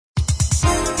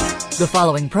The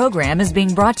following program is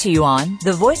being brought to you on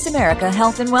the Voice America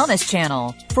Health and Wellness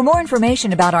Channel. For more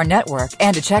information about our network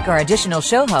and to check our additional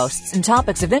show hosts and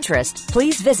topics of interest,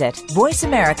 please visit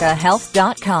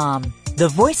voiceamericahealth.com. The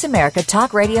Voice America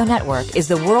Talk Radio Network is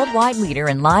the worldwide leader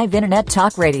in live Internet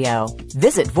talk radio.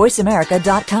 Visit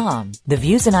voiceamerica.com. The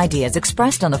views and ideas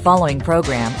expressed on the following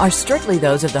program are strictly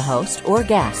those of the host or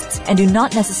guests and do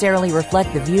not necessarily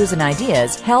reflect the views and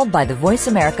ideas held by the Voice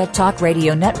America Talk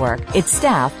Radio Network, its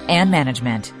staff, and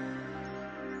management.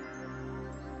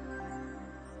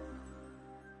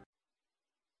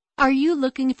 Are you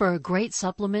looking for a great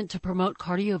supplement to promote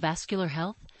cardiovascular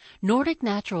health? Nordic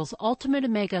Naturals Ultimate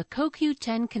Omega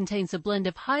CoQ10 contains a blend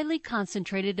of highly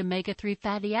concentrated omega-3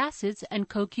 fatty acids and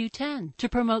CoQ10 to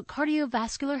promote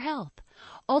cardiovascular health.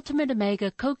 Ultimate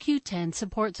Omega CoQ10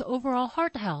 supports overall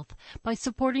heart health by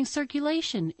supporting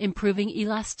circulation, improving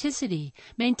elasticity,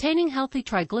 maintaining healthy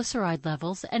triglyceride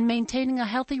levels, and maintaining a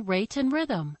healthy rate and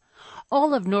rhythm.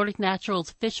 All of Nordic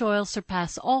Naturals fish oil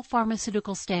surpass all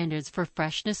pharmaceutical standards for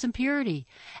freshness and purity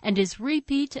and is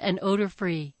repeat and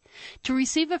odor-free. To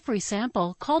receive a free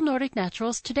sample, call Nordic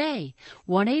Naturals today,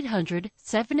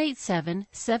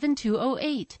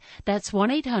 1-800-787-7208. That's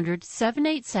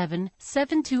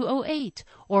 1-800-787-7208,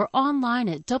 or online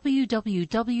at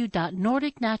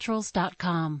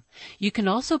www.nordicnaturals.com. You can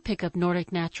also pick up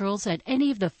Nordic Naturals at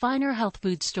any of the finer health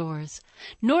food stores.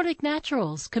 Nordic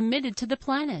Naturals, committed to the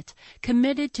planet,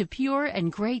 committed to pure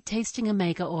and great tasting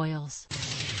omega oils.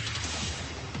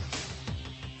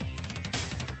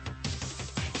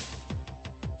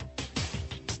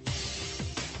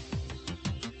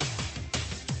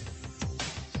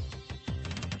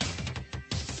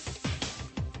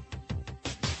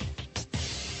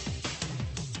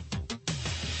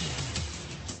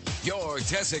 Your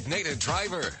designated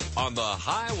driver on the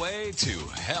highway to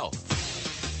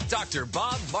health. Dr.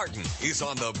 Bob Martin is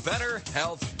on the Better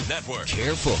Health Network.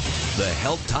 Careful. The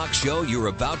health talk show you're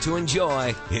about to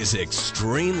enjoy is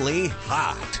extremely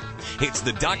hot. It's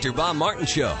the Dr. Bob Martin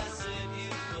Show.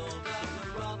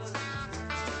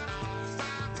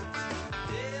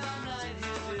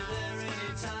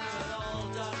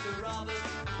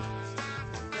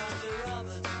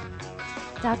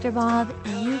 Dr. Bob,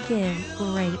 you give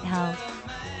great help.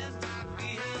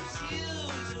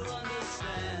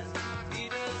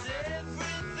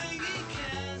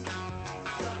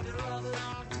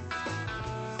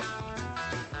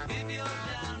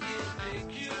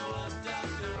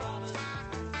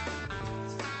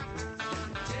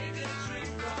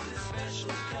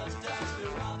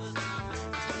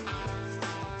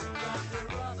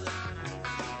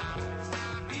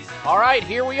 All right,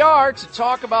 here we are to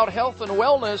talk about health and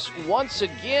wellness once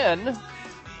again.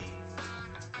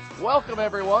 Welcome,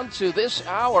 everyone, to this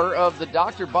hour of the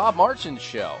Dr. Bob Martin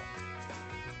Show.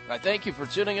 I thank you for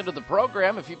tuning into the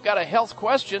program. If you've got a health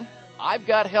question, I've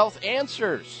got health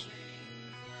answers.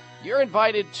 You're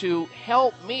invited to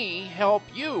help me help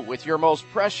you with your most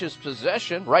precious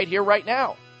possession right here, right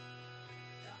now.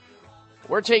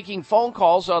 We're taking phone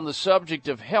calls on the subject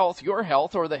of health, your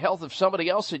health, or the health of somebody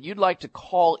else that you'd like to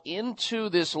call into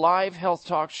this live health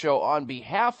talk show on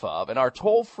behalf of. And our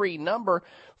toll-free number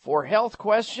for health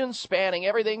questions spanning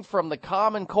everything from the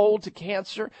common cold to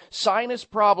cancer, sinus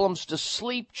problems to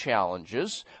sleep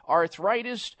challenges,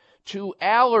 arthritis to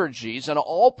allergies, and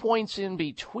all points in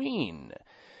between.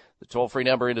 The toll-free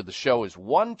number into the show is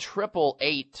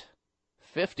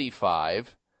 1-888-55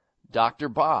 Dr.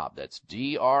 Bob. That's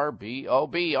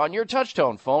DRBOB on your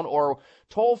touch-tone phone, or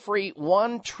toll-free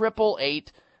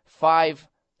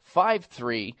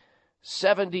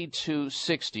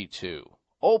 1-888-553-7262.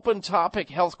 Open topic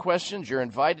health questions. You're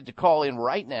invited to call in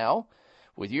right now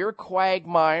with your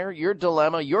quagmire, your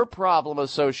dilemma, your problem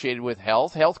associated with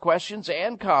health questions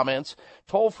and comments.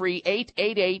 Toll-free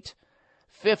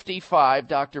 888-55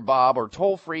 Dr. Bob, or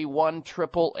toll-free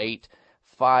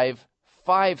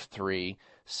 1-888-553-7262.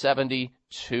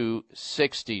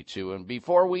 7262. And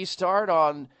before we start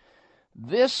on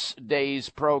this day's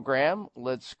program,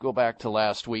 let's go back to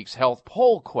last week's health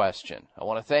poll question. I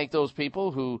want to thank those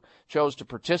people who chose to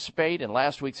participate in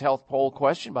last week's health poll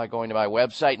question by going to my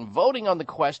website and voting on the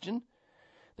question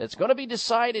that's going to be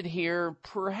decided here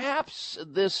perhaps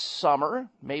this summer,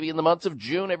 maybe in the month of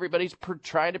June. Everybody's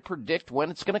trying to predict when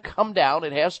it's going to come down.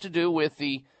 It has to do with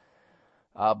the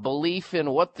belief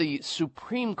in what the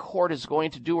Supreme Court is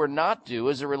going to do or not do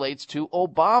as it relates to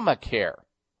Obamacare.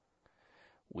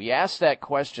 We asked that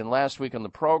question last week on the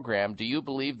program. Do you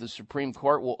believe the Supreme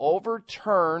Court will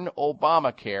overturn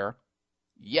Obamacare?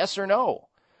 Yes or no?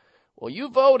 Well, you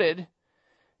voted,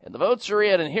 and the votes are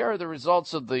in, and here are the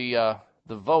results of the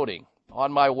voting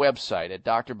on my website at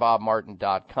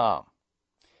drbobmartin.com.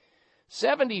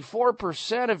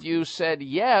 74% of you said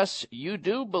yes, you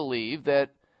do believe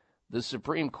that the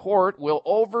Supreme Court will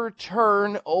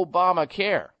overturn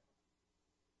Obamacare.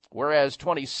 Whereas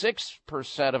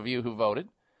 26% of you who voted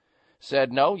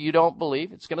said no, you don't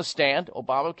believe it's going to stand.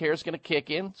 Obamacare is going to kick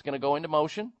in. It's going to go into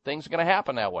motion. Things are going to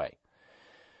happen that way.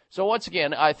 So once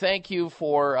again, I thank you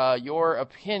for your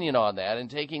opinion on that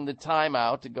and taking the time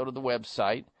out to go to the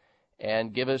website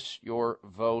and give us your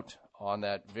vote on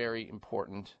that very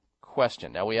important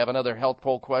question. Now, we have another health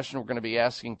poll question we're going to be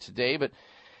asking today, but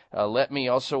let me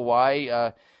also,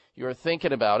 why you're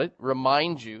thinking about it,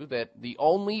 remind you that the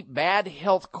only bad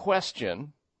health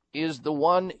question is the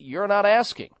one you're not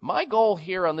asking. My goal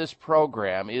here on this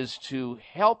program is to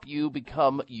help you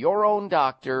become your own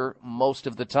doctor most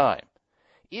of the time.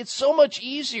 It's so much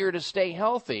easier to stay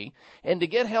healthy and to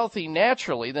get healthy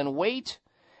naturally than wait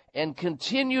and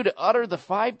continue to utter the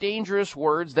 5 dangerous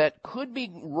words that could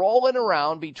be rolling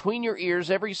around between your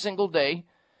ears every single day.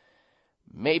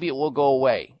 Maybe it will go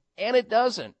away. And it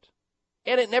doesn't.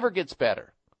 And it never gets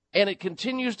better. And it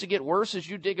continues to get worse as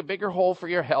you dig a bigger hole for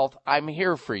your health. I'm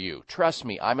here for you. Trust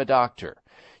me, I'm a doctor.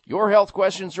 Your health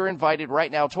questions are invited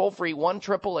right now. Toll free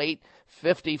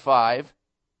 1-888-55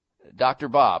 Dr.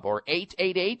 Bob, or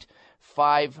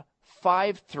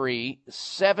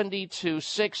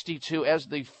 888-553-7262. As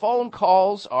the phone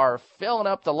calls are filling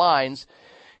up the lines,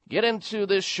 get into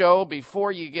this show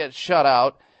before you get shut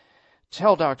out.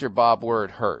 Tell Dr. Bob where it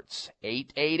hurts.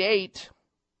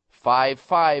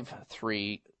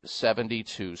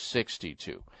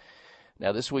 888-553-7262.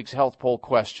 Now, this week's health poll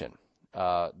question.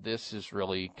 This is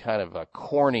really kind of a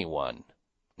corny one.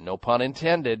 No pun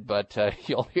intended, but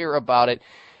you'll hear about it.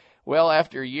 Well,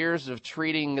 after years of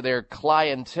treating their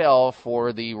clientele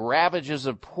for the ravages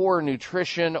of poor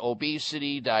nutrition,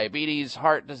 obesity, diabetes,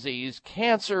 heart disease,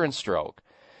 cancer, and stroke,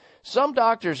 some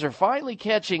doctors are finally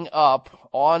catching up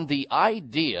on the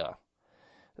idea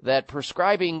that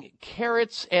prescribing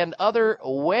carrots and other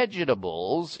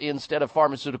vegetables instead of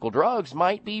pharmaceutical drugs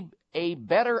might be a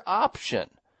better option.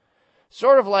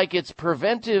 Sort of like it's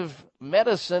preventive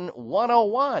medicine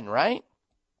 101, right?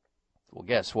 Well,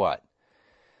 guess what?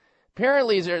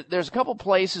 Apparently, there's a couple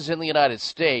places in the United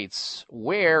States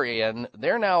wherein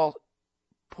they're now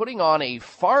putting on a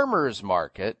farmer's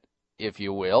market, if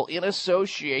you will, in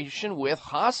association with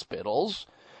hospitals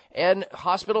and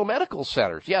hospital medical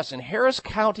centers. Yes, in Harris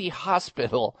County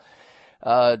Hospital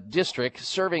District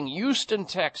serving Houston,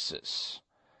 Texas.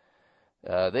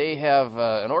 They have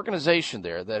an organization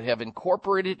there that have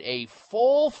incorporated a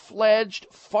full-fledged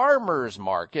farmer's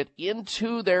market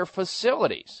into their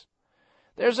facilities.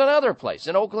 There's another place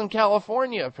in Oakland,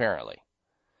 California, apparently.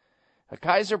 A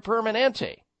Kaiser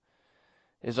Permanente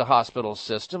is a hospital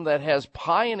system that has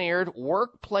pioneered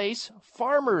workplace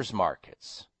farmers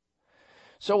markets.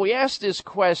 So we asked this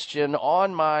question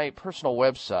on my personal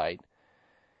website.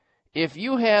 If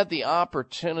you had the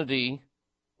opportunity,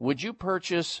 would you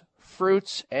purchase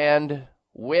fruits and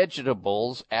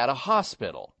vegetables at a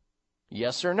hospital?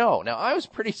 Yes or no? Now, I was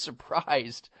pretty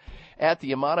surprised at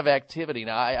the amount of activity.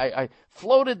 Now, I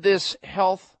floated this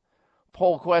health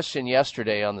poll question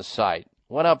yesterday on the site.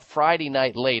 Went up Friday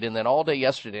night late and then all day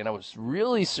yesterday, and I was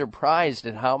really surprised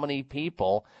at how many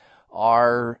people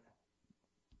are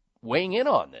weighing in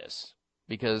on this.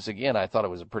 Because, again, I thought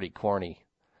it was a pretty corny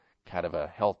kind of a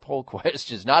health poll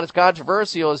question. It's not as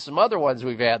controversial as some other ones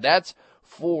we've had, that's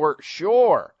for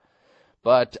sure.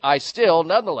 But I still,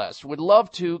 nonetheless, would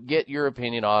love to get your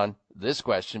opinion on this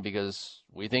question because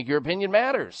we think your opinion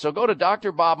matters. So go to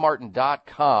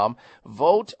drbobmartin.com,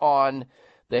 vote on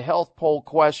the health poll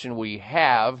question we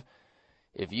have.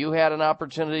 If you had an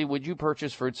opportunity, would you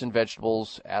purchase fruits and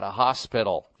vegetables at a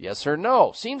hospital? Yes or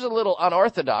no? Seems a little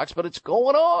unorthodox, but it's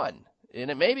going on.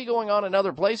 And it may be going on in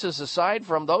other places aside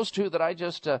from those two that I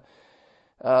just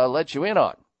let you in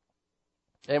on.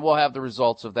 And we'll have the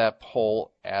results of that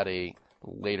poll at a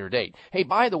later date. Hey,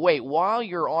 by the way, while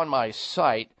you're on my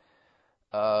site,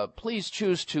 please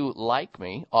choose to like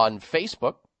me on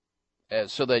Facebook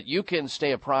so that you can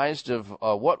stay apprised of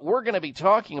what we're going to be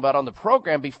talking about on the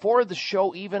program before the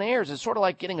show even airs. It's sort of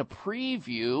like getting a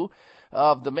preview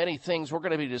of the many things we're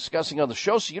going to be discussing on the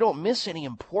show so you don't miss any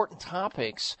important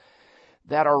topics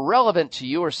that are relevant to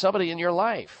you or somebody in your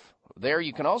life. There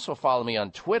you can also follow me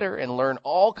on Twitter and learn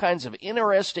all kinds of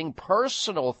interesting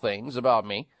personal things about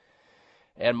me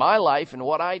and my life and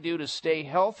what I do to stay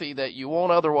healthy that you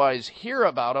won't otherwise hear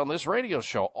about on this radio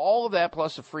show. All of that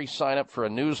plus a free sign-up for a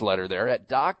newsletter there at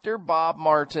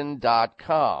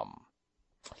drbobmartin.com.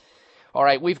 All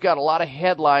right, we've got a lot of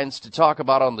headlines to talk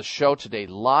about on the show today.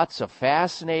 Lots of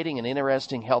fascinating and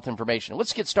interesting health information.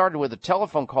 Let's get started with the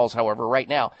telephone calls, however, right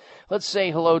now. Let's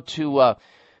say hello to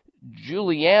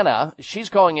Juliana. She's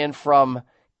calling in from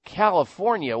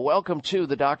California. Welcome to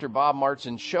the Dr. Bob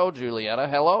Martin Show, Juliana.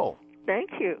 Hello.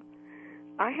 Thank you.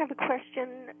 I have a question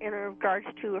in regards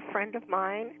to a friend of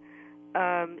mine.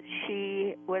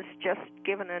 She was just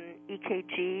given an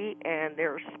EKG, and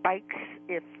there are spikes,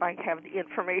 if I have the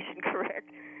information correct,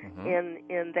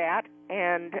 in that.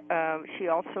 And she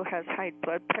also has high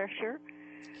blood pressure.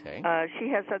 Okay. She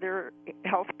has other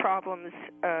health problems.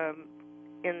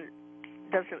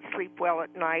 Doesn't sleep well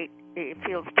at night.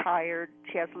 Feels tired.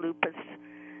 She has lupus.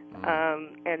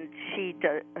 And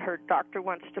her doctor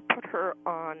wants to put her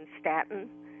on statin,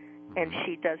 and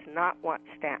she does not want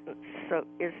statins. So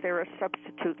is there a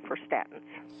substitute for statins?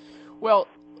 Well,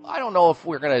 I don't know if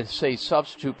we're going to say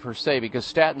substitute per se, because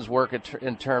statins work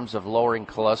in terms of lowering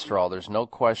cholesterol. There's no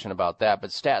question about that. But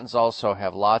statins also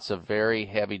have lots of very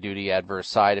heavy-duty adverse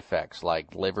side effects,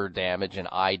 like liver damage and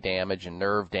eye damage and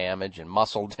nerve damage and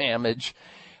muscle damage.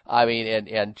 I mean,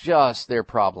 and just they're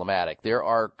problematic. There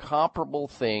are comparable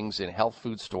things in health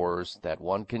food stores that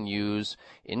one can use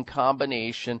in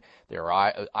combination. There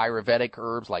are Ayurvedic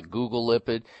herbs like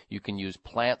Gugolipid. You can use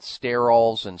plant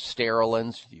sterols and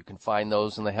sterolins. You can find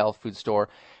those in the health food store.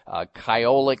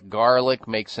 Kyolic garlic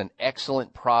makes an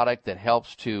excellent product that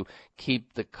helps to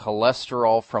keep the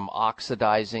cholesterol from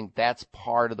oxidizing. That's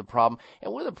part of the problem.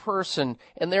 And with a person,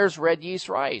 and there's red yeast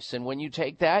rice, and when you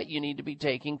take that, you need to be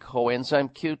taking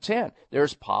coenzyme Q10.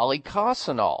 There's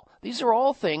polycosanol. These are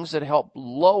all things that help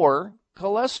lower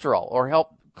cholesterol, or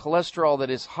help cholesterol that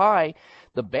is high,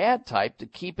 the bad type, to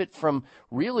keep it from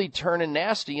really turning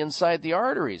nasty inside the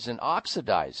arteries and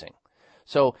oxidizing.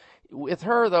 So with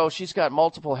her, though, she's got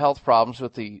multiple health problems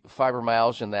with the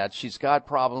fibromyalgia and that. She's got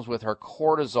problems with her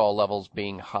cortisol levels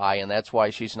being high, and that's why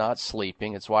she's not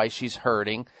sleeping. It's why she's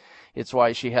hurting. It's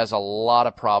why she has a lot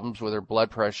of problems with her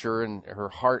blood pressure and her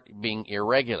heart being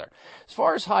irregular. As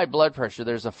far as high blood pressure,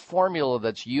 there's a formula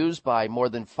that's used by more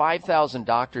than 5,000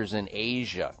 doctors in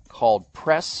Asia called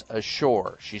Press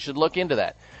Assure. She should look into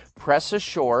that. Press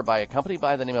Assure, by a company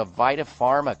by the name of Vita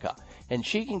Pharmica. And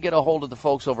she can get a hold of the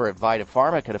folks over at Vita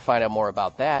Pharmica to find out more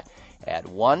about that at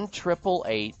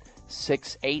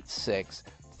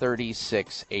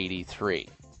 1-888-686-3683.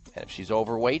 And if she's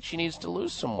overweight, she needs to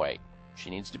lose some weight. She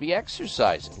needs to be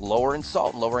exercising, lowering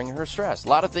salt, and lowering her stress. A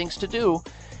lot of things to do.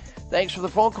 Thanks for the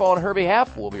phone call on her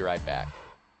behalf. We'll be right back.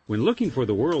 When looking for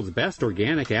the world's best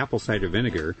organic apple cider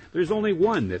vinegar, there's only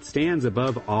one that stands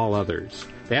above all others.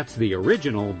 That's the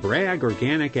original Bragg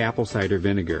Organic Apple Cider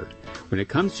Vinegar. When it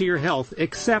comes to your health,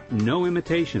 accept no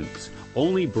imitations.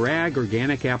 Only Bragg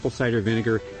Organic Apple Cider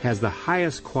Vinegar has the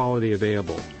highest quality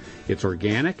available. It's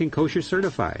organic and kosher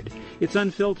certified. It's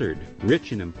unfiltered,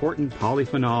 rich in important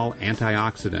polyphenol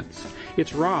antioxidants.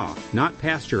 It's raw, not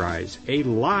pasteurized, a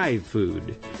live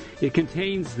food. It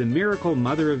contains the miracle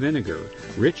mother of vinegar,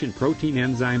 rich in protein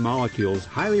enzyme molecules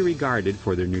highly regarded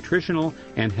for their nutritional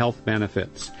and health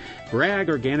benefits. Bragg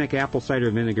Organic Apple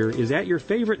Cider Vinegar is at your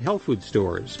favorite health food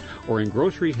stores or in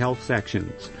grocery health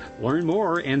sections. Learn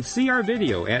more and see our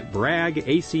video at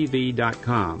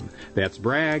braggacv.com. That's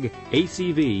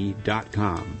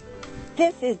braggacv.com.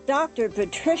 This is Dr.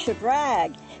 Patricia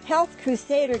Bragg, health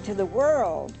crusader to the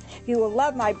world. You will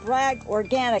love my Bragg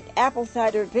Organic Apple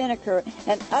Cider Vinegar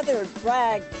and other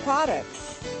Bragg products.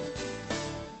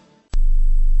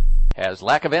 Has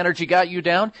lack of energy got you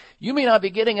down? You may not be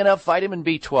getting enough vitamin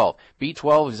B12.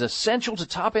 B12 is essential to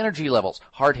top energy levels,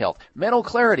 heart health, mental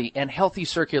clarity, and healthy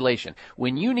circulation.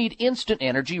 When you need instant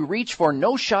energy, reach for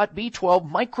No Shot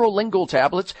B12 microlingual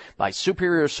tablets by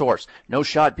Superior Source. No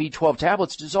Shot B12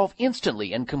 tablets dissolve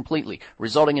instantly and completely,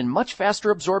 resulting in much faster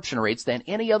absorption rates than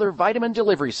any other vitamin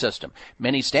delivery system.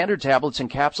 Many standard tablets and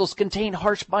capsules contain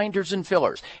harsh binders and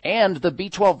fillers, and the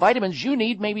B12 vitamins you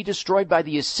need may be destroyed by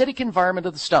the acidic environment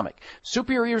of the stomach.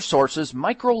 Superior Source's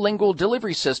microlingual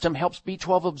delivery system helps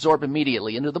B12 absorb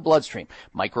immediately into the bloodstream.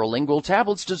 Microlingual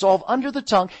tablets dissolve under the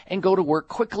tongue and go to work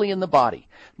quickly in the body.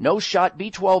 No Shot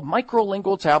B12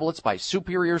 microlingual tablets by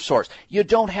Superior Source. You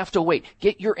don't have to wait.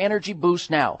 Get your energy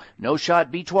boost now. No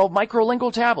Shot B12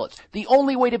 microlingual tablets. The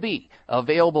only way to be.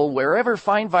 Available wherever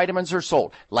fine vitamins are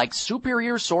sold, like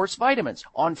Superior Source Vitamins,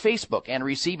 on Facebook, and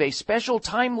receive a special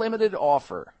time-limited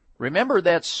offer. Remember,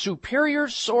 that's Superior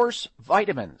Source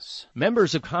Vitamins.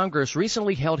 Members of Congress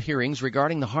recently held hearings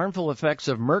regarding the harmful effects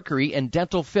of mercury in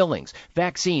dental fillings,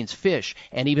 vaccines, fish,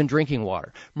 and even drinking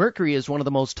water. Mercury is one of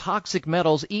the most toxic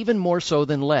metals, even more so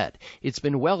than lead. It's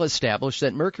been well established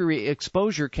that mercury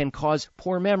exposure can cause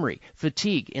poor memory,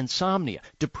 fatigue, insomnia,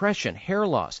 depression, hair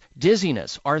loss,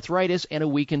 dizziness, arthritis, and a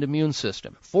weakened immune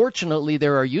system. Fortunately,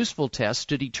 there are useful tests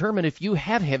to determine if you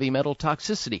have heavy metal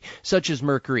toxicity, such as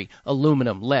mercury,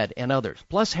 aluminum, lead, and others.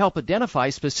 Plus, help identify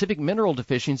specific mineral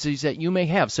deficiencies that you may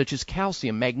have, such as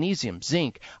calcium, magnesium,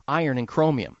 zinc, iron, and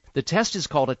chromium. The test is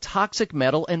called a toxic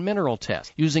metal and mineral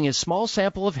test. Using a small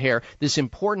sample of hair, this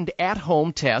important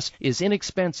at-home test is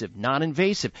inexpensive,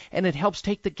 non-invasive, and it helps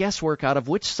take the guesswork out of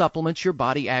which supplements your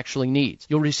body actually needs.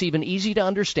 You'll receive an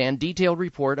easy-to-understand, detailed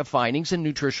report of findings and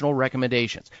nutritional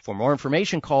recommendations. For more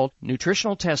information, call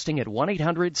Nutritional Testing at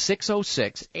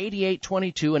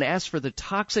 1-800-606-8822 and ask for the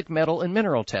toxic metal and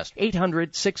mineral test.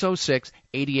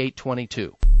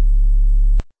 800-606-8822.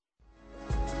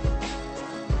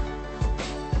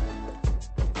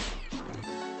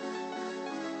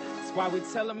 Why we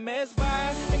tell them it's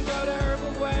fine and go the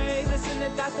herbal way. Listen to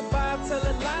Dr. Bob, tell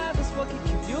it live. It's what can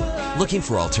keep you alive. Looking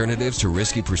for alternatives to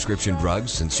risky prescription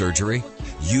drugs and surgery?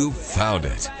 You found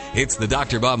it. It's the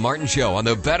Dr. Bob Martin Show on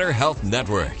the Better Health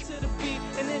Network. To the beat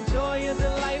and enjoy the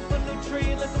life of the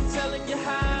tree. Look, I'm telling you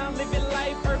how. Live your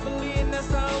life herbally, and that's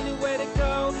the only way to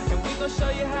go. And we gonna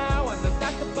show you how on the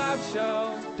Dr. Bob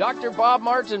Show. Dr. Bob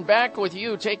Martin back with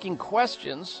you, taking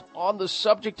questions on the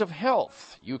subject of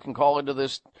health. You can call into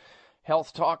this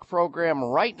Health Talk program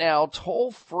right now,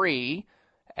 toll free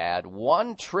at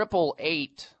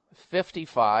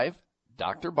 1-888-55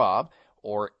 Dr. Bob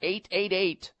or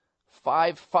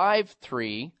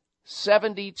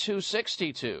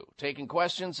 888-553-7262. Taking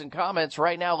questions and comments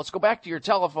right now. Let's go back to your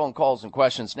telephone calls and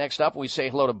questions. Next up, we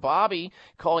say hello to Bobby,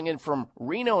 calling in from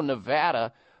Reno,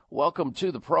 Nevada. Welcome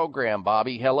to the program,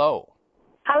 Bobby. Hello.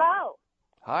 Hello.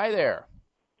 Hi there.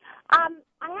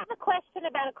 I have a question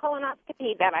about a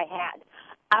colonoscopy that I had.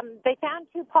 They found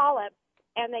 2 polyps,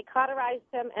 and they cauterized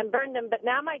them and burned them, but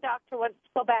now my doctor wants to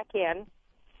go back in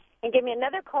and give me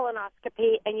another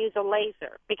colonoscopy and use a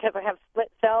laser because I have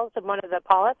split cells in one of the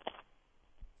polyps.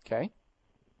 Okay.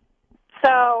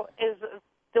 So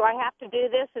do I have to do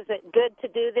this? Is it good to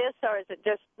do this, or is it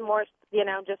just more,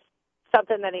 just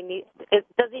something that he needs?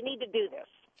 Does he need to do this?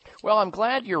 Well, I'm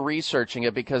glad you're researching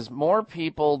it because more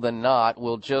people than not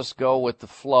will just go with the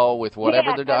flow with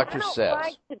whatever the doctor says. I don't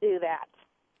like to do that.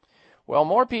 Well,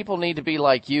 more people need to be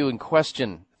like you and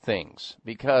question things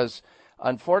because,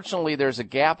 unfortunately, there's a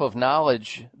gap of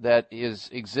knowledge that is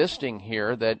existing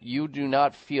here that you do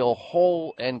not feel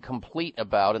whole and complete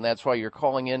about, and that's why you're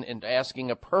calling in and asking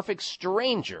a perfect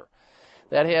stranger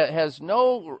that has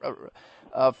no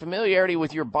familiarity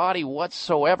with your body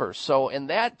whatsoever. And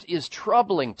that is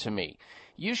troubling to me.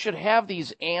 You should have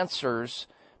these answers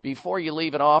before you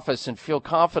leave an office and feel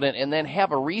confident, and then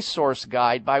have a resource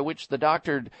guide by which the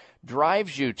doctor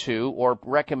drives you to or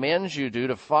recommends you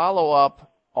to follow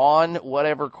up on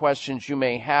whatever questions you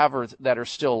may have or that are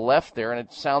still left there, and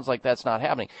it sounds like that's not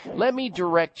happening. Let me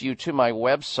direct you to my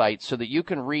website so that you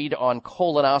can read on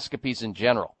colonoscopies in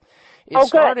general. Good. I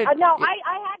have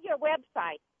your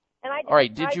website. And all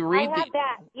right. Did you read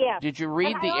that? Yes. Did you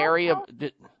read the area?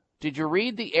 Did you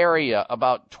read the area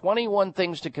about 21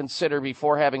 things to consider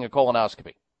before having a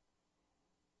colonoscopy?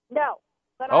 No.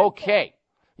 Okay.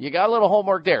 You got a little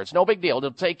homework there. It's no big deal.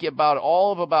 It'll take you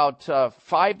about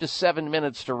 5 to 7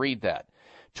 minutes to read that.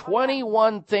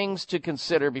 21 things to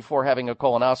consider before having a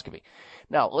colonoscopy.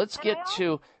 Now let's get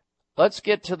to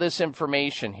this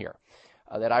information here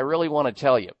that I really want to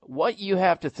tell you. What you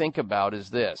have to think about is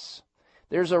this.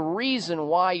 There's a reason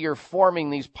why you're forming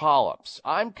these polyps.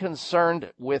 I'm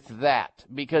concerned with that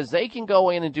because they can go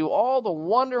in and do all the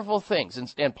wonderful things.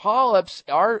 And polyps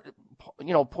are,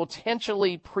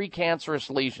 potentially precancerous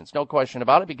lesions. No question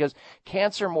about it, because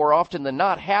cancer more often than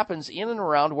not happens in and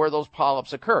around where those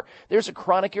polyps occur. There's a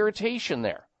chronic irritation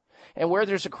there. And where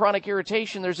there's a chronic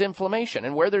irritation, there's inflammation.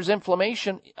 And where there's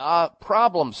inflammation,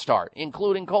 problems start,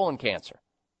 including colon cancer.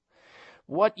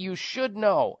 What you should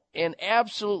know and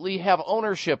absolutely have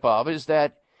ownership of is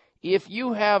that if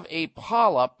you have a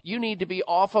polyp, you need to be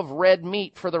off of red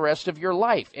meat for the rest of your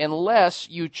life, unless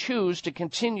you choose to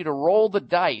continue to roll the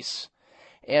dice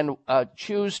and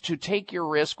choose to take your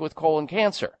risk with colon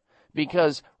cancer,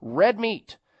 because red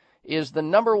meat is the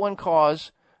number one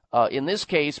cause, in this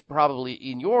case, probably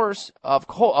in yours, of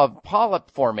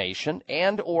polyp formation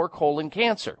and or colon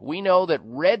cancer. We know that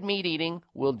red meat eating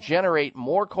will generate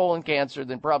more colon cancer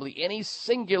than probably any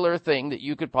singular thing that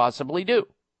you could possibly do.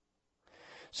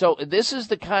 So this is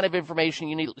the kind of information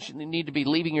you need to be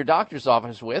leaving your doctor's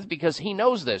office with, because he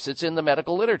knows this. It's in the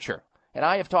medical literature. And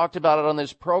I have talked about it on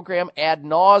this program ad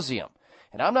nauseum.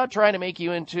 And I'm not trying to make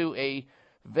you into a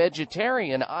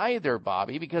vegetarian either,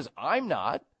 Bobby, because I'm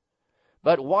not.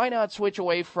 But why not switch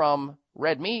away from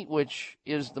red meat, which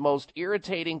is the most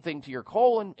irritating thing to your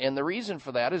colon? And the reason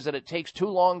for that is that it takes too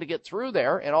long to get through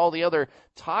there, and all the other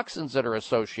toxins that are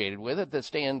associated with it that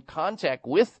stay in contact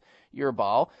with your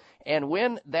bowel. And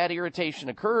when that irritation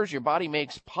occurs, your body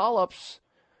makes polyps.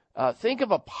 Think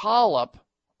of a polyp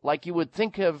like you would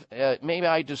think of, maybe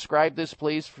I describe this,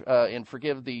 please, and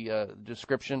forgive the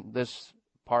description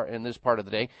in this part of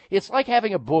the day. It's like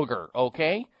having a booger,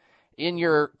 okay, in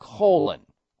your colon,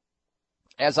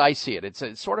 as I see it.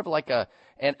 It's sort of like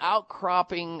an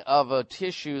outcropping of a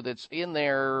tissue that's in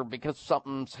there because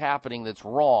something's happening that's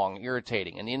wrong,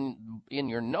 irritating. And in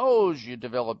your nose, you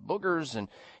develop boogers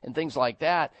and things like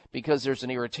that because there's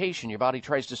an irritation. Your body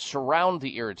tries to surround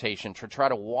the irritation to try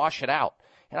to wash it out.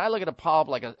 And I look at a polyp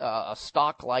like a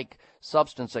stalk-like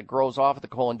substance that grows off of the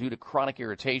colon due to chronic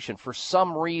irritation for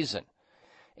some reason.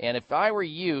 And if I were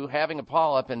you, having a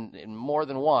polyp and more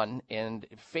than one, and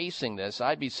facing this,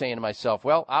 I'd be saying to myself,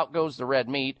 well, out goes the red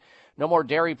meat, no more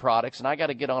dairy products, and I got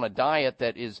to get on a diet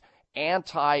that is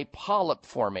anti-polyp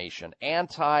formation,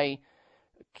 anti-colon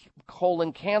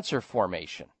cancer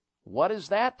formation. What is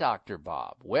that, Dr.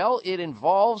 Bob? Well, it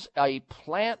involves a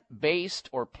plant-based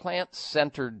or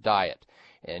plant-centered diet.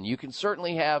 And you can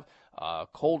certainly have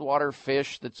cold water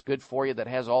fish that's good for you, that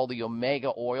has all the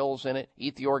omega oils in it.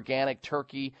 Eat the organic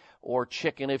turkey or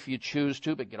chicken if you choose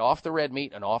to, but get off the red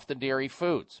meat and off the dairy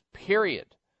foods, period.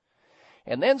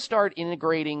 And then start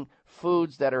integrating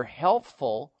foods that are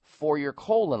helpful for your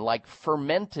colon, like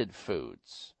fermented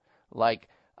foods, like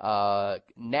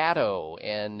natto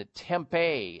and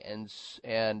tempeh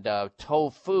and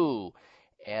tofu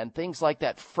and things like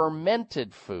that,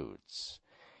 fermented foods.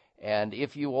 And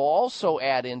if you will also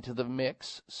add into the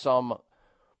mix some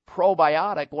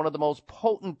probiotic, one of the most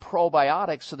potent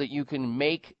probiotics, so that you can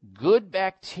make good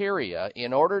bacteria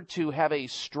in order to have a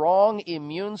strong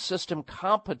immune system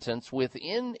competence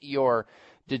within your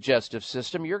digestive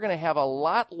system, you're going to have a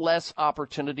lot less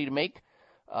opportunity to make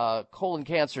colon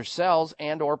cancer cells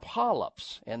and or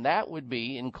polyps. And that would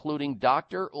be including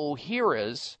Dr.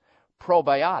 Ohhira's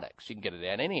probiotics. You can get it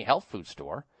at any health food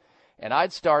store. And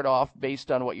I'd start off,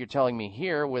 based on what you're telling me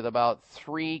here, with about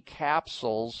 3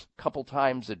 capsules a couple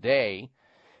times a day.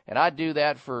 And I'd do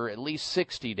that for at least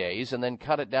 60 days and then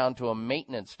cut it down to a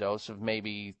maintenance dose of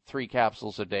maybe 3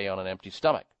 capsules a day on an empty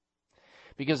stomach.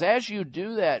 Because as you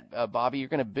do that, Bobby, you're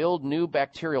going to build new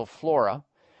bacterial flora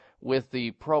with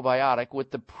the probiotic.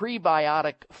 With the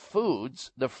prebiotic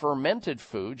foods, the fermented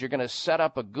foods, you're going to set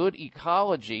up a good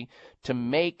ecology to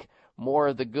make more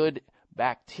of the good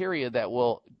bacteria that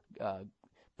will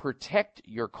protect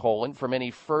your colon from any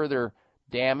further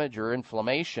damage or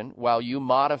inflammation, while you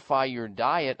modify your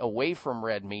diet away from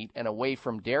red meat and away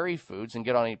from dairy foods and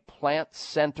get on a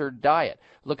plant-centered diet.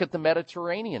 Look at the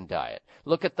Mediterranean diet.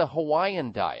 Look at the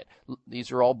Hawaiian diet.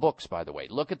 These are all books, by the way.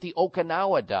 Look at the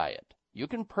Okinawa diet. You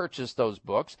can purchase those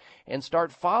books and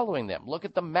start following them. Look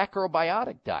at the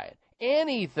macrobiotic diet.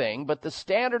 Anything but the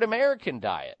standard American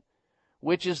diet,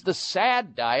 which is the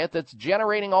sad diet that's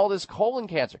generating all this colon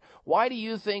cancer. Why do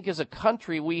you think as a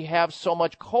country we have so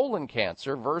much colon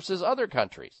cancer versus other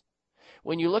countries?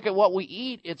 When you look at what we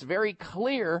eat, it's very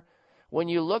clear when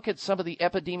you look at some of the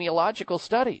epidemiological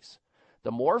studies.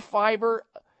 The more fiber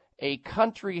a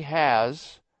country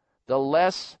has, the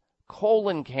less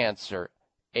colon cancer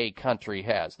a country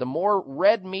has. The more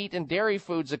red meat and dairy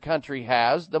foods a country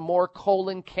has, the more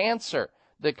colon cancer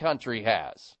the country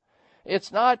has.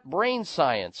 It's not brain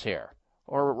science here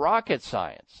or rocket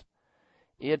science.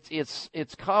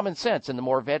 It's common sense. And the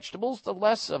more vegetables, the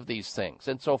less of these things,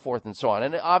 and so forth and so on.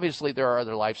 And obviously there are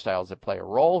other lifestyles that play a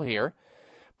role here,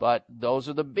 but those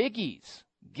are the biggies.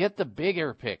 Get the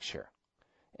bigger picture,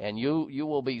 and you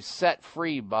will be set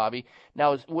free, Bobby.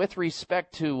 Now, with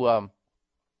respect to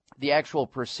the actual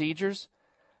procedures,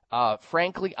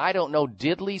 frankly, I don't know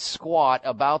diddly squat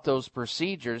about those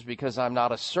procedures because I'm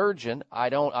not a surgeon.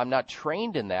 I'm not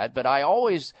trained in that, but I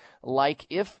always like,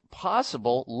 if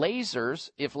possible, lasers,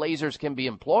 if lasers can be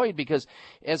employed, because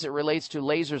as it relates to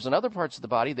lasers in other parts of the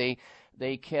body,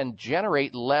 they can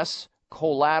generate less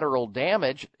collateral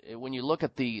damage. When you look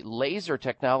at the laser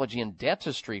technology in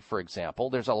dentistry, for example,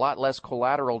 there's a lot less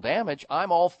collateral damage.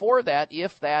 I'm all for that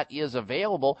if that is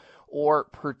available or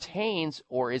pertains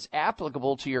or is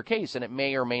applicable to your case, and it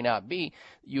may or may not be.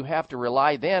 You have to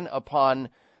rely then upon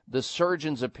the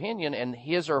surgeon's opinion and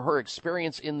his or her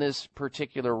experience in this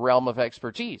particular realm of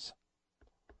expertise.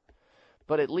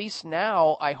 But at least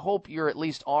now, I hope you're at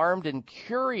least armed and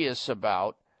curious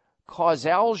about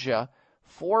causalgia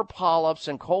for polyps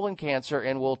and colon cancer,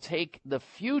 and will take the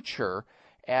future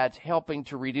at helping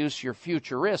to reduce your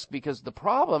future risk. Because the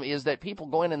problem is that people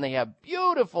go in and they have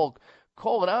beautiful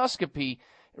colonoscopy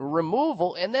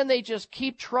removal, and then they just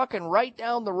keep trucking right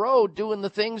down the road doing the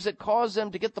things that cause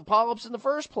them to get the polyps in the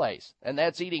first place. And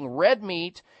that's eating red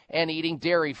meat and eating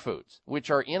dairy foods, which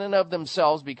are in and of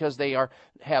themselves, because they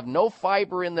have no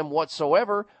fiber in them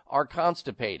whatsoever, are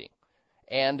constipating.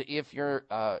 And if you're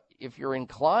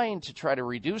inclined to try to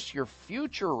reduce your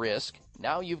future risk,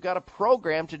 now you've got a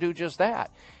program to do just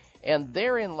that. And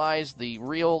therein lies the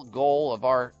real goal of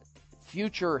our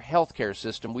future healthcare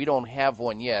system. We don't have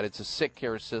one yet. It's a sick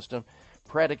care system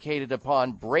predicated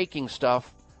upon breaking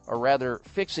stuff, or rather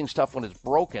fixing stuff when it's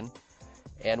broken.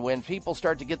 And when people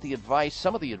start to get the advice,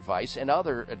 some of the advice and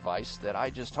other advice that I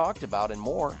just talked about and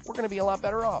more, we're going to be a lot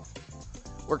better off.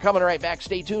 We're coming right back.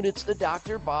 Stay tuned. It's the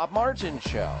Dr. Bob Martin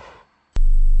Show.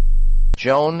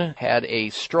 Joan had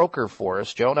a stroker for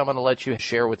us. Joan, I'm going to let you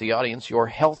share with the audience your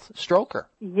health stroker.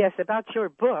 Yes, about your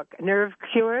book, Nerve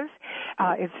Cures.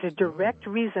 It's a direct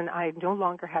reason I no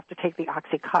longer have to take the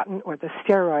OxyContin or the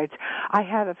steroids. I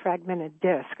have a fragmented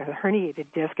disc, a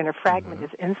herniated disc, and a fragment is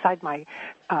inside my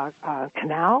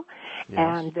canal,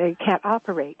 and they can't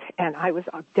operate. And I was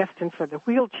destined for the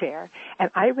wheelchair.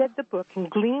 And I read the book and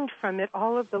gleaned from it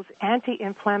all of those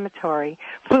anti-inflammatory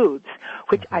foods,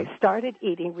 which I started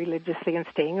eating religiously and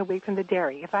staying away from the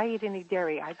dairy. If I eat any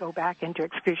dairy, I go back into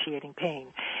excruciating pain.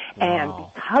 Wow. And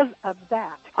because of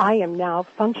that, I am now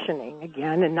functioning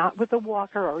again, and not with a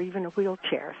walker or even a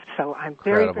wheelchair. So I'm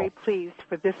very, very pleased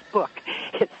for this book.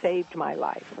 It saved my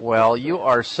life. Well, you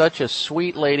are such a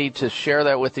sweet lady to share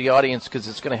that with the audience, because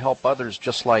it's going to help others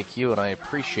just like you, and I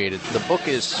appreciate it. The book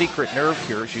is Secret Nerve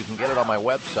Cures. You can get it on my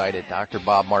website at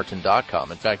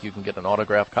drbobmartin.com. In fact, you can get an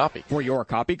autographed copy. For your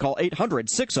copy, call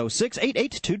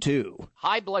 800-606-8822.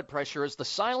 High blood pressure is the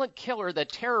silent killer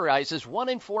that terrorizes 1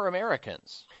 in 4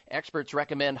 Americans. Experts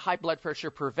recommend high blood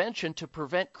pressure prevention to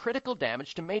prevent critical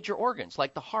damage to major organs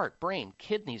like the heart, brain,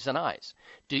 kidneys, and eyes.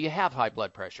 Do you have high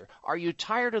blood pressure? Are you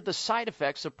tired of the side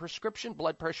effects of prescription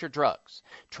blood pressure drugs?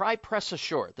 Try Press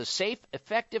Assure, the safe,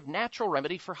 effective, natural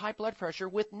remedy for high blood pressure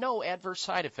with no adverse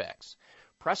side effects.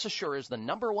 Press Assure is the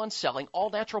 #1 selling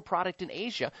all-natural product in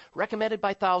Asia, recommended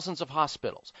by thousands of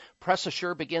hospitals. Press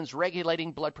Assure begins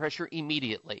regulating blood pressure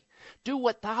immediately. Do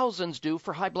what thousands do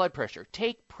for high blood pressure.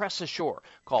 Take Press Assure.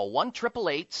 Call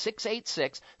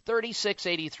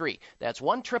 1-888-686-3683. That's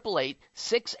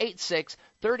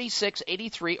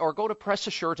 1-888-686-3683, or go to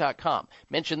PressAssure.com.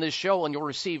 Mention this show and you'll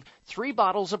receive 3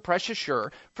 bottles of Press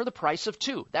Assure for the price of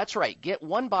 2. That's right. Get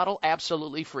 1 bottle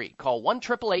absolutely free. Call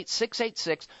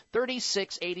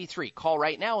 1-888-686-3683. Call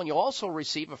right now and you'll also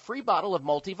receive a free bottle of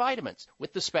multivitamins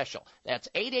with the special. That's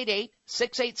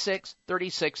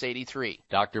 888-686-3683.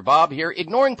 Dr. Bob here.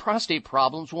 Ignoring prostate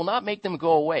problems will not make them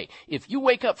go away. If you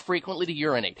wake up frequently to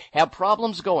urinate, have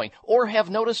problems going, or have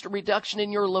noticed a reduction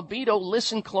in your libido,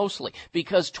 listen closely,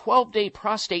 because 12-Day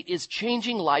Prostate is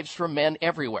changing lives for men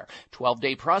everywhere.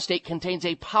 12-Day Prostate contains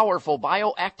a powerful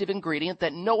bioactive ingredient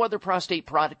that no other prostate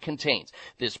product contains.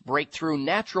 This breakthrough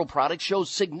natural product shows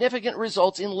significant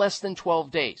results in less than 12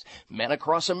 days. Men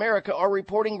across America are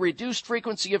reporting reduced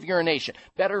frequency of urination,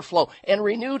 better flow, and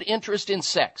renewed interest in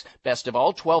sex. Best of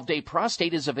all, 12-Day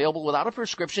Prostate is available without a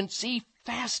prescription. See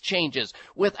fast changes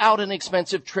without an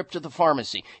expensive trip to the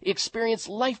pharmacy. Experience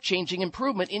life-changing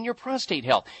improvement in your prostate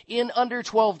health in under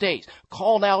 12 days.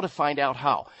 Call now to find out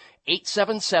how.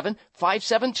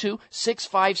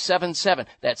 877-572-6577.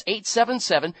 That's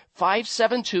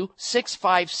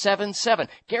 877-572-6577.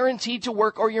 Guaranteed to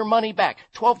work or your money back.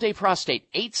 12-Day Prostate.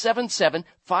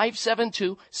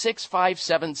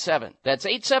 877-572-6577. That's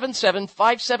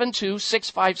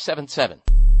 877-572-6577.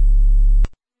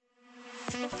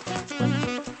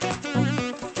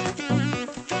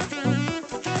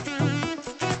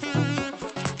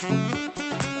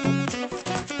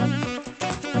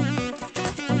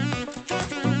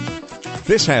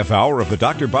 This half hour of the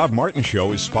Dr. Bob Martin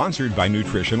Show is sponsored by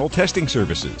Nutritional Testing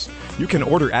Services. You can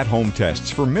order at-home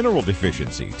tests for mineral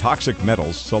deficiency, toxic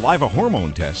metals, saliva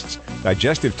hormone tests,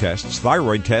 digestive tests,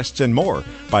 thyroid tests, and more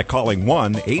by calling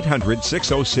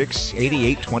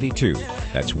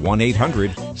 1-800-606-8822. That's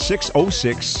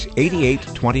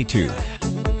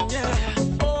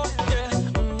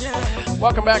 1-800-606-8822.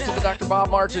 Welcome back to the Dr. Bob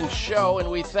Martin Show, and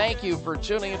we thank you for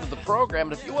tuning into the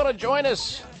program. And if you want to join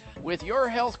us with your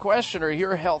health question or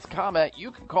your health comment, you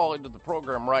can call into the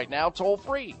program right now, toll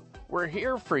free. We're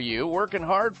here for you, working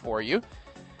hard for you,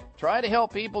 trying to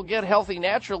help people get healthy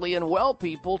naturally and well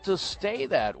people to stay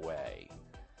that way.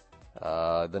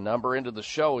 The number into the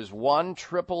show is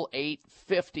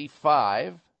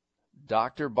 1-888-55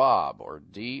 Dr. Bob, or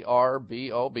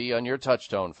DRBOB on your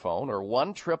touchtone phone, or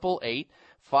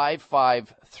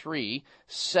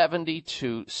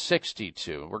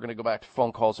 1-888-553-7262. We're going to go back to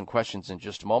phone calls and questions in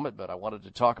just a moment, but I wanted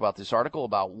to talk about this article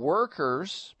about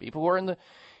workers, people who are in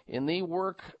the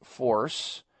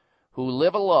workforce who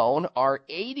live alone are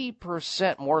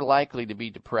 80% more likely to be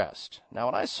depressed. Now,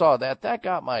 when I saw that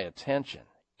got my attention.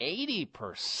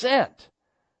 80%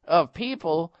 of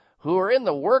people who are in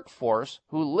the workforce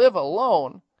who live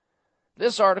alone,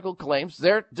 this article claims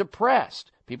they're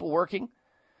depressed. People working,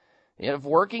 of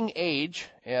working age,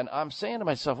 and I'm saying to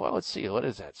myself, well, let's see, what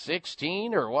is that,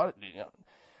 16 or what?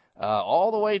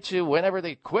 All the way to whenever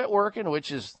they quit working,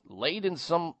 which is late in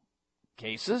some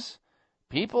cases.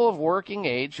 People of working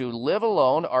age who live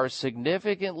alone are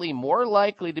significantly more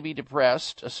likely to be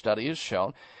depressed, a study has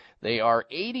shown. They are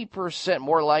 80%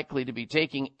 more likely to be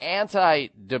taking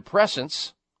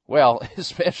antidepressants. Well,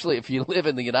 especially if you live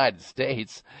in the United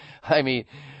States. I mean,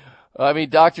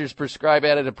 doctors prescribe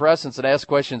antidepressants and ask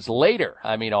questions later.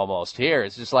 Almost here.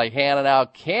 It's just like handing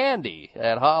out candy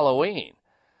at Halloween.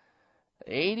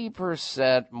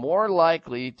 80% more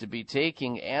likely to be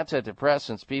taking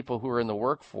antidepressants, people who are in the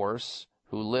workforce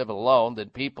who live alone, than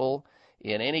people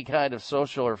in any kind of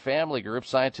social or family group.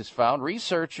 Scientists found.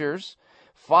 Researchers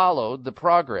followed the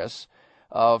progress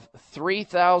of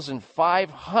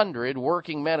 3,500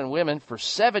 working men and women for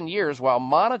 7 years while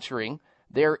monitoring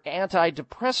their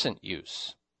antidepressant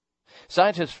use.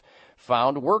 Scientists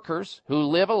found workers who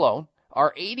live alone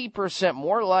are 80%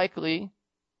 more likely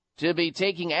to be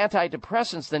taking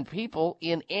antidepressants than people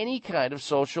in any kind of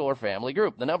social or family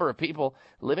group. The number of people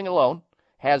living alone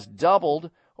has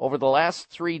doubled over the last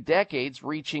 3 decades,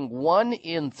 reaching 1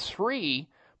 in 3,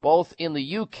 both in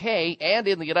the UK and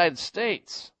in the United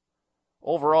States.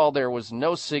 Overall, there was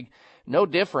no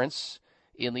difference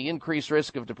in the increased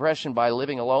risk of depression by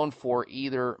living alone for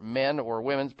either men or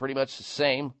women. It's pretty much the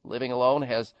same. Living alone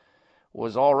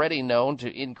was already known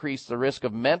to increase the risk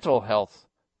of mental health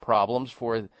problems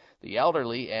for the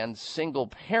elderly and single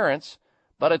parents,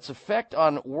 but its effect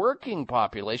on working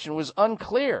population was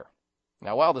unclear.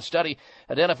 Now, while the study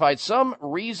identified some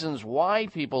reasons why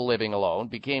people living alone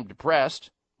became depressed,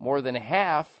 more than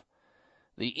half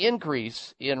the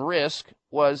increase in risk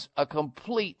was a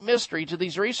complete mystery to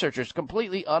these researchers,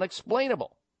 completely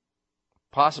unexplainable.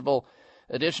 Possible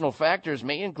additional factors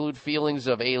may include feelings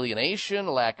of alienation,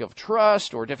 lack of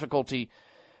trust, or difficulty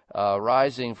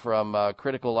rising from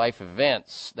critical life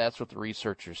events. That's what the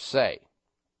researchers say.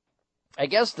 I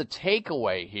guess the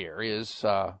takeaway here is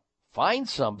find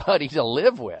somebody to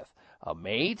live with, a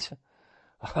mate,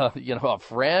 a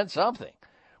friend, something.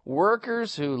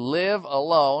 Workers who live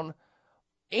alone,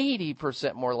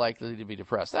 80% more likely to be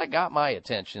depressed. That got my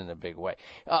attention in a big way.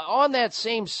 On that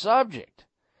same subject,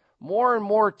 more and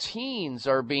more teens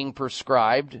are being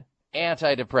prescribed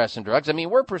antidepressant drugs.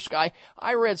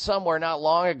 I read somewhere not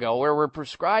long ago where we're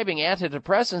prescribing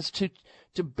antidepressants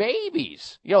to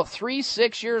babies, 3,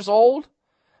 6 years old.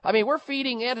 We're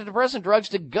feeding antidepressant drugs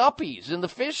to guppies in the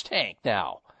fish tank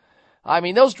now.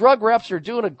 Those drug reps are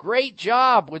doing a great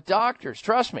job with doctors,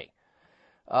 trust me.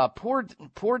 Poor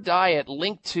diet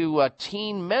linked to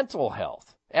teen mental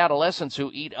health. Adolescents who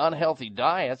eat unhealthy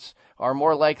diets are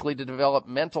more likely to develop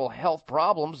mental health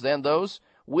problems than those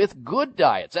with good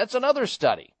diets. That's another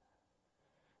study.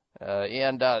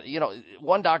 One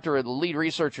doctor, the lead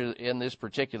researcher in this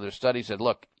particular study, said,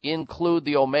 look, include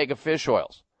the omega fish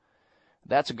oils.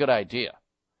 That's a good idea.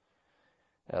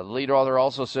 The lead author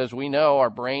also says, we know our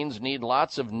brains need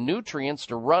lots of nutrients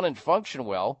to run and function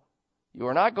well. You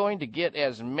are not going to get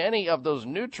as many of those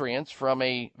nutrients from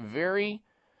a very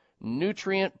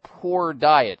nutrient-poor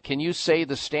diet. Can you say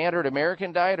the standard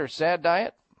American diet or SAD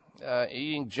diet?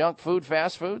 Eating junk food,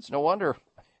 fast foods? No wonder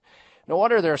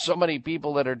there are so many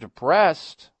people that are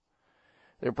depressed.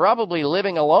 They're probably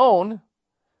living alone.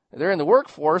 They're in the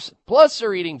workforce, plus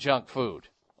they're eating junk food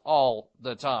all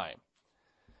the time.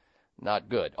 Not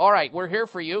good. All right, we're here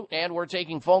for you, and we're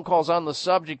taking phone calls on the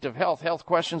subject of health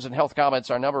questions and health comments.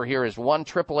 Our number here is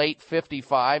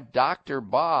 1-888-55 Dr.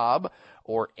 Bob,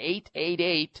 or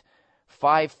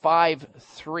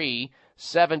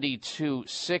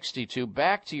 888-553-7262.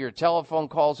 Back to your telephone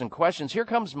calls and questions. Here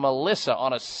comes Melissa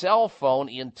on a cell phone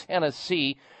in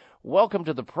Tennessee. Welcome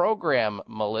to the program,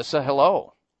 Melissa.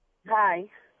 Hello. Hi.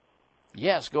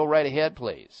 Yes, go right ahead,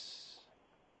 please.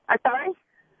 I'm sorry?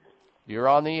 You're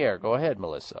on the air. Go ahead,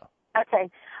 Melissa. Okay.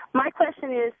 My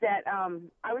question is that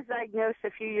I was diagnosed a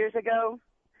few years ago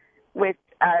with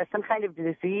some kind of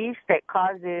disease that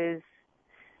causes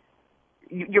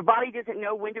your body doesn't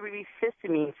know when to release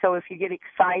histamine. So if you get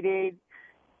excited,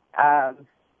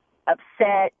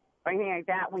 upset, or anything like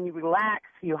that, when you relax,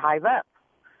 you hive up.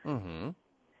 Mm-hmm.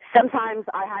 Sometimes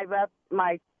I hive up.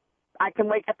 I can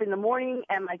wake up in the morning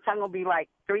and my tongue will be like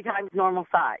 3 times normal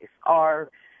size, or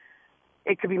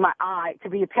it could be my eye, it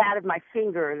could be a pad of my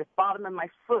finger, the bottom of my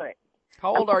foot.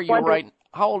 How old are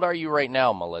you right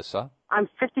now, Melissa? I'm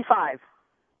 55.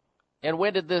 And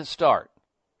when did this start?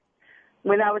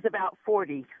 When I was about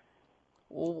 40.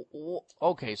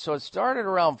 Okay, so it started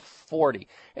around 40.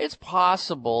 It's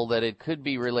possible that it could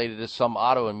be related to some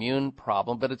autoimmune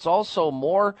problem, but it's also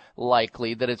more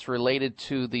likely that it's related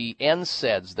to the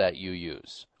NSAIDs that you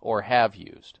use or have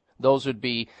used. Those would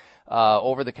be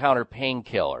over-the-counter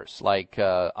painkillers like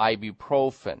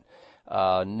ibuprofen,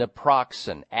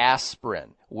 naproxen,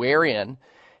 aspirin, wherein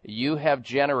you have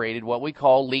generated what we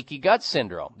call leaky gut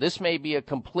syndrome. This may be a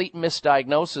complete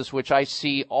misdiagnosis, which I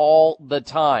see all the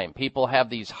time. People have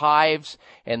these hives,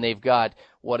 and they've got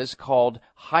what is called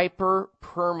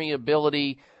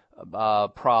hyperpermeability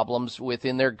problems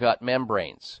within their gut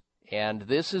membranes. And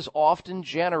this is often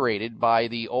generated by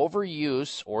the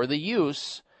overuse or the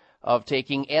use of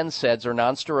taking NSAIDs or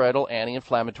nonsteroidal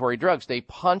anti-inflammatory drugs. They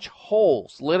punch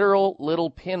holes, literal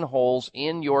little pinholes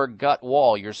in your gut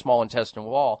wall, your small intestine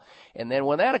wall. And then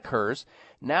when that occurs,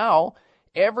 now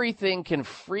everything can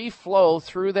free flow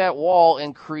through that wall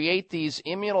and create these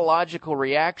immunological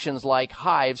reactions like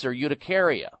hives or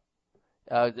urticaria,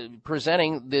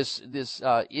 presenting this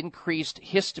increased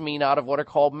histamine out of what are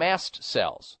called mast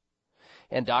cells.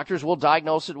 And doctors will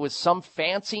diagnose it with some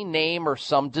fancy name or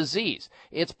some disease.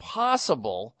 It's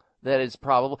possible that it's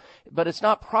probable, but it's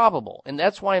not probable. And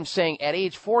that's why I'm saying at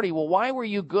age 40, well, why were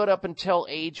you good up until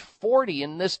age 40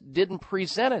 and this didn't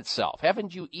present itself?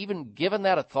 Haven't you even given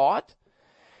that a thought?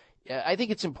 I think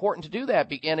it's important to do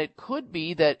that, and it could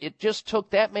be that it just took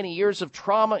that many years of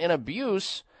trauma and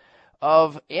abuse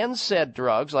of NSAID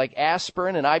drugs like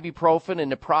aspirin and ibuprofen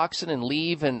and naproxen and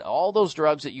Aleve and all those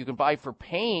drugs that you can buy for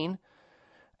pain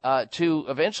to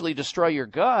eventually destroy your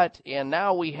gut, and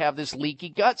now we have this leaky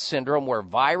gut syndrome where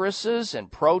viruses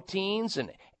and proteins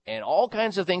and all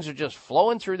kinds of things are just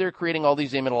flowing through there, creating all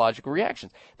these immunological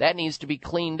reactions. That needs to be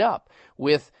cleaned up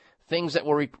with things that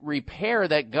will repair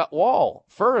that gut wall.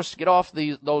 First, get off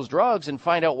those drugs and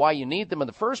find out why you need them in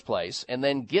the first place, and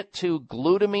then get to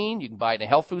glutamine. You can buy it in a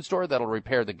health food store. That'll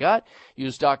repair the gut.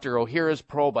 Use Dr. Ohhira's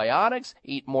probiotics.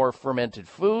 Eat more fermented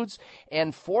foods.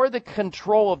 And for the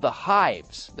control of the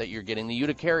hives that you're getting, the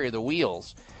urticaria, the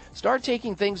wheals, start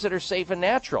taking things that are safe and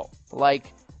natural,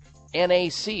 like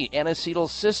NAC,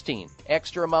 N-acetylcysteine,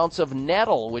 extra amounts of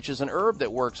nettle, which is an herb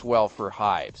that works well for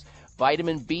hives.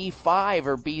 Vitamin B5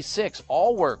 or B6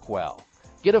 all work well.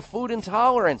 Get a food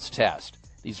intolerance test.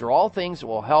 These are all things that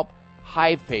will help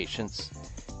hive patients.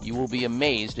 You will be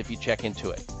amazed if you check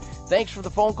into it. Thanks for the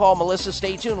phone call, Melissa.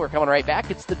 Stay tuned. We're coming right back.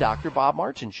 It's the Dr. Bob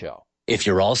Martin Show. If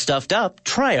you're all stuffed up,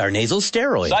 try our nasal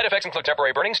steroid. Side effects include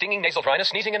temporary burning, stinging, nasal dryness,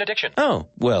 sneezing, and addiction. Oh,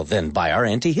 well then buy our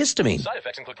antihistamine. Side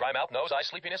effects include dry mouth, nose, eyes,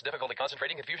 sleepiness, difficulty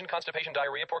concentrating, confusion, constipation,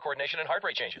 diarrhea, poor coordination, and heart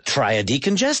rate changes. Try a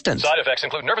decongestant. Side effects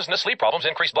include nervousness, sleep problems,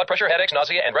 increased blood pressure, headaches,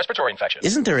 nausea, and respiratory infections.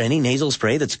 Isn't there any nasal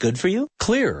spray that's good for you?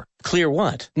 Clear. Clear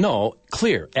what? No,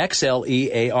 Clear.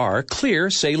 Xlear. Clear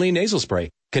Saline Nasal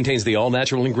Spray. Contains the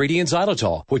all-natural ingredient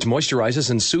xylitol, which moisturizes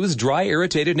and soothes dry,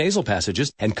 irritated nasal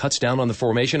passages and cuts down on the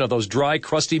formation of those dry,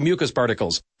 crusty mucus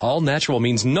particles. All natural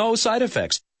means no side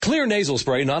effects. Clear Nasal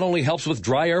Spray not only helps with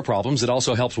dry air problems, it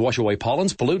also helps wash away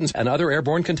pollens, pollutants, and other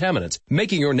airborne contaminants,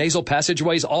 making your nasal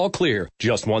passageways all clear.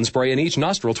 Just one spray in each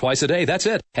nostril twice a day, that's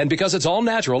it. And because it's all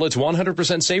natural, it's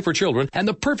 100% safe for children and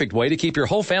the perfect way to keep your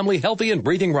whole family healthy and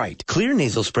breathing right. Clear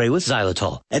Nasal Spray with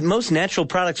xylitol at most natural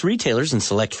products retailers and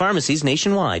select pharmacies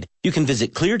nationwide. You can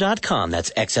visit Xlear.com, that's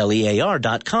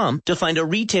Xlear.com, to find a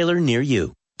retailer near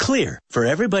you. Clear for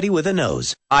everybody with a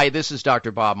nose. Hi, this is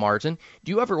Dr. Bob Martin.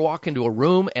 Do you ever walk into a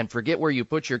room and forget where you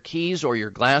put your keys or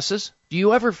your glasses? Do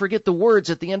you ever forget the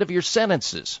words at the end of your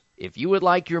sentences? If you would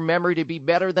like your memory to be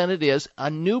better than it is, a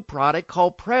new product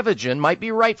called Prevagen might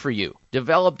be right for you.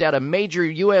 Developed at a major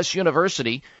U.S.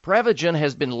 university, Prevagen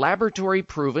has been laboratory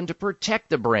proven to protect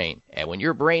the brain. And when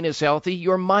your brain is healthy,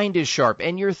 your mind is sharp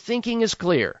and your thinking is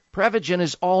clear. Prevagen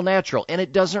is all natural and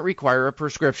it doesn't require a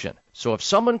prescription. So if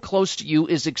someone close to you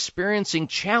is experiencing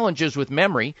challenges with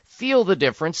memory, feel the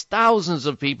difference thousands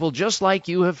of people just like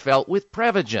you have felt with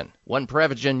Prevagen. One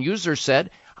Prevagen user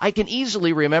said, I can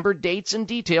easily remember dates and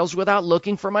details without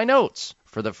looking for my notes.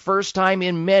 For the first time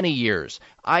in many years,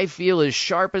 I feel as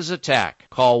sharp as a tack.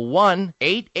 Call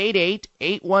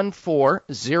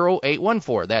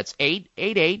 1-888-814-0814. That's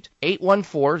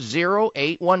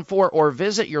 888-814-0814, or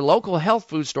visit your local health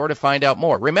food store to find out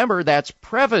more. Remember, that's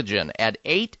Prevagen at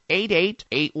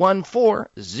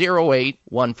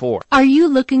 888-814-0814. Are you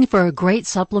looking for a great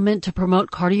supplement to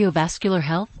promote cardiovascular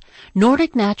health?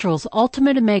 Nordic Naturals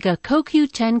Ultimate Omega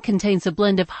CoQ10 contains a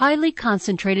blend of highly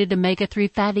concentrated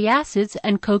omega-3 fatty acids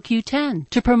and CoQ10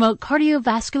 to promote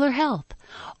cardiovascular health.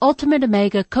 Ultimate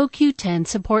Omega CoQ10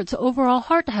 supports overall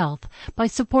heart health by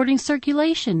supporting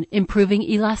circulation, improving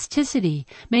elasticity,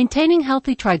 maintaining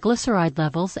healthy triglyceride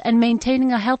levels, and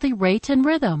maintaining a healthy rate and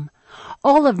rhythm.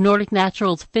 All of Nordic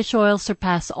Naturals fish oil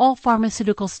surpass all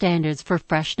pharmaceutical standards for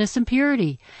freshness and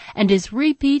purity and is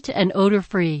repeat and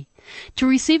odor-free. To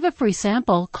receive a free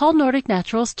sample, call Nordic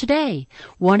Naturals today,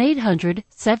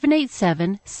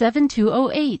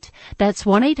 1-800-787-7208. That's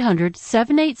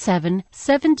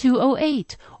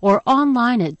 1-800-787-7208, or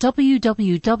online at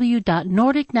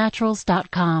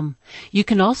www.nordicnaturals.com. You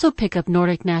can also pick up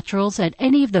Nordic Naturals at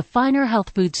any of the finer health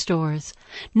food stores.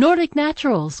 Nordic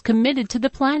Naturals, committed to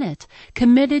the planet,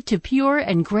 committed to pure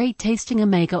and great tasting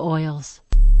omega oils.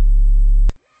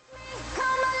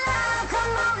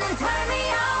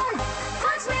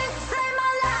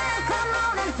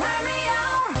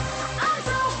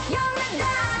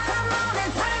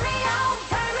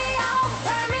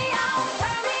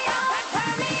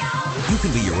 You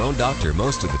can be your own doctor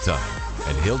most of the time,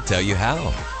 and he'll tell you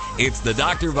how. It's the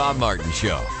Dr. Bob Martin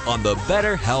Show on the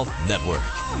Better Health Network.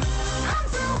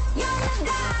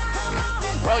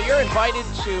 Well, you're invited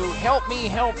to help me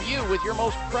help you with your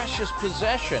most precious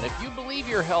possession. If you believe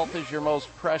your health is your most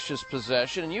precious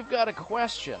possession and you've got a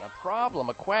question, a problem,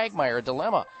 a quagmire, a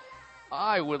dilemma,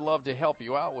 I would love to help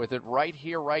you out with it right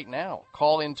here, right now.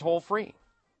 Call in toll free.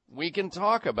 We can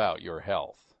talk about your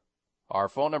health. Our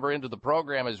phone number into the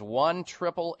program is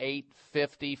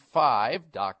 1-888-55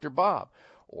 Dr. Bob,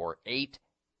 or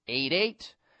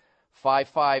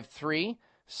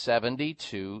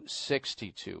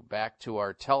 888-553-7262. Back to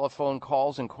our telephone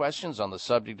calls and questions on the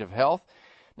subject of health.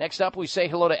 Next up, we say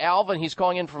hello to Alvin. He's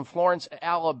calling in from Florence,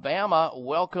 Alabama.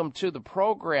 Welcome to the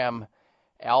program,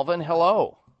 Alvin.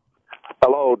 Hello.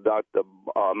 Hello, Dr.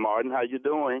 Martin. How you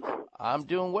doing? I'm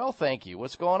doing well, thank you.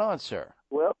 What's going on, sir?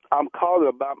 Well, I'm calling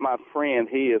about my friend.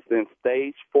 He is in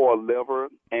stage 4 liver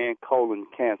and colon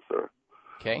cancer.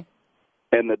 Okay.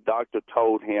 And the doctor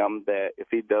told him that if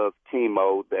he does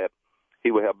chemo, that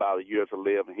he will have about a year to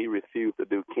live, and he refused to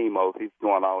do chemo. He's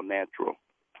going all natural.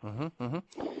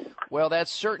 Well,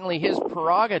 that's certainly his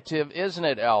prerogative, isn't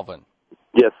it, Alvin?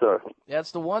 Yes, sir.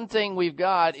 That's the one thing we've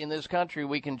got in this country.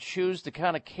 We can choose the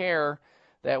kind of care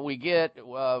that we get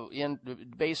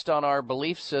based on our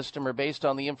belief system or based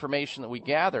on the information that we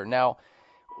gather. Now,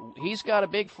 he's got a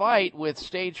big fight with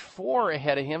stage 4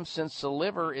 ahead of him, since the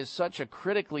liver is such a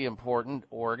critically important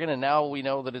organ, and now we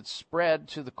know that it's spread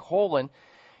to the colon.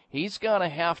 He's going to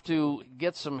have to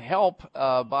get some help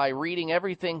by reading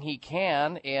everything he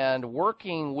can and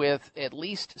working with at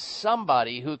least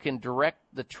somebody who can direct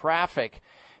the traffic,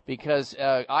 because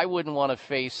I wouldn't want to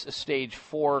face stage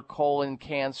 4 colon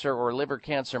cancer or liver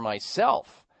cancer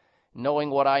myself,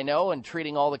 knowing what I know and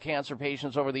treating all the cancer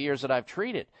patients over the years that I've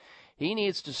treated. He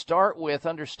needs to start with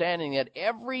understanding that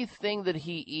everything that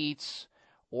he eats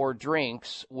or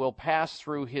drinks will pass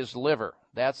through his liver.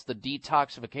 That's the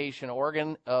detoxification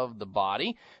organ of the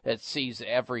body that sees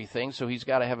everything. So he's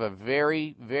got to have a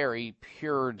very, very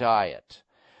pure diet,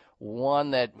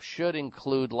 one that should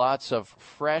include lots of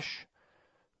fresh,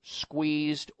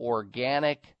 squeezed,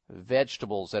 organic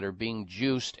vegetables that are being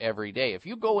juiced every day. If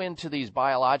you go into these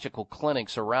biological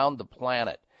clinics around the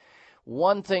planet,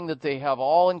 one thing that they have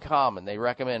all in common, they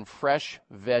recommend fresh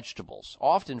vegetables,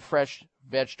 often fresh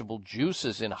vegetable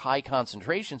juices in high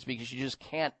concentrations, because you just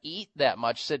can't eat that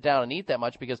much, sit down and eat that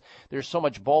much, because there's so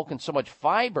much bulk and so much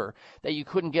fiber that you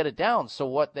couldn't get it down. So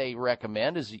what they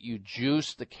recommend is that you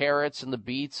juice the carrots and the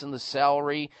beets and the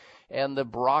celery and the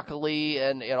broccoli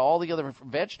and all the other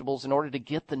vegetables in order to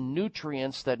get the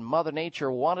nutrients that Mother Nature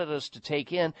wanted us to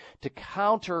take in to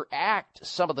counteract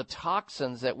some of the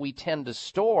toxins that we tend to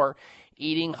store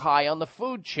eating high on the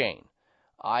food chain,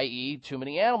 i.e. too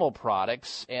many animal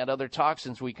products and other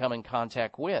toxins we come in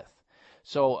contact with.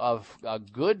 So a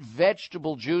good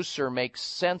vegetable juicer makes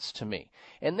sense to me.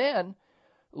 And then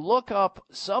look up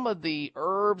some of the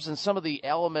herbs and some of the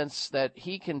elements that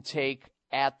he can take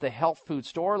at the health food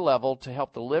store level to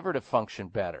help the liver to function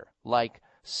better, like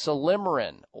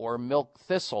Silymarin or milk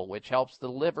thistle, which helps the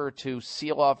liver to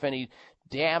seal off any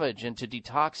damage and to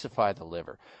detoxify the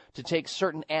liver, to take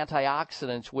certain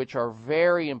antioxidants which are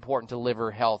very important to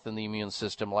liver health and the immune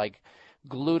system, like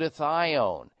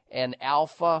glutathione and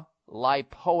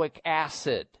alpha-lipoic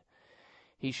acid.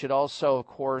 He should also, of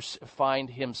course, find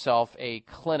himself a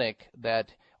clinic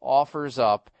that offers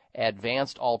up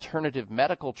advanced alternative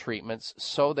medical treatments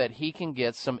so that he can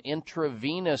get some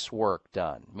intravenous work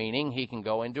done, meaning he can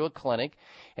go into a clinic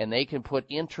and they can put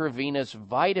intravenous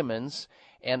vitamins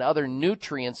and other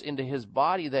nutrients into his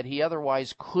body that he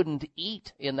otherwise couldn't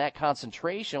eat in that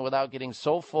concentration without getting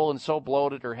so full and so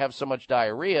bloated or have so much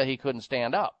diarrhea he couldn't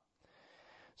stand up.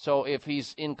 So if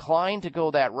he's inclined to go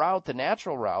that route, the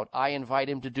natural route, I invite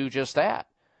him to do just that.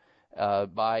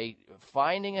 By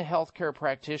finding a healthcare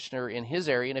practitioner in his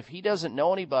area, and if he doesn't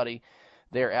know anybody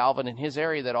there, Alvin, in his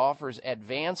area that offers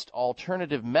advanced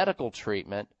alternative medical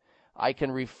treatment, I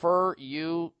can refer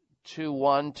you to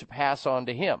one to pass on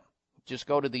to him. Just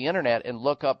go to the internet and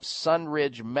look up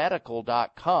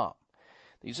sunridgemedical.com.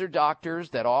 These are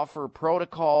doctors that offer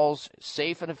protocols,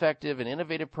 safe and effective and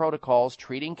innovative protocols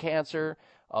treating cancer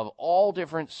of all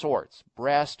different sorts,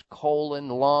 breast, colon,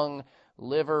 lung,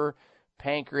 liver,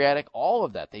 pancreatic, all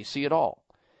of that. They see it all.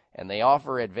 And they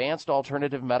offer advanced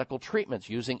alternative medical treatments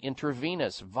using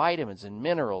intravenous vitamins and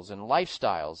minerals and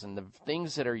lifestyles and the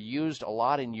things that are used a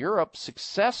lot in Europe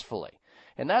successfully.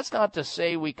 And that's not to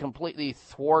say we completely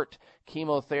thwart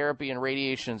chemotherapy and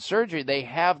radiation surgery. They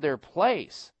have their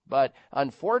place. But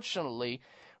unfortunately,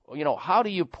 how do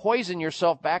you poison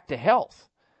yourself back to health?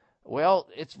 Well,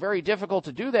 it's very difficult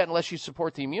to do that unless you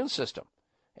support the immune system.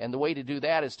 And the way to do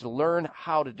that is to learn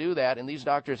how to do that, and these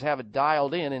doctors have it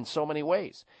dialed in so many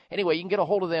ways. Anyway, you can get a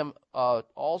hold of them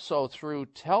also through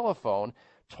telephone,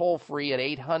 toll-free at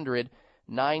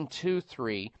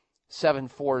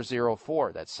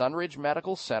 800-923-7404. That's Sunridge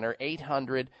Medical Center,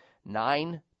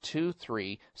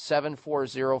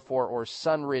 800-923-7404, or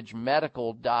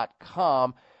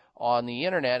sunridgemedical.com on the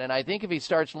Internet. And I think if he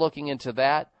starts looking into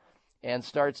that, and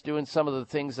starts doing some of the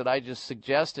things that I just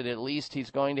suggested, at least he's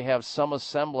going to have some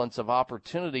semblance of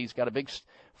opportunity. He's got a big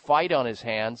fight on his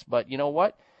hands, but you know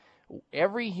what?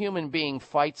 Every human being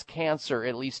fights cancer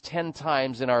at least 10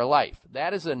 times in our life.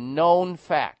 That is a known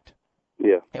fact.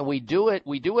 Yeah. And we do it,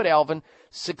 Alvin,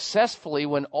 successfully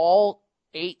when all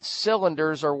 8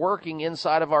 cylinders are working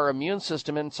inside of our immune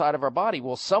system, inside of our body.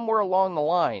 Well, somewhere along the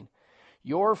line,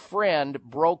 your friend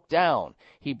broke down.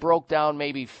 He broke down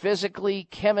maybe physically,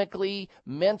 chemically,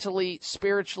 mentally,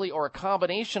 spiritually, or a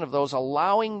combination of those,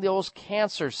 allowing those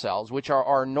cancer cells, which are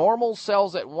our normal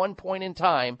cells at one point in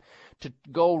time, to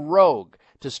go rogue,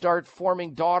 to start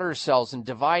forming daughter cells and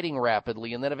dividing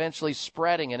rapidly and then eventually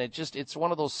spreading. And it's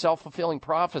one of those self-fulfilling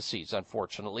prophecies,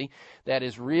 unfortunately, that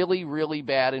is really, really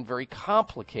bad and very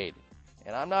complicated.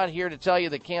 And I'm not here to tell you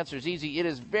that cancer is easy. It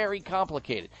is very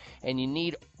complicated. And you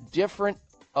need different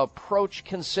approach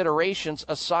considerations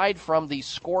aside from the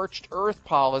scorched earth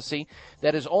policy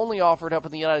that is only offered up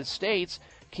in the United States,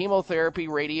 chemotherapy,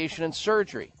 radiation, and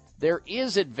surgery. There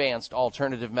is advanced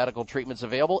alternative medical treatments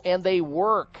available, and they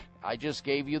work. I just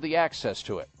gave you the access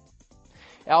to it.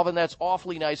 Alvin, that's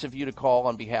awfully nice of you to call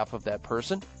on behalf of that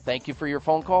person. Thank you for your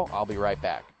phone call. I'll be right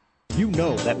back. You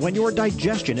know that when your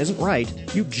digestion isn't right,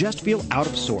 you just feel out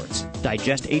of sorts.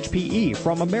 Digest HPE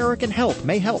from American Health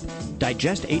may help.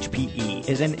 Digest HPE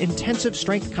is an intensive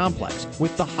strength complex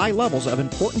with the high levels of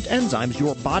important enzymes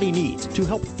your body needs to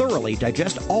help thoroughly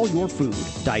digest all your food.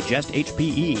 Digest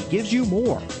HPE gives you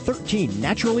more. 13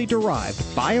 naturally derived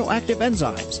bioactive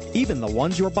enzymes, even the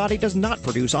ones your body does not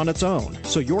produce on its own,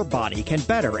 so your body can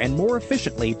better and more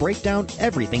efficiently break down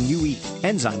everything you eat.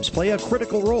 Enzymes play a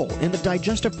critical role in the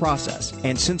digestive process.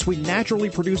 And since we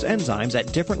naturally produce enzymes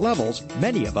at different levels,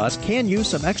 many of us can use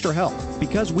some extra help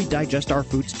because we digest our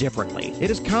foods differently.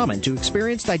 It is common to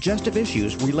experience digestive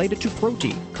issues related to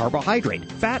protein,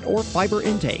 carbohydrate, fat, or fiber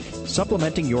intake.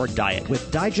 Supplementing your diet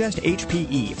with Digest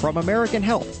HPE from American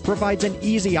Health provides an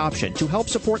easy option to help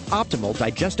support optimal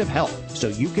digestive health so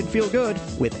you can feel good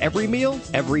with every meal,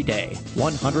 every day.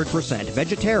 100%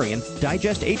 vegetarian,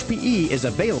 Digest HPE is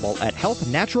available at Health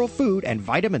Natural Food and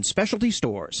Vitamin Specialty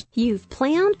stores. You've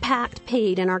planned, packed,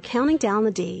 paid, and are counting down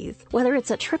the days. Whether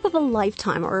it's a trip of a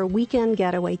lifetime or a weekend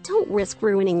getaway, don't risk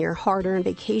ruining your hard-earned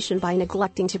vacation by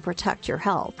neglecting to protect your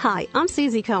health. Hi, I'm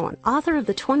Susie Cohen, author of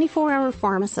The 24-Hour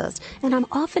Pharmacist, and I'm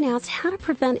often asked how to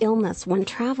prevent illness when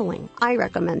traveling. I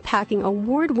recommend packing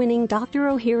award-winning Dr.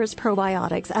 Ohhira's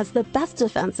probiotics as the best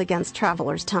defense against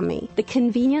traveler's tummy. The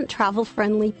convenient,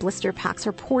 travel-friendly blister packs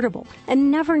are portable and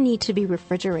never need to be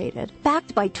refrigerated.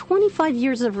 Backed by 25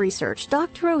 years of research,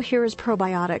 Dr. Ohhira's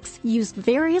probiotics use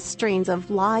various strains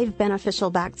of live beneficial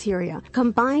bacteria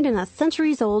combined in a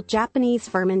centuries-old Japanese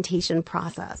fermentation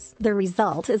process. The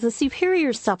result is a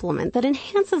superior supplement that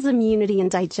enhances immunity and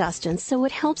digestion, so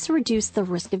it helps reduce the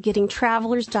risk of getting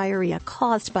traveler's diarrhea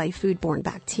caused by foodborne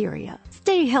bacteria.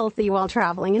 Stay healthy while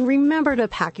traveling and remember to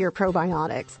pack your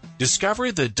probiotics.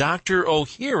 Discover the Dr.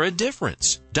 Ohhira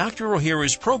difference. Dr.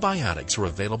 Ohhira's probiotics are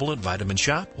available at Vitamin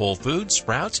Shop, Whole Foods,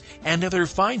 Sprouts, and other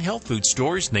fine health food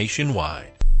stores nationwide.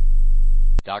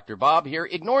 Dr. Bob here.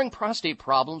 Ignoring prostate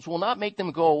problems will not make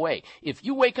them go away. If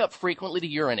you wake up frequently to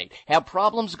urinate, have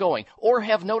problems going, or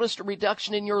have noticed a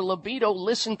reduction in your libido,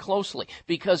 listen closely,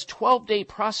 because 12-Day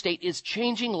Prostate is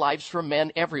changing lives for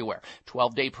men everywhere.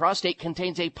 12-Day Prostate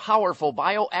contains a powerful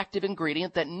bioactive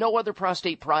ingredient that no other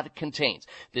prostate product contains.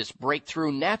 This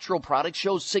breakthrough natural product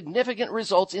shows significant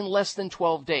results in less than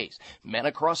 12 days. Men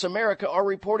across America are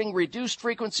reporting reduced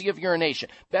frequency of urination,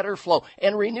 better flow,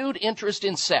 and renewed interest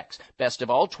in sex. Best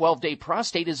of all, 12-Day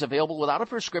Prostate is available without a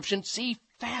prescription. See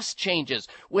fast changes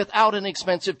without an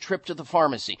expensive trip to the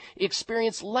pharmacy.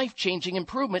 Experience life-changing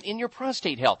improvement in your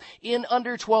prostate health in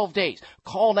under 12 days.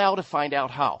 Call now to find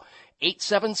out how.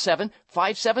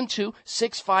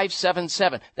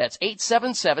 877-572-6577. That's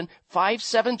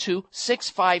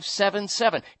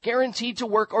 877-572-6577. Guaranteed to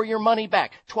work or your money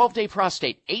back. 12-Day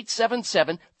Prostate.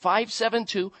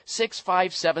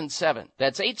 877-572-6577.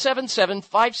 That's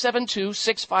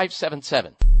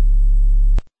 877-572-6577.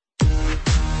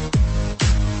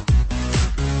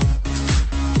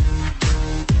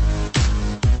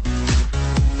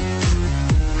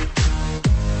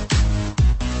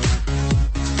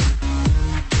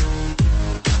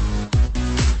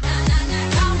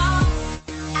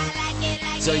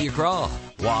 So you crawl,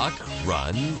 walk,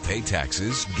 run, pay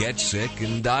taxes, get sick,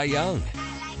 and die young.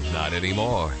 Not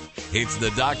anymore. It's the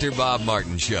Dr. Bob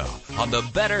Martin Show on the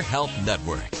Better Health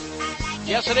Network.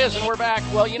 Yes, it is, and we're back.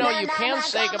 Well, you know, you can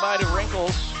say goodbye to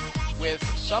wrinkles with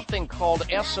something called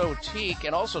Esotique,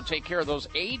 and also take care of those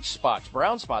age spots,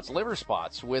 brown spots, liver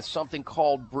spots, with something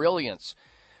called Brilliance.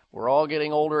 We're all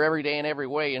getting older every day in every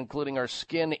way, including our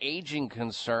skin aging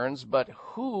concerns, but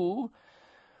who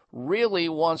really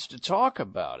wants to talk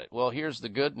about it? Well, here's the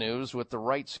good news. With the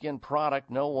right skin product,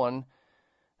 no one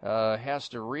has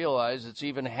to realize it's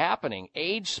even happening.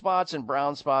 Age spots and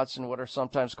brown spots and what are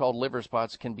sometimes called liver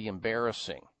spots can be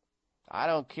embarrassing. I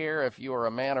don't care if you are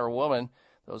a man or a woman,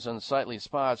 those unsightly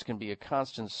spots can be a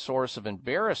constant source of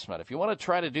embarrassment. If you want to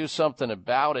try to do something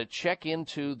about it, check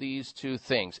into these two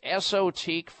things.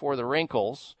 Esotique for the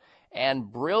wrinkles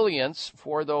and Brilliance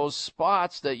for those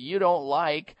spots that you don't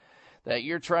like, that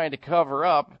you're trying to cover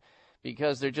up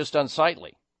because they're just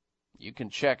unsightly. You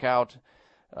can check out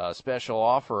a special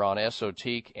offer on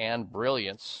Esotique and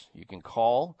Brilliance. You can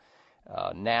call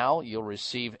now. You'll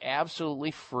receive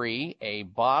absolutely free a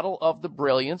bottle of the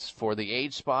Brilliance for the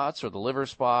age spots or the liver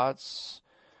spots,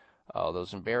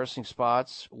 those embarrassing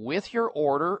spots, with your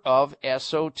order of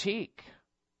Esotique.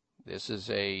 This is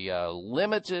a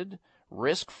limited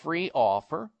risk-free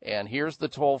offer, and here's the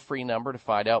toll-free number to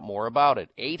find out more about it.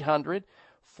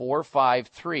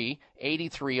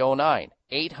 800-453-8309.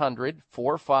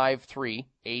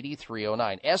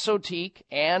 800-453-8309. Esotique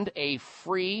and a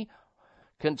free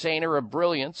container of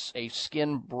Brilliance, a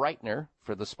skin brightener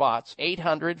for the spots.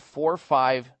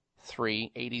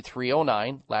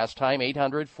 800-453-8309. Last time,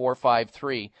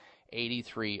 800-453-8309.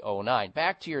 8309.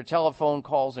 Back to your telephone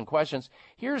calls and questions.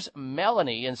 Here's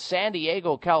Melanie in San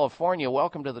Diego, California.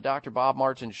 Welcome to the Dr. Bob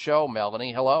Martin Show,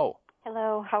 Melanie. Hello.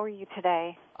 Hello. How are you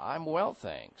today? I'm well,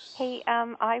 thanks. Hey,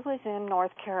 I was in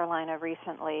North Carolina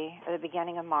recently at the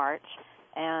beginning of March,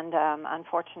 and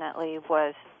unfortunately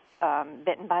was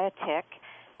bitten by a tick.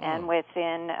 And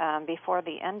within, before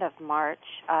the end of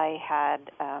March, I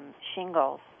had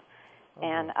shingles.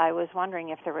 And I was wondering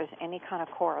if there was any kind of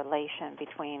correlation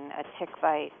between a tick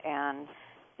bite and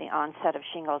the onset of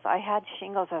shingles. I had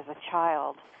shingles as a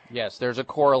child. Yes, there's a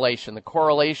correlation. The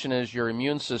correlation is your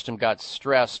immune system got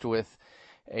stressed with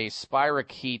a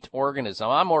spirochete organism.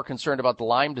 I'm more concerned about the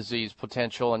Lyme disease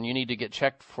potential, and you need to get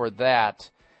checked for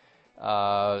that.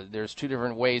 There's two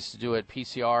different ways to do it.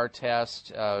 PCR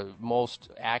test, most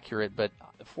accurate, but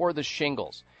for the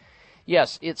shingles.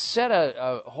 Yes, it set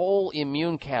a whole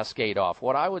immune cascade off.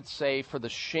 What I would say for the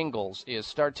shingles is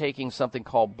start taking something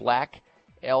called black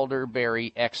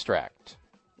elderberry extract.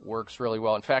 Works really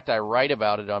well. In fact, I write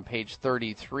about it on page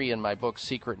 33 in my book,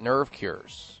 Secret Nerve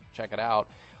Cures. Check it out.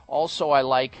 Also, I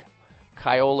like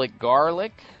Kyolic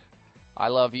garlic. I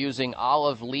love using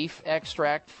olive leaf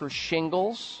extract for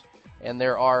shingles. And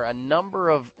there are a number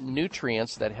of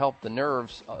nutrients that help the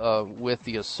nerves with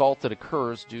the assault that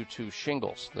occurs due to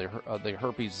shingles, the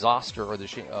herpes zoster or the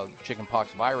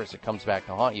chickenpox virus that comes back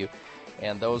to haunt you.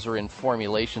 And those are in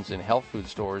formulations in health food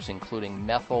stores, including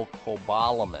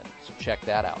methylcobalamin. So check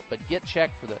that out. But get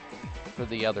checked for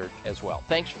the other as well.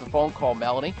 Thanks for the phone call,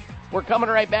 Melanie. We're coming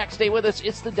right back. Stay with us.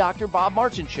 It's the Dr. Bob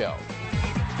Martin Show.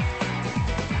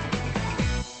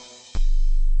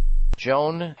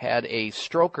 Joan had a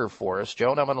stroker for us.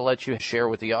 Joan, I'm going to let you share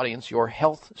with the audience your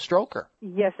health stroker.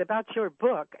 Yes, about your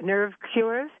book, Nerve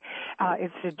Cures.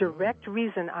 It's a direct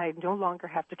reason I no longer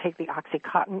have to take the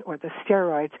OxyContin or the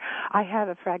steroids. I have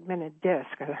a fragmented disc,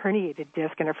 a herniated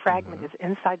disc, and a fragment is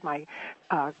inside my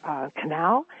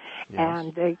canal,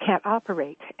 and they can't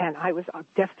operate. And I was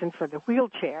destined for the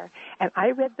wheelchair. And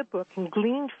I read the book and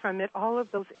gleaned from it all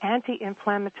of those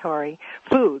anti-inflammatory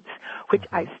foods, which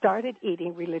I started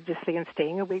eating religiously and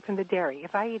staying away from the dairy.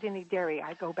 If I eat any dairy,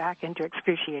 I go back into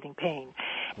excruciating pain.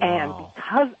 Wow. And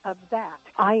because of that,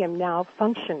 I am now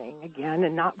functioning again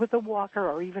and not with a walker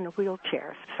or even a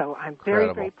wheelchair. So I'm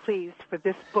very, very pleased for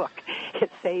this book. It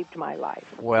saved my life.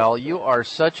 Well, you are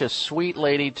such a sweet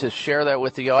lady to share that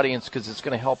with the audience because it's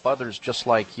going to help others just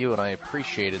like you, and I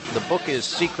appreciate it. The book is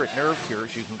Secret Nerve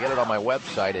Cures. You can get it on my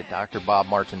website at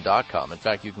drbobmartin.com. In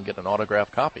fact, you can get an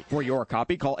autographed copy. For your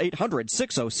copy, call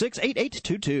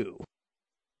 800-606-8822.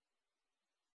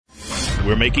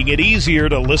 We're making it easier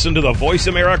to listen to the Voice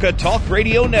America Talk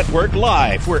Radio Network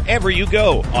live wherever you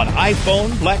go on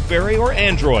iPhone, BlackBerry, or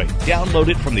Android. Download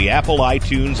it from the Apple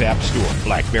iTunes App Store,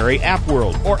 BlackBerry App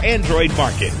World, or Android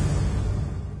Market.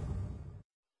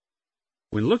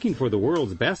 When looking for the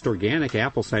world's best organic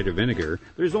apple cider vinegar,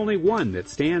 there's only one that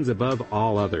stands above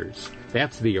all others.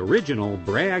 That's the original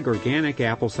Bragg Organic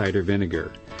Apple Cider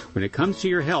Vinegar. When it comes to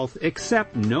your health,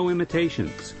 accept no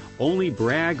imitations. Only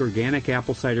Bragg Organic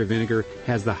Apple Cider Vinegar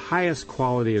has the highest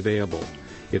quality available.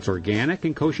 It's organic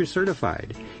and kosher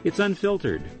certified. It's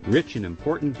unfiltered, rich in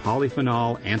important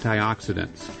polyphenol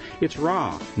antioxidants. It's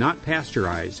raw, not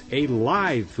pasteurized, a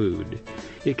live food.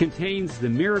 It contains the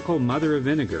miracle mother of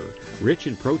vinegar, rich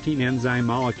in protein enzyme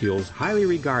molecules highly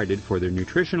regarded for their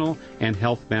nutritional and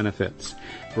health benefits.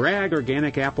 Bragg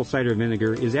Organic Apple Cider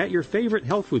Vinegar is at your favorite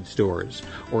health food stores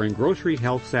or in grocery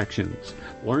health sections.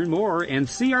 Learn more and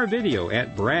see our video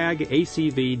at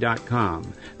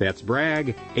braggacv.com. That's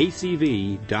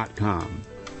braggacv.com.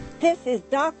 This is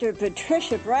Dr.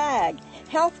 Patricia Bragg,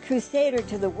 health crusader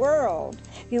to the world.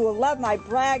 You will love my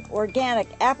Bragg Organic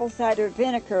Apple Cider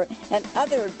Vinegar and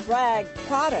other Bragg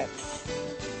products.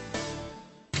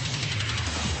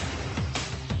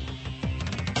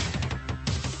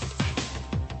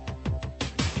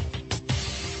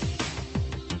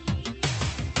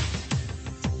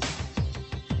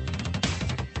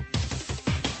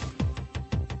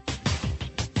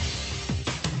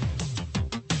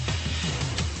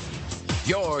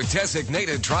 Your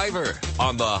designated driver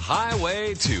on the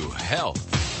highway to health.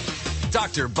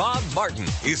 Dr. Bob Martin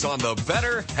is on the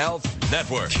Better Health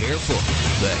Network. Careful.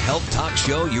 The health talk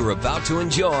show you're about to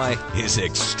enjoy is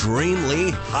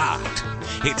extremely hot.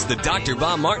 It's the Dr.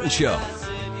 Bob Martin Show.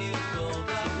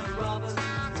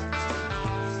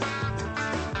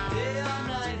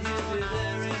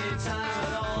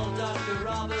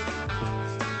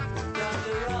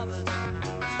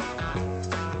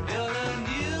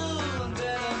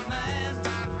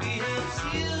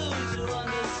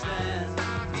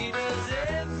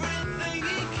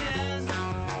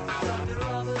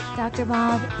 Dr.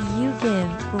 Bob, you give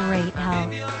great help.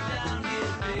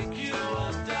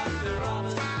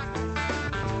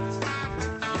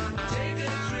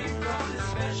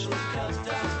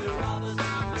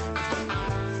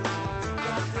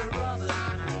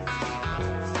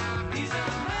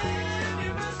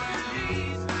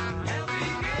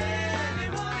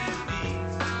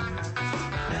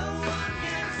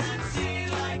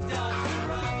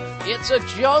 It's a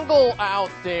jungle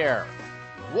out there.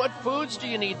 What foods do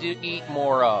you need to eat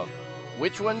more of?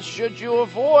 Which ones should you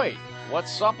avoid? What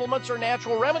supplements or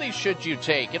natural remedies should you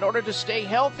take in order to stay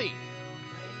healthy?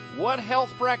 What health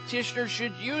practitioner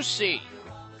should you see?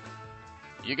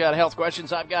 You got health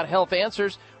questions, I've got health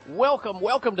answers. Welcome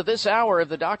to this hour of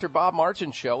the Dr. Bob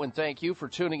Martin Show, and thank you for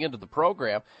tuning into the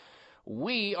program.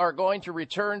 We are going to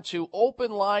return to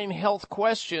open line health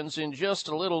questions in just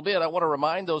a little bit. I want to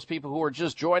remind those people who are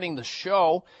just joining the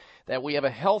show that we have a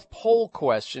health poll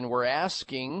question we're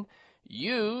asking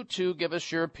you to give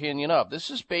us your opinion of. This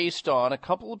is based on a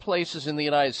couple of places in the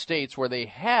United States where they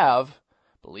have,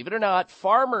 believe it or not,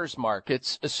 farmers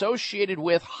markets associated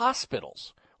with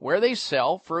hospitals where they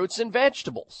sell fruits and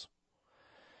vegetables.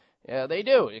 Yeah, they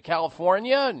do. In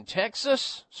California and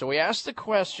Texas. So we asked the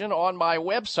question on my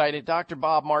website at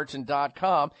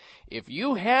drbobmartin.com. If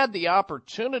you had the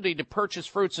opportunity to purchase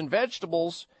fruits and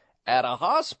vegetables at a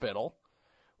hospital,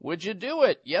 would you do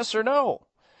it? Yes or no?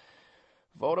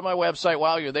 Vote on my website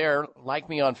while you're there. Like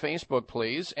me on Facebook,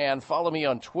 please, and follow me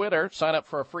on Twitter. Sign up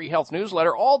for a free health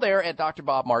newsletter, all there at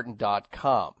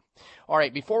drbobmartin.com. All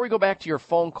right, before we go back to your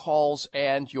phone calls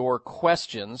and your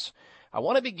questions, I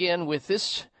want to begin with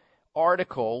this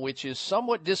article, which is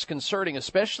somewhat disconcerting,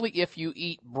 especially if you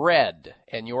eat bread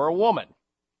and you're a woman.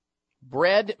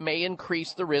 Bread may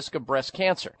increase the risk of breast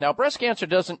cancer. Now, breast cancer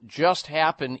doesn't just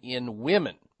happen in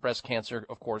women. Breast cancer,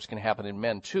 of course, can happen in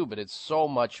men too, but it's so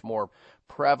much more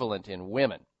prevalent in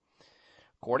women.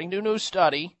 According to a new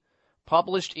study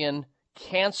published in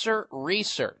Cancer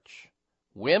Research,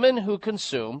 women who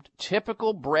consumed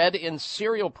typical bread and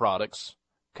cereal products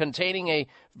containing a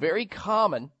very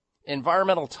common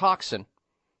environmental toxin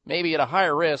may be at a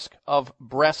higher risk of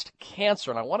breast cancer.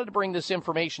 And I wanted to bring this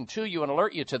information to you and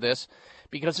alert you to this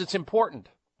because it's important.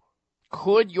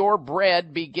 Could your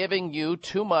bread be giving you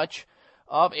too much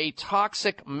of a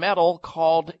toxic metal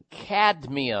called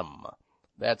cadmium?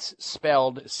 That's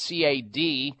spelled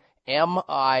C-A-D-M-I-U-M,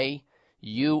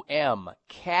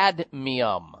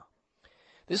 cadmium.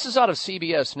 This is out of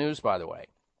CBS News, by the way.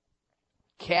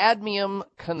 Cadmium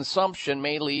consumption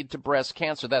may lead to breast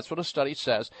cancer. That's what a study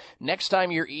says. Next time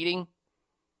you're eating,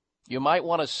 you might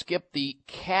want to skip the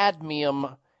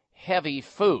cadmium-heavy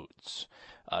foods.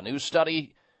 A new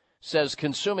study says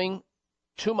consuming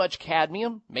too much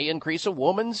cadmium may increase a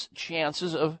woman's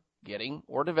chances of getting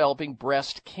or developing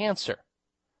breast cancer.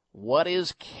 What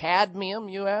is cadmium,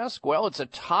 you ask? Well, it's a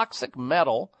toxic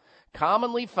metal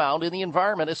commonly found in the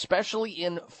environment, especially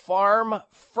in farm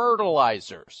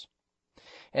fertilizers.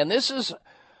 And this is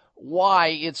why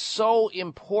it's so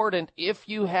important if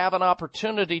you have an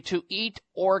opportunity to eat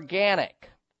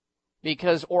organic,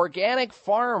 because organic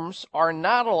farms are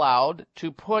not allowed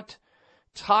to put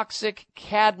toxic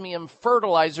cadmium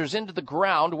fertilizers into the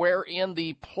ground wherein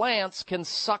the plants can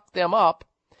suck them up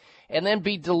and then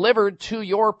be delivered to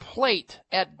your plate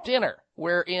at dinner,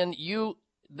 wherein you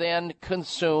then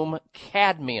consume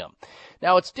cadmium.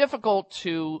 Now, it's difficult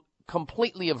to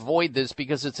completely avoid this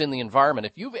because it's in the environment.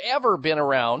 If you've ever been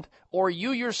around or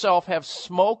you yourself have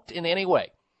smoked in any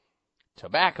way,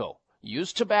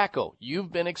 used tobacco,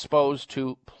 you've been exposed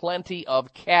to plenty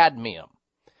of cadmium.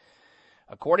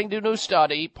 According to a new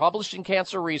study published in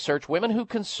Cancer Research, women who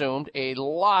consumed a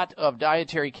lot of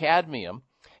dietary cadmium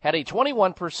had a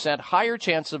 21% higher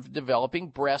chance of developing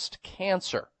breast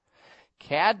cancer.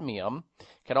 Cadmium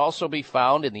can also be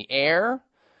found in the air,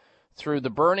 through the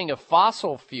burning of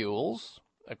fossil fuels,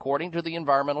 according to the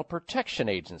Environmental Protection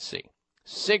Agency.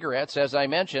 Cigarettes, as I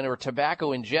mentioned, or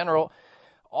tobacco in general,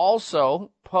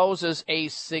 also poses a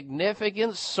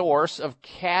significant source of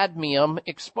cadmium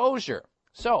exposure.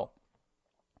 So,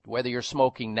 whether you're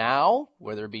smoking now,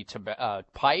 whether it be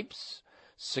pipes,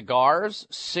 cigars,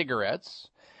 cigarettes,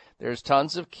 there's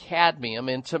tons of cadmium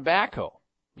in tobacco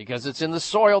because it's in the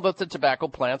soil that the tobacco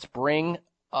plants bring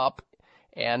up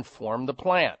and form the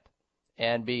plant.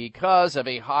 And because of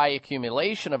a high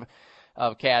accumulation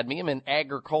of cadmium in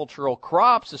agricultural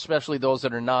crops, especially those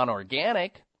that are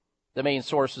non-organic, the main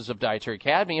sources of dietary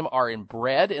cadmium are in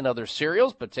bread and other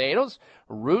cereals, potatoes,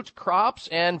 root crops,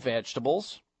 and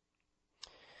vegetables.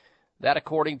 That,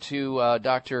 according to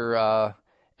Dr.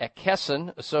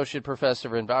 Ekeson, Associate Professor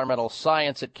of Environmental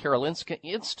Science at Karolinska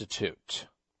Institute.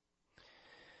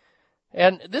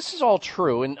 And this is all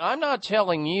true, and I'm not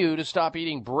telling you to stop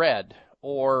eating bread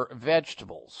or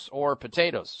vegetables or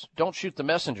potatoes. Don't shoot the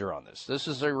messenger on this. This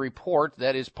is a report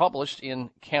that is published in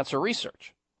Cancer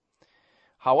Research.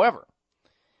 However,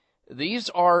 these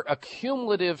are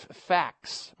accumulative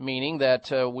facts, meaning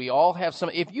that we all have some.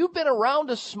 If you've been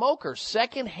around a smoker,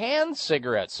 secondhand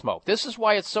cigarette smoke, this is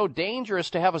why it's so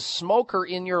dangerous to have a smoker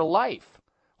in your life,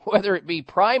 whether it be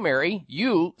primary,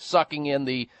 you sucking in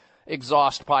the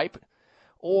exhaust pipe,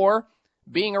 or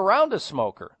being around a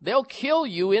smoker. They'll kill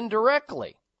you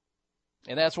indirectly.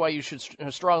 And that's why you should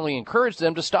strongly encourage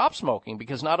them to stop smoking,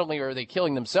 because not only are they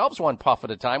killing themselves one puff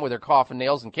at a time with their coffin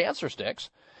nails and cancer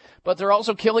sticks, but they're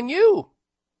also killing you.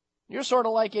 You're sort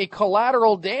of like a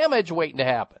collateral damage waiting to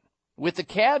happen with the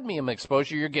cadmium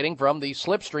exposure you're getting from the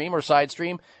slipstream or side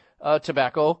stream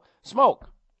tobacco smoke.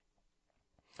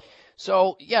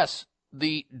 So, yes,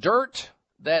 the dirt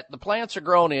that the plants are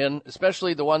grown in,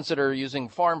 especially the ones that are using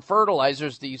farm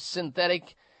fertilizers, these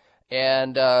synthetic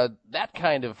and that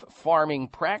kind of farming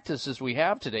practices we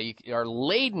have today are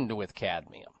laden with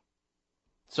cadmium.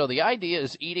 So the idea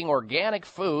is eating organic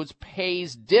foods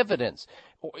pays dividends.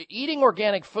 Eating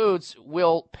organic foods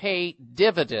will pay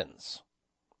dividends.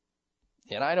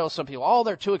 And I know some people, oh,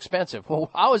 they're too expensive. Well,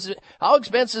 how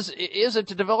expensive is it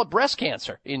to develop breast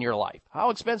cancer in your life? How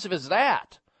expensive is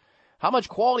that? How much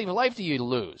quality of life do you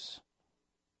lose?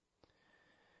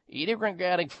 Eating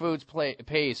organic foods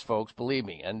pays, folks, believe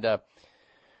me. And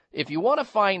if you want to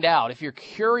find out, if you're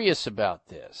curious about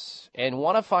this and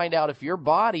want to find out if your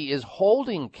body is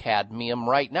holding cadmium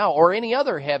right now or any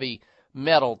other heavy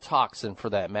metal toxin for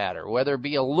that matter, whether it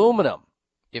be aluminum,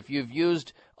 if you've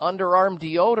used underarm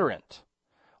deodorant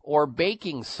or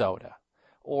baking soda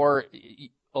or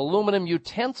aluminum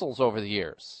utensils over the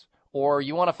years, or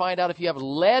you want to find out if you have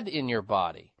lead in your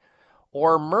body,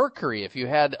 or mercury, if you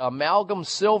had amalgam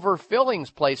silver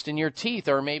fillings placed in your teeth,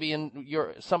 or maybe in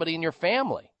somebody in your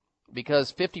family,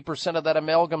 because 50% of that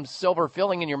amalgam silver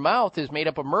filling in your mouth is made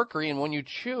up of mercury, and when you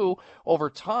chew over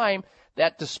time,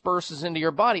 that disperses into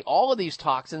your body. All of these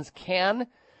toxins can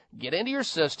get into your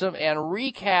system and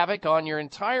wreak havoc on your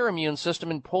entire immune system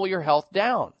and pull your health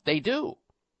down. They do.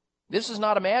 This is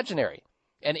not imaginary,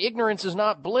 and ignorance is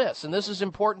not bliss, and this is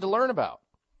important to learn about.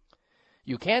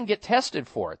 You can get tested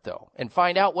for it, though, and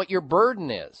find out what your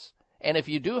burden is. And if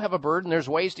you do have a burden, there's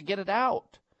ways to get it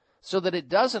out so that it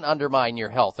doesn't undermine your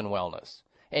health and wellness.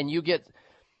 And you get,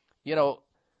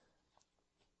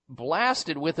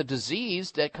 blasted with a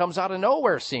disease that comes out of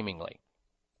nowhere, seemingly.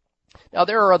 Now,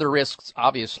 there are other risks,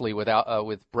 obviously,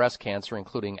 with breast cancer,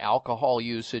 including alcohol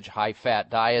usage, high-fat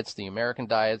diets, the American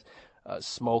diet,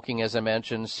 smoking, as I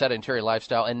mentioned, sedentary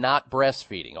lifestyle, and not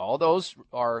breastfeeding. All those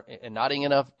are not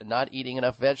eating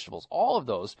enough vegetables. All of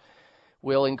those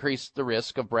will increase the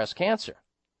risk of breast cancer.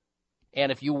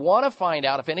 And if you want to find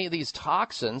out if any of these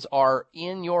toxins are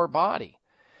in your body,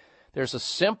 there's a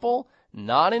simple,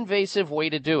 non-invasive way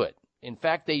to do it. In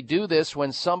fact, they do this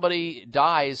when somebody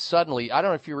dies suddenly. I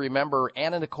don't know if you remember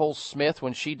Anna Nicole Smith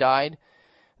when she died.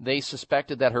 They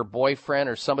suspected that her boyfriend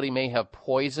or somebody may have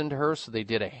poisoned her, so they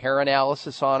did a hair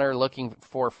analysis on her looking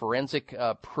for forensic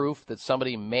proof that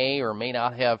somebody may or may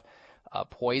not have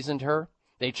poisoned her.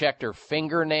 They checked her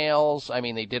fingernails.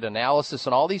 They did analysis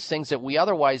on all these things that we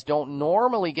otherwise don't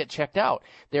normally get checked out.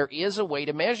 There is a way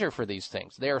to measure for these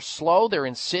things. They are slow, they're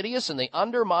insidious, and they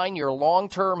undermine your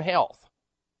long-term health.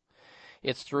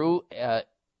 It's through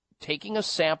taking a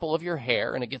sample of your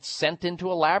hair, and it gets sent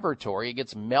into a laboratory. It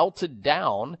gets melted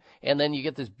down, and then you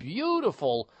get this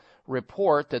beautiful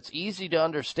report that's easy to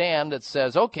understand that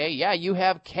says, okay, yeah, you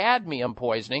have cadmium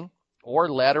poisoning or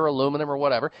lead or aluminum or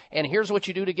whatever, and here's what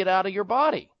you do to get out of your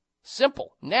body.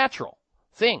 Simple, natural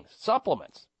things,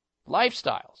 supplements,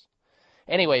 lifestyles.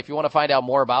 Anyway, if you want to find out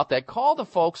more about that, call the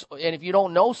folks, and if you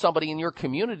don't know somebody in your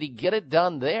community, get it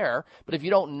done there. But if you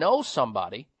don't know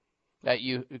somebody that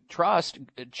you trust,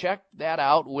 check that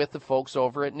out with the folks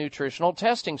over at Nutritional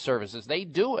Testing Services. They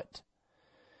do it,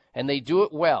 and they do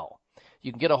it well.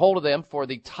 You can get a hold of them for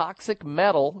the toxic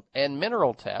metal and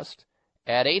mineral test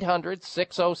at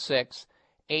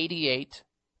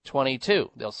 800-606-8822.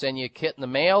 They'll send you a kit in the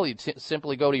mail. You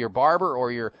simply go to your barber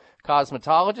or your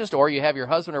cosmetologist, or you have your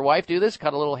husband or wife do this,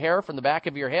 cut a little hair from the back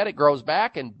of your head. It grows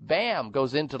back, and bam,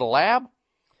 goes into the lab.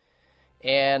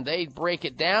 And they break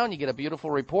it down. You get a beautiful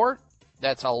report.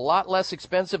 That's a lot less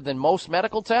expensive than most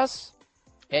medical tests,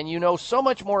 and you know so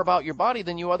much more about your body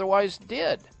than you otherwise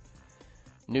did.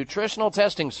 Nutritional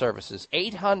Testing Services,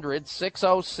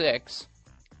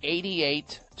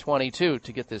 800-606-8822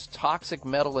 to get this toxic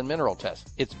metal and mineral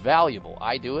test. It's valuable.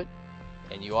 I do it,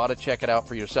 and you ought to check it out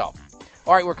for yourself.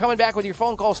 All right, we're coming back with your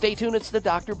phone call. Stay tuned. It's the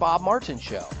Dr. Bob Martin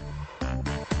Show.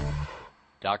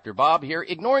 Dr. Bob here.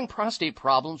 Ignoring prostate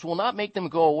problems will not make them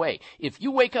go away. If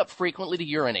you wake up frequently to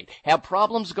urinate, have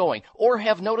problems going, or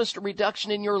have noticed a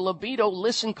reduction in your libido,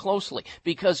 listen closely,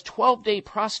 because 12-Day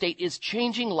Prostate is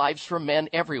changing lives for men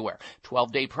everywhere.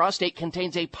 12-Day Prostate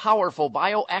contains a powerful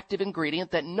bioactive ingredient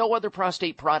that no other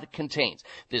prostate product contains.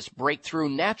 This breakthrough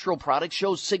natural product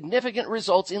shows significant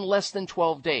results in less than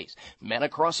 12 days. Men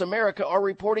across America are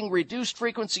reporting reduced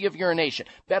frequency of urination,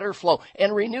 better flow,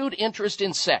 and renewed interest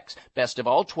in sex. Best of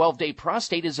all, 12-Day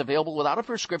Prostate is available without a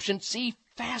prescription. See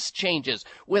fast changes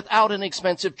without an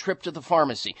expensive trip to the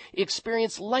pharmacy.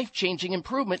 Experience life-changing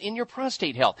improvement in your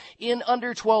prostate health in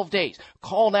under 12 days.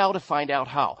 Call now to find out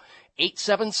how.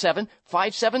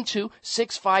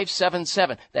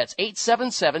 877-572-6577. That's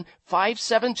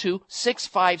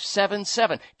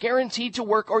 877-572-6577. Guaranteed to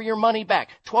work or your money back.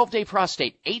 12-day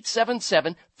prostate.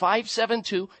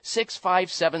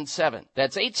 877-572-6577.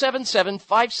 That's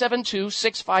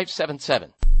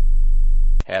 877-572-6577.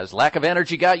 Has lack of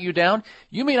energy got you down?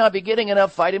 You may not be getting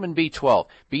enough vitamin B12.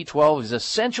 B12 is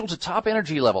essential to top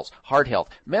energy levels, heart health,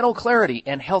 mental clarity,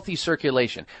 and healthy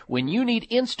circulation. When you need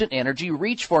instant energy,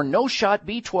 reach for No Shot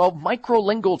B12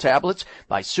 microlingual tablets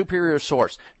by Superior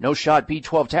Source. No Shot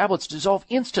B12 tablets dissolve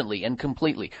instantly and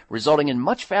completely, resulting in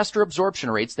much faster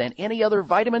absorption rates than any other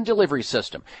vitamin delivery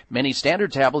system. Many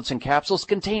standard tablets and capsules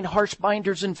contain harsh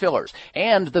binders and fillers,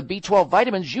 and the B12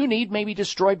 vitamins you need may be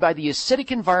destroyed by the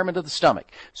acidic environment of the stomach.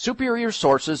 Superior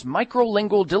Source's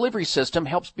microlingual delivery system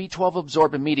helps B12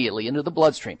 absorb immediately into the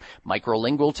bloodstream.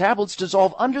 Microlingual tablets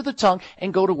dissolve under the tongue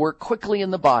and go to work quickly in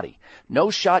the body.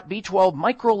 No Shot B12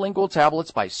 microlingual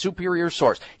tablets by Superior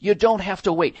Source. You don't have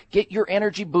to wait. Get your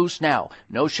energy boost now.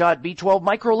 No Shot B12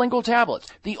 microlingual tablets.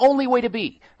 The only way to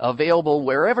be. Available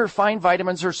wherever fine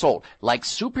vitamins are sold, like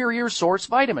Superior Source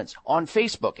Vitamins, on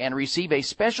Facebook, and receive a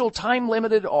special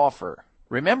time-limited offer.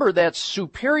 Remember, that's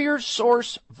Superior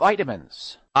Source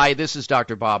Vitamins. Hi, this is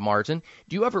Dr. Bob Martin.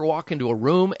 Do you ever walk into a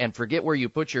room and forget where you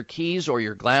put your keys or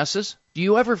your glasses? Do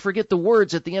you ever forget the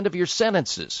words at the end of your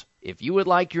sentences? If you would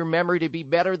like your memory to be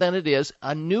better than it is,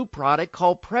 a new product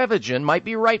called Prevagen might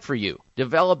be right for you.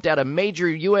 Developed at a major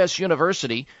U.S.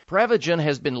 university, Prevagen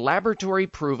has been laboratory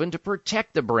proven to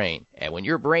protect the brain. And when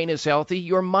your brain is healthy,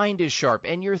 your mind is sharp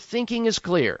and your thinking is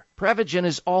clear. Prevagen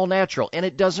is all natural and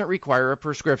it doesn't require a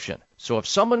prescription. So if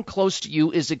someone close to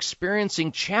you is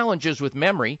experiencing challenges with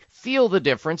memory, feel the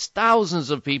difference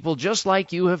thousands of people just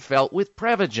like you have felt with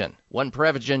Prevagen. One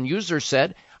Prevagen user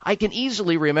said, "I can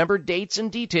easily remember dates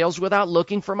and details without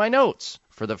looking for my notes.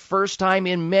 For the first time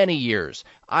in many years,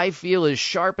 I feel as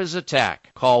sharp as a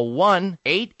tack." Call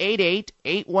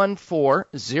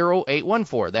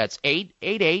 1-888-814-0814. That's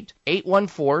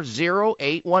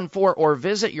 888-814-0814, or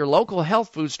visit your local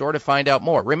health food store to find out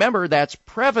more. Remember, that's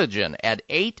Prevagen at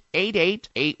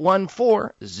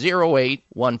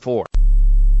 888-814-0814.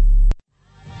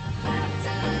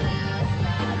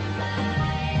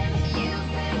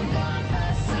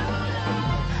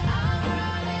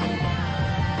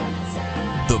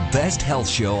 The best health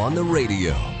show on the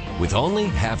radio with only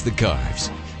half the carbs.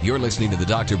 You're listening to the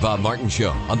Dr. Bob Martin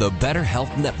Show on the Better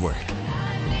Health Network.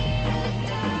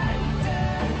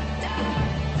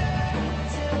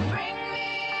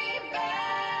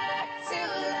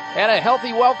 And a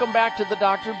healthy welcome back to the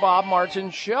Dr. Bob Martin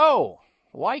Show.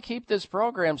 Why keep this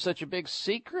program such a big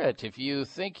secret? If you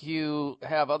think you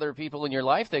have other people in your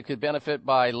life that could benefit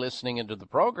by listening into the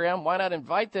program, why not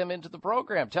invite them into the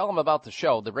program? Tell them about the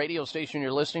show, the radio station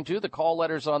you're listening to, the call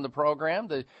letters on the program,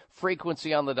 the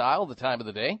frequency on the dial, the time of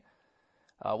the day.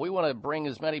 We want to bring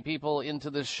as many people into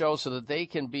this show so that they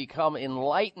can become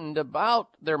enlightened about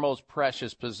their most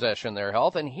precious possession, their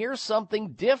health, and hear something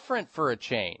different for a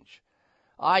change.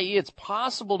 I.e., it's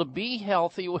possible to be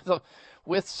healthy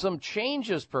with some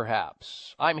changes,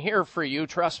 perhaps. I'm here for you.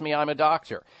 Trust me, I'm a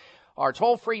doctor. Our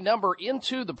toll-free number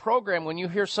into the program when you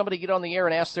hear somebody get on the air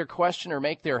and ask their question or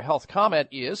make their health comment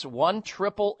is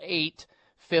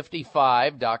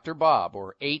 1-888-55-Dr. Bob,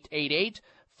 or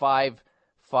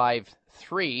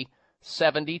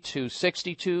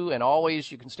 888-553-7262. And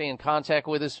always, you can stay in contact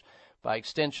with us by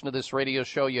extension of this radio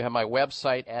show. You have my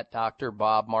website at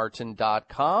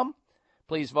drbobmartin.com.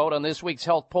 Please vote on this week's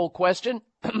health poll question.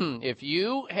 If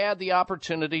you had the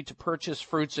opportunity to purchase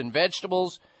fruits and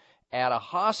vegetables at a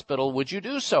hospital, would you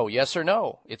do so? Yes or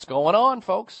no? It's going on,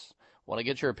 folks. Want to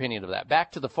get your opinion of that.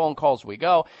 Back to the phone calls we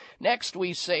go. Next,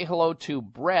 we say hello to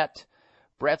Brett.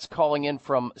 Brett's calling in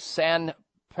from San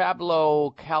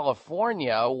Pablo,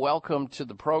 California. Welcome to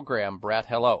the program, Brett.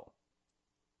 Hello.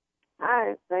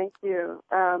 Hi, thank you.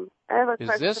 I have a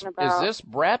question about... Is this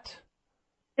Brett?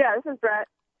 Yeah, this is Brett.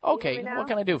 Okay, what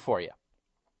can I do for you?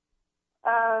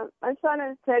 My son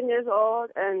is 10 years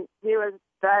old, and he was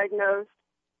diagnosed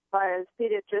by his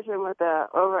pediatrician with an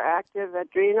overactive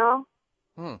adrenal.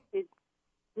 He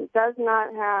does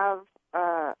not have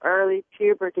early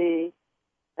puberty,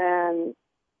 and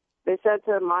they said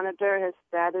to monitor his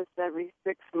status every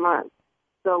 6 months.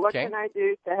 So what can I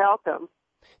do to help him?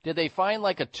 Did they find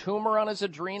like a tumor on his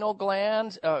adrenal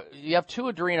glands? You have two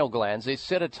adrenal glands. They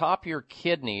sit atop your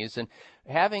kidneys, and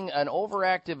having an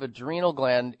overactive adrenal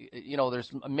gland,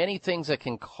 there's many things that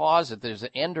can cause it. There's an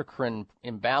endocrine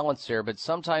imbalance there, but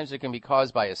sometimes it can be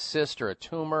caused by a cyst or a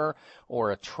tumor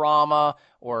or a trauma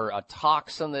or a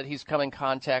toxin that he's come in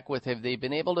contact with. Have they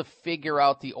been able to figure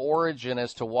out the origin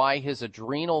as to why his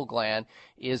adrenal gland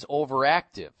is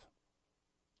overactive?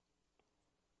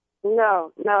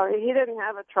 No, he didn't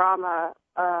have a trauma.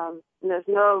 There's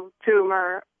no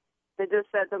tumor. They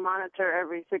just said to monitor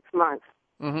every 6 months.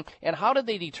 Mm-hmm. And how did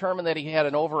they determine that he had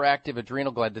an overactive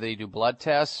adrenal gland? Did they do blood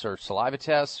tests or saliva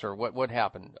tests, or what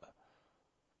happened?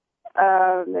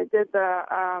 They did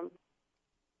the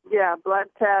blood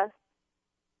test,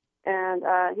 and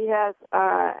he's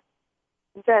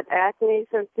had acne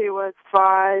since he was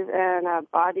 5 and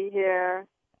body hair.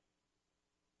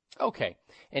 Okay.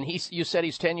 And you said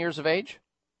he's 10 years of age?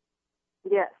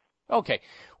 Yes. Okay.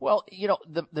 Well,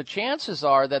 the chances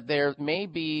are that there may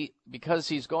be, because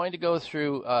he's going to go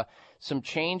through some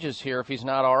changes here, if he's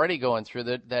not already going through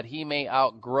that he may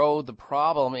outgrow the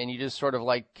problem, and you just sort of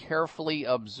like carefully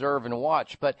observe and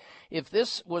watch. But if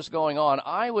this was going on,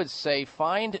 I would say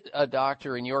find a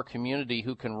doctor in your community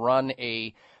who can run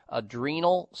a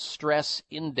adrenal stress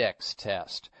index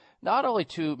test, not only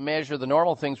to measure the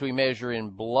normal things we measure in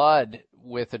blood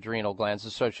with adrenal glands,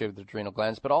 associated with adrenal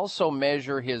glands, but also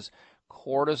measure his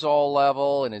cortisol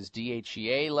level and his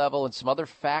DHEA level and some other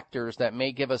factors that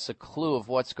may give us a clue of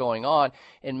what's going on.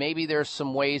 And maybe there's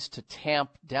some ways to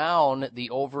tamp down the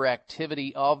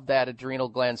overactivity of that adrenal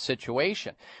gland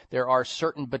situation. There are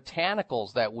certain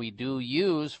botanicals that we do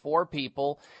use for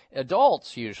people,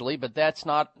 adults usually, but that's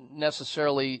not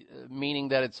necessarily meaning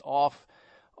that it's off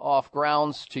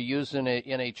grounds to use in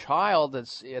a child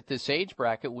that's at this age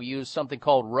bracket. We use something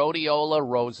called Rhodiola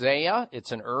rosea.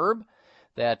 It's an herb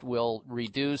that will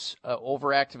reduce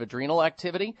overactive adrenal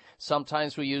activity.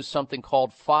 Sometimes we use something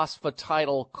called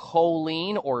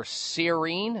phosphatidylcholine or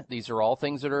serine. These are all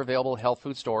things that are available at health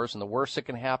food stores, and the worst that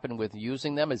can happen with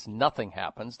using them is nothing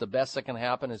happens. The best that can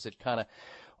happen is it kind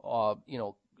of,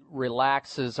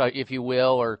 relaxes, if you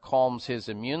will, or calms his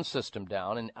immune system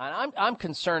down. And I'm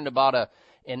concerned about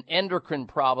an endocrine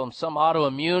problem, some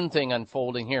autoimmune thing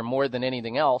unfolding here more than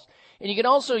anything else. And you can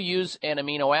also use an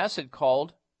amino acid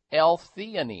called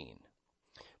L-theanine.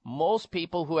 Most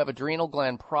people who have adrenal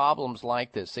gland problems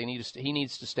like this, he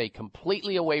needs to stay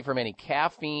completely away from any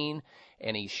caffeine,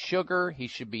 any sugar. He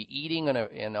should be eating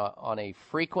on a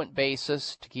frequent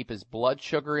basis to keep his blood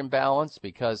sugar in balance,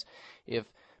 because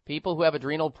if people who have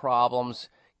adrenal problems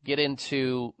get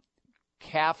into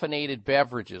caffeinated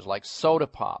beverages like soda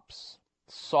pops,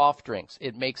 soft drinks,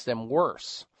 it makes them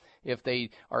worse. If they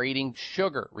are eating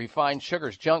sugar, refined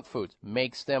sugars, junk foods,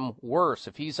 makes them worse.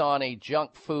 If he's on a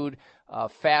junk food,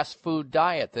 fast food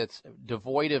diet that's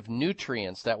devoid of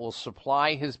nutrients that will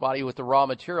supply his body with the raw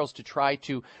materials to try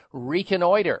to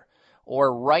reconnoiter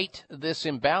or right this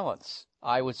imbalance,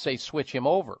 I would say switch him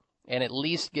over and at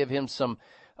least give him some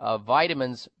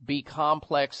vitamins B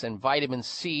complex and vitamin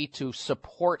C to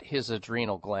support his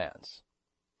adrenal glands.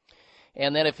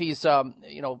 And then if he's,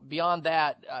 beyond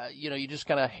that, you just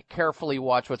kind of carefully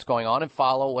watch what's going on and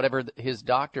follow whatever his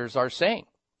doctors are saying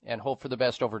and hope for the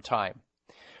best over time.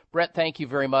 Brett, thank you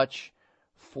very much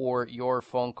for your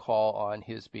phone call on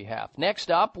his behalf. Next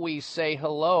up, we say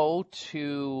hello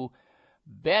to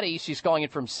Betty. She's calling in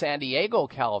from San Diego,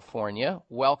 California.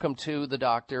 Welcome to the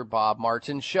Dr. Bob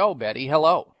Martin Show, Betty.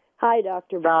 Hello. Hi,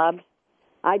 Dr. Bob.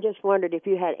 I just wondered if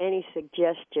you had any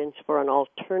suggestions for an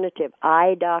alternative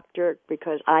eye doctor,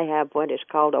 because I have what is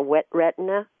called a wet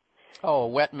retina. Oh, a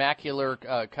wet macular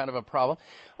kind of a problem.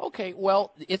 Okay,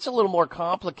 well, it's a little more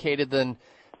complicated than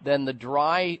the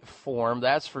dry form,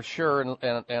 that's for sure,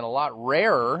 and a lot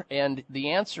rarer. And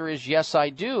the answer is yes, I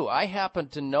do. I happen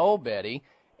to know, Betty,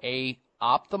 a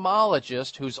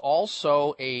ophthalmologist who's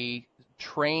also a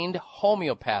trained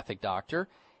homeopathic doctor.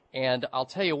 And I'll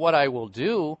tell you what I will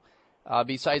do.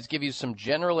 Besides give you some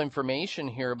general information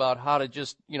here about how to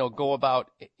just, go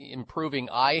about improving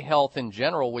eye health in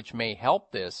general, which may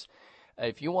help this.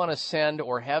 If you want to send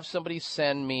or have somebody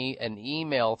send me an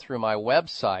email through my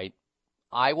website,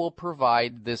 I will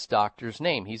provide this doctor's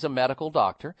name. He's a medical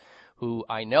doctor who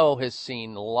I know has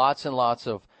seen lots and lots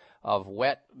of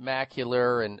wet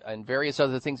macular and various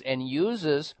other things, and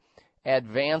uses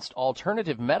advanced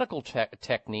alternative medical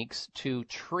techniques to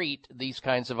treat these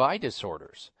kinds of eye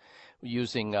disorders,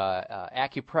 using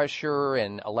acupressure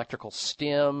and electrical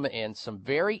stim and some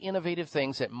very innovative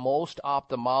things that most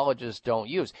ophthalmologists don't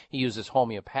use. He uses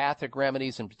homeopathic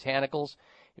remedies and botanicals.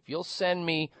 If you'll send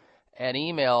me an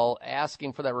email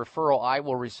asking for that referral, I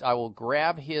will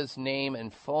grab his name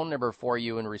and phone number for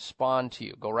you and respond to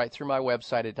you. Go right through my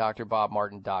website at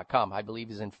drbobmartin.com. I believe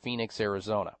he's in Phoenix,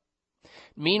 Arizona.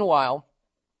 Meanwhile,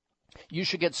 you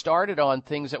should get started on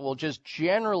things that will just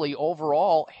generally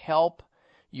overall help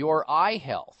your eye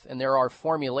health. And there are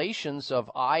formulations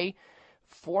of eye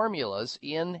formulas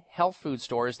in health food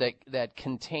stores that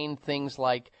contain things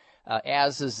like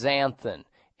azathioprine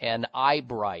and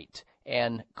Eyebright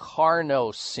and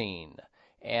carnosine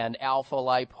and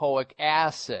alpha-lipoic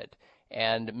acid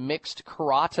and mixed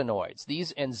carotenoids,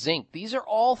 these and zinc. These are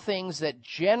all things that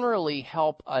generally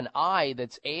help an eye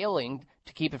that's ailing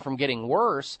to keep it from getting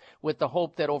worse, with the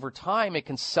hope that over time it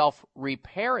can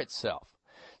self-repair itself.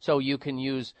 So you can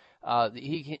use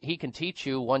he can teach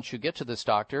you once you get to this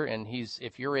doctor, and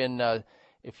if you're in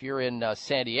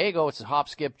San Diego, it's a hop,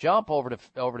 skip, jump over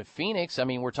to Phoenix. I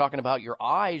mean, we're talking about your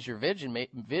eyes, your vision.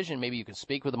 Maybe you can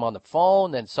speak with him on the phone,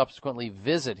 then subsequently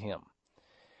visit him.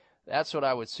 That's what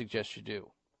I would suggest you do.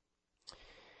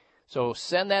 So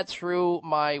send that through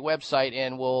my website,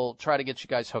 and we'll try to get you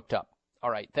guys hooked up. All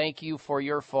right. Thank you for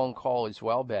your phone call as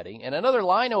well, Betty. And another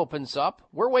line opens up.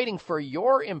 We're waiting for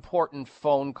your important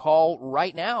phone call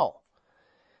right now.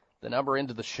 The number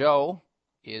into the show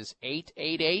is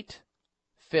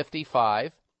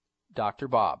 888-55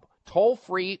 Bob. Toll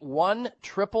free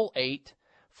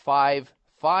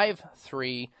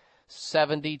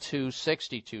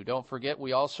 1-888-553-7262. Don't forget,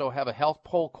 we also have a health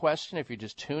poll question if you're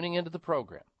just tuning into the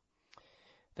program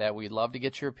that we'd love to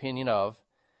get your opinion of,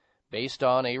 based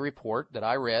on a report that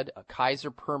I read.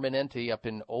 Kaiser Permanente up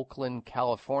in Oakland,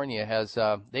 California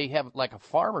they have like a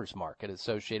farmer's market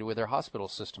associated with their hospital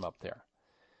system up there.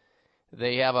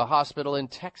 They have a hospital in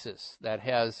Texas that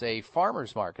has a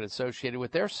farmer's market associated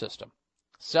with their system,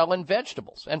 selling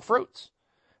vegetables and fruits.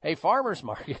 A farmer's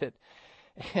market.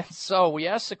 And so we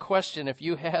asked the question, if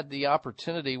you had the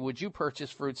opportunity, would you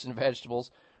purchase fruits and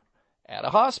vegetables at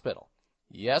a hospital?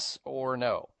 Yes or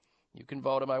no? You can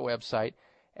vote on my website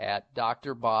at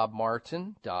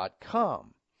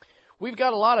drbobmartin.com. We've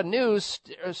got a lot of news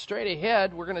straight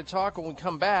ahead. We're going to talk when we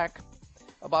come back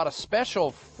about a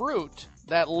special fruit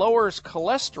that lowers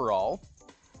cholesterol,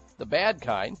 the bad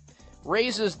kind,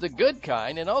 raises the good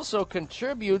kind, and also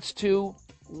contributes to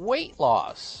weight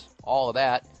loss. All of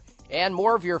that and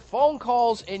more of your phone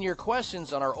calls and your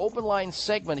questions on our open line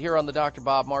segment here on the Dr.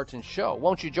 Bob Martin Show.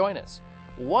 Won't you join us?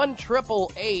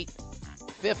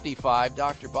 1-888-55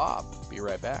 Dr. Bob. Be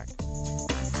right back.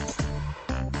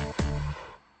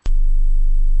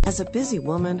 As a busy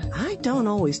woman, I don't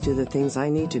always do the things I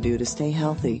need to do to stay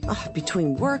healthy.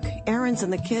 Between work, errands,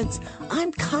 and the kids,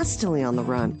 I'm constantly on the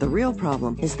run. The real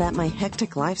problem is that my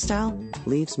hectic lifestyle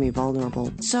leaves me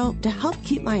vulnerable. So, to help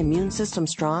keep my immune system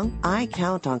strong, I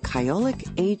count on Kyolic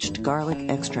Aged Garlic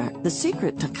Extract. The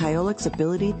secret to Kyolic's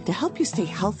ability to help you stay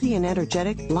healthy and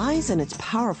energetic lies in its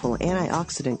powerful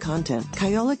antioxidant content.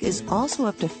 Kyolic is also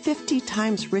up to 50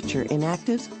 times richer in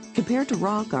actives compared to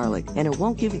raw garlic, and it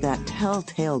won't give you that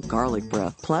telltale garlic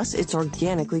breath. Plus, it's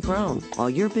organically grown. While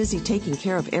you're busy taking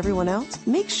care of everyone else,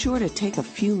 make sure to take a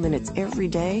few minutes every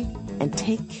day and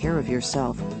take care of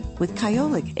yourself. With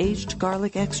Kyolic Aged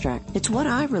Garlic Extract, it's what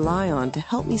I rely on to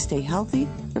help me stay healthy,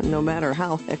 no matter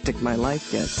how hectic my life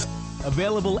gets.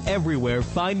 Available everywhere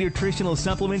fine nutritional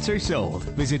supplements are sold.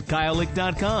 Visit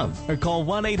Kyolic.com or call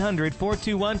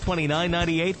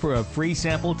 1-800-421-2998 for a free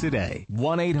sample today.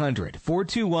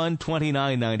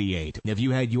 1-800-421-2998. Have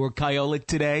you had your Kyolic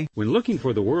today? When looking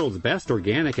for the world's best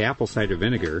organic apple cider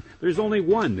vinegar, there's only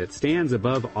one that stands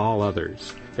above all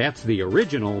others. That's the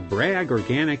original Bragg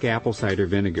Organic Apple Cider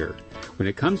Vinegar. When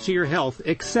it comes to your health,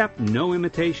 accept no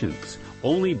imitations.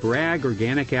 Only Bragg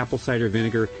Organic Apple Cider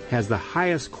Vinegar has the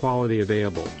highest quality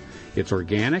available. It's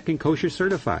organic and kosher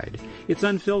certified. It's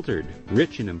unfiltered,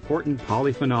 rich in important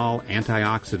polyphenol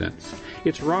antioxidants.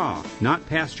 It's raw, not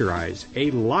pasteurized,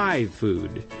 a live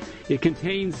food. It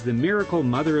contains the miracle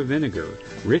mother of vinegar,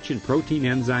 rich in protein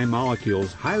enzyme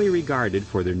molecules highly regarded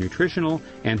for their nutritional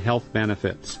and health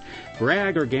benefits.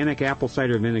 Bragg Organic Apple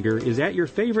Cider Vinegar is at your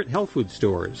favorite health food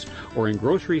stores or in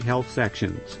grocery health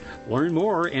sections. Learn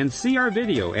more and see our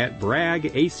video at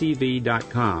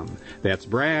braggacv.com. That's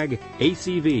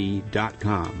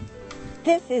braggacv.com.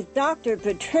 This is Dr.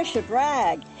 Patricia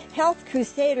Bragg, health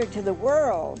crusader to the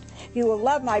world. You will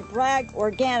love my Bragg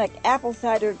Organic Apple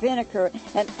Cider Vinegar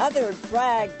and other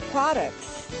Bragg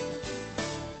products.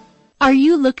 Are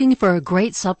you looking for a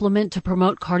great supplement to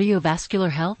promote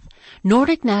cardiovascular health?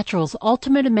 Nordic Naturals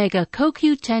Ultimate Omega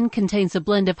CoQ10 contains a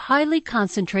blend of highly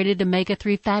concentrated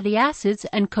omega-3 fatty acids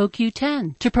and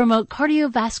CoQ10 to promote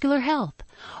cardiovascular health.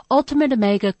 Ultimate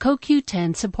Omega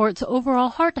CoQ10 supports overall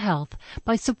heart health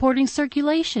by supporting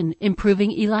circulation,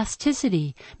 improving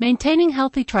elasticity, maintaining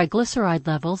healthy triglyceride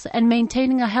levels, and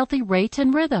maintaining a healthy rate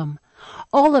and rhythm.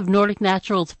 All of Nordic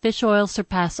Naturals fish oil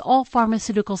surpass all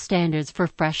pharmaceutical standards for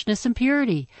freshness and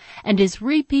purity, and is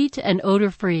repeat and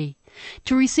odor-free.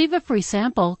 To receive a free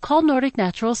sample, call Nordic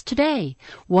Naturals today,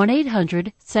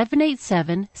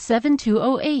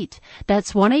 1-800-787-7208.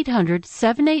 That's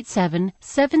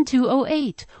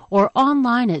 1-800-787-7208, or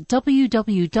online at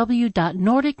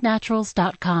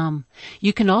www.nordicnaturals.com.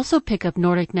 You can also pick up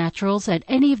Nordic Naturals at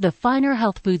any of the finer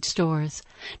health food stores.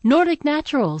 Nordic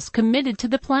Naturals, committed to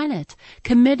the planet,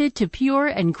 committed to pure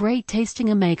and great tasting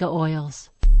omega oils.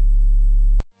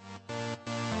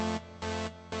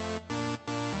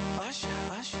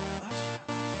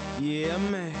 Yeah,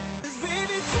 man.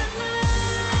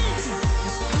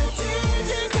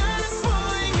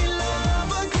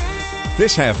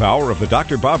 This half hour of the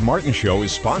Dr. Bob Martin Show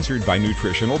is sponsored by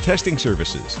Nutritional Testing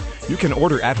Services. You can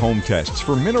order at-home tests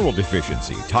for mineral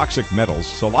deficiency, toxic metals,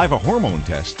 saliva hormone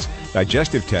tests,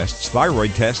 digestive tests,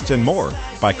 thyroid tests, and more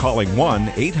by calling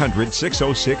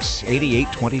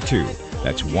 1-800-606-8822.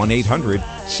 That's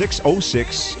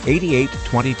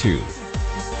 1-800-606-8822.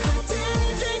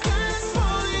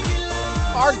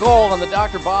 Our goal on the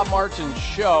Dr. Bob Martin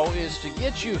Show is to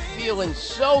get you feeling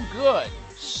so good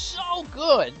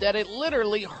that it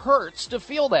literally hurts to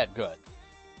feel that good.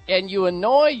 And you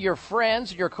annoy your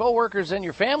friends, your coworkers, and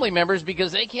your family members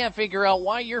because they can't figure out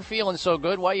why you're feeling so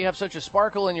good, why you have such a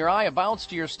sparkle in your eye, a bounce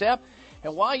to your step,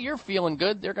 and while you're feeling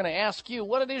good, they're going to ask you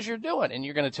what it is you're doing. And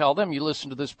you're going to tell them you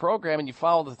listen to this program and you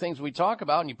follow the things we talk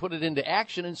about and you put it into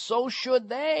action, and so should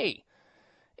they.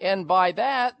 And by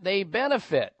that, they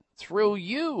benefit through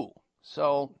you.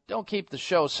 So don't keep the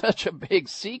show such a big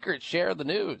secret. Share the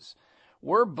news.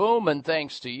 We're booming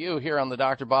thanks to you here on the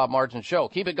Dr. Bob Martin Show.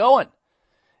 Keep it going.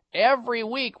 Every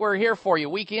week we're here for you,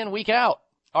 week in, week out.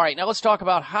 All right, now let's talk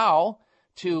about how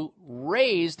to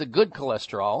raise the good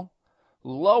cholesterol,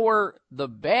 lower the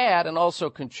bad, and also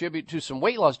contribute to some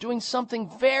weight loss, doing something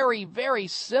very, very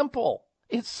simple.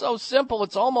 It's so simple,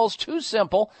 it's almost too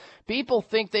simple. People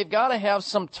think they've got to have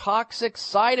some toxic,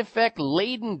 side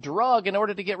effect-laden drug in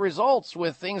order to get results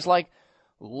with things like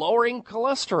lowering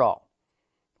cholesterol.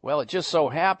 Well, it just so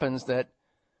happens that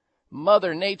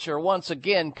Mother Nature once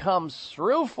again comes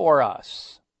through for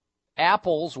us.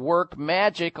 Apples work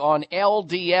magic on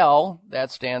LDL, that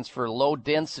stands for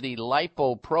low-density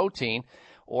lipoprotein,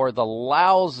 or the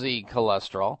lousy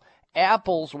cholesterol.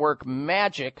 Apples work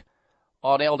magic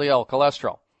on LDL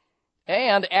cholesterol.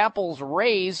 And apples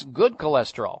raise good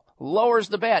cholesterol, lowers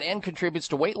the bad, and contributes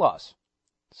to weight loss.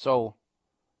 So,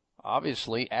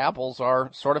 obviously, apples are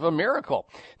sort of a miracle.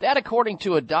 That, according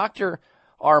to a Dr.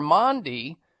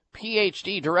 Armandi,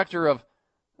 Ph.D., director of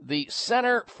the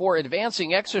Center for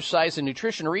Advancing Exercise and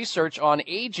Nutrition Research on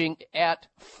Aging at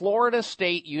Florida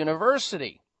State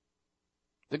University.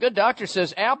 The good doctor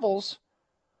says apples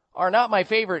are not my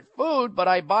favorite food, but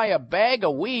I buy a bag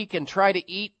a week and try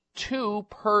to eat 2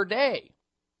 per day.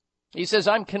 He says,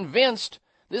 I'm convinced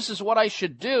this is what I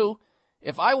should do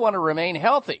if I want to remain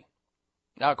healthy.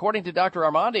 Now, according to Dr.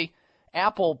 Armandi,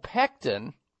 apple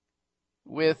pectin,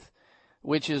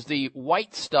 which is the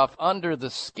white stuff under the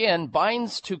skin,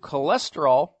 binds to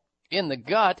cholesterol in the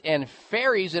gut and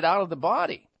ferries it out of the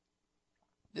body.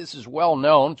 This is well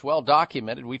known. It's well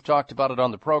documented. We've talked about it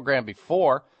on the program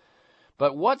before.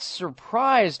 But what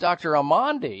surprised Dr.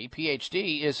 Armandi,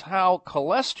 Ph.D., is how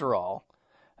much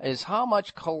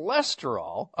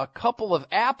cholesterol a couple of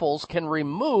apples can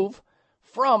remove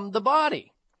from the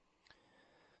body.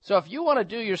 So if you want to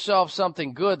do yourself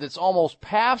something good that's almost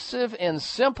passive and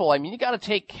simple, I mean, you got to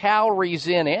take calories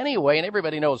in anyway, and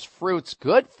everybody knows fruit's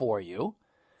good for you.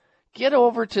 Get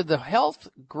over to the health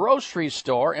grocery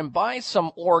store and buy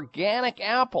some organic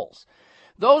apples.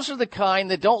 Those are the kind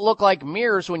that don't look like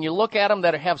mirrors when you look at them,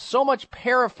 that have so much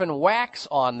paraffin wax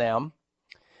on them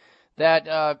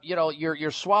that,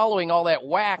 you're swallowing all that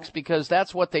wax, because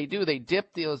that's what they do. They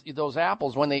dip those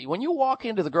apples. When you walk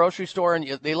into the grocery store and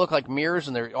they look like mirrors,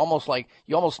 and they're almost like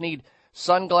you almost need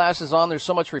sunglasses on. There's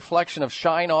so much reflection of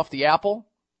shine off the apple.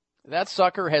 That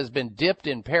sucker has been dipped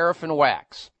in paraffin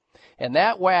wax, and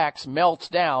that wax melts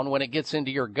down when it gets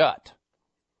into your gut.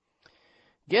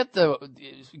 Get the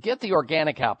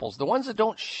organic apples, the ones that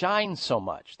don't shine so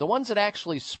much, the ones that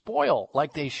actually spoil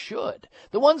like they should,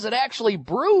 the ones that actually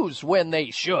bruise when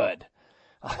they should.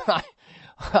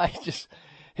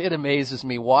 It amazes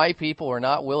me why people are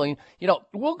not willing.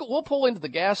 We'll pull into the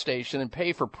gas station and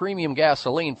pay for premium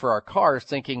gasoline for our cars,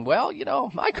 thinking, well,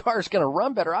 my car's going to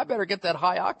run better. I better get that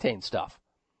high octane stuff.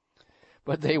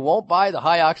 but they won't buy the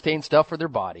high-octane stuff for their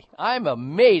body. I'm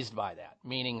amazed by that,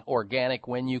 meaning organic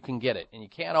when you can get it. And you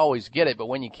can't always get it, but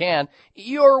when you can,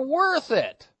 you're worth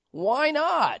it. Why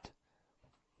not?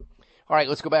 All right,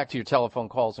 let's go back to your telephone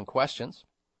calls and questions.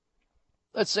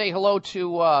 Let's say hello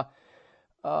to,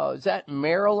 is that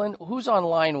Marilyn? Who's on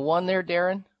line 1 there,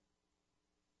 Darren?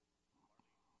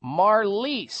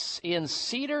 Marlise in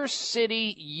Cedar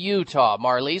City, Utah.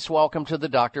 Marlise, welcome to the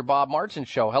Dr. Bob Martin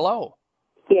Show. Hello.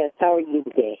 Yes, how are you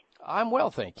today? I'm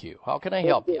well, thank you. How can I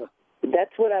help you?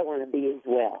 That's what I want to be as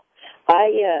well.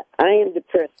 I am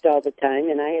depressed all the time,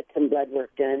 and I had some blood work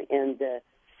done, and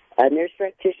a nurse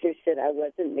practitioner said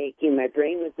my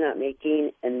brain was not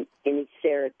making any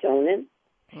serotonin,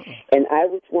 and I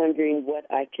was wondering what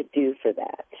I could do for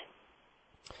that.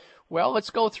 Well, let's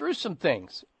go through some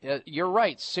things. You're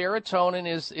right. Serotonin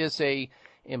is a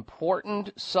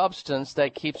important substance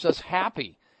that keeps us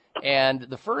happy. And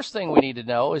the first thing we need to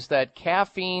know is that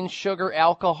caffeine, sugar,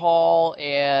 alcohol,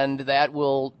 and that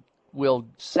will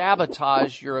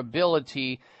sabotage your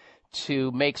ability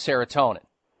to make serotonin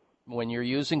when you're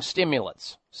using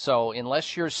stimulants. So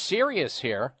unless you're serious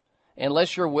here,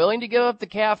 unless you're willing to give up the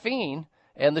caffeine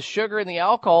and the sugar and the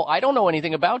alcohol, I don't know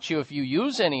anything about you if you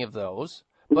use any of those.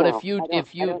 But no, I don't use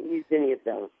any of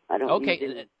those. I don't. Okay,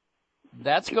 use any.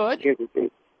 That's good,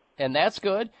 and that's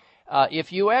good.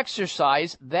 If you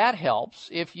exercise, that helps.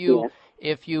 If you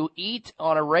eat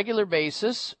on a regular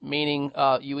basis, meaning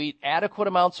you eat adequate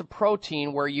amounts of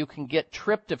protein, where you can get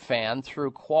tryptophan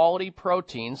through quality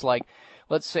proteins, like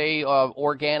let's say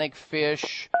organic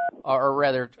fish, or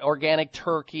rather organic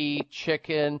turkey,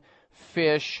 chicken,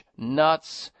 fish,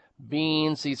 nuts,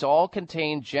 beans, these all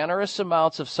contain generous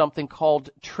amounts of something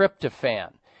called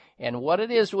tryptophan. And what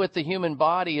it is with the human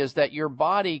body is that your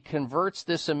body converts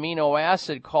this amino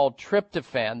acid called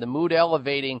tryptophan, the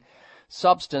mood-elevating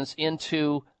substance,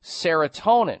 into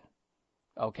serotonin.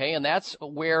 Okay, and that's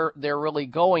where they're really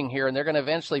going here, and they're going to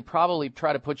eventually probably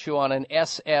try to put you on an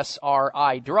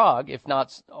SSRI drug, if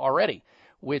not already,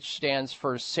 which stands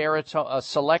for select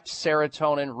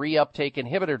serotonin reuptake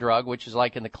inhibitor drug, which is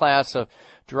like in the class of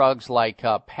drugs like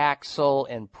Paxil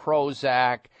and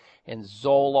Prozac and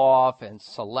Zoloft and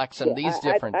Celexa, these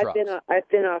different drugs. I've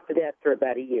been off of that for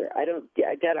about a year. I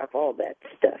got off all that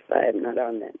stuff. I'm not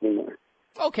on that anymore.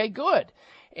 Okay, good.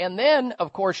 And then,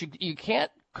 of course, you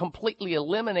can't completely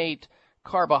eliminate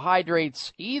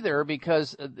carbohydrates either,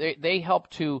 because they help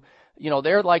to,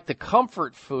 they're like the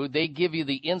comfort food. They give you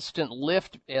the instant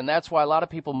lift, and that's why a lot of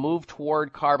people move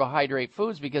toward carbohydrate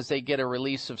foods, because they get a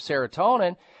release of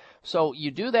serotonin. So you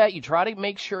do that. You try to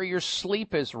make sure your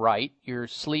sleep is right. You're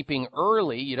sleeping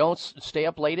early. You don't stay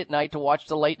up late at night to watch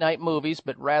the late night movies,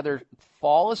 but rather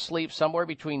fall asleep somewhere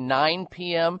between 9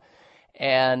 p.m.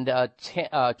 and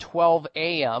 12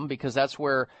 a.m., because that's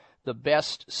where the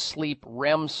best sleep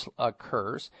REM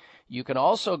occurs. You can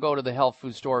also go to the health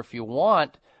food store if you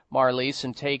want, Marlise,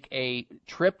 and take a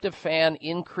tryptophan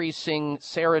increasing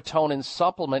serotonin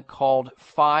supplement called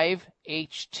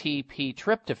 5-HTP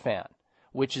tryptophan,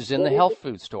 which is in the health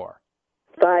food store.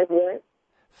 5 what?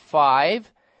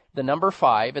 5, the number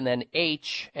 5, and then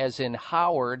H as in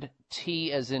Howard,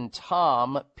 T as in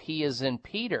Tom, P as in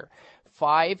Peter.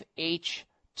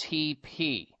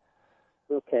 5-HTP.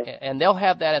 Okay. And they'll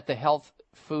have that at the health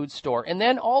food store. And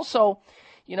then also,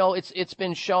 it's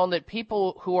been shown that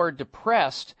people who are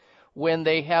depressed, when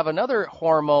they have another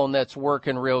hormone that's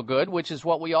working real good, which is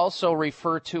what we also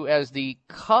refer to as the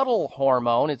cuddle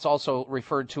hormone. It's also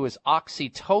referred to as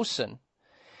oxytocin.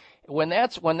 When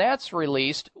that's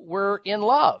released, we're in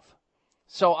love.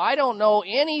 So I don't know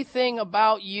anything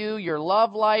about you, your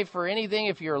love life, or anything.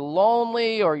 If you're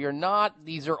lonely or you're not,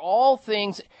 these are all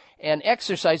things, and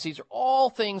exercise, these are all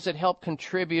things that help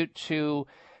contribute to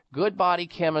good body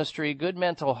chemistry, good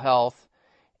mental health,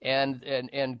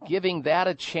 and giving that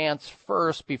a chance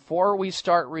first before we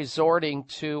start resorting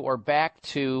to or back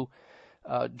to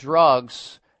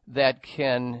drugs that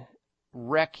can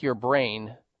wreck your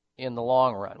brain in the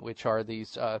long run, which are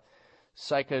these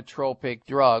psychotropic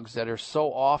drugs that are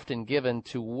so often given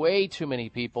to way too many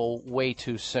people way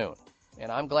too soon.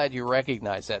 And I'm glad you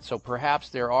recognize that. So perhaps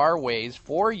there are ways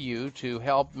for you to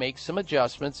help make some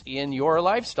adjustments in your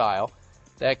lifestyle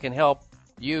that can help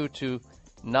you to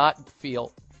not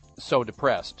feel so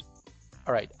depressed.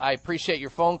 All right. I appreciate your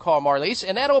phone call, Marlise.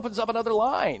 And that opens up another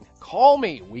line. Call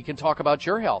me. We can talk about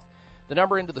your health. The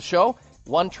number into the show,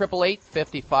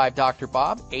 1-888-55-Dr.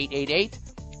 Bob,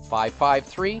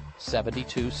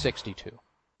 888-553-7262.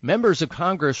 Members of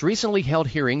Congress recently held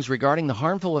hearings regarding the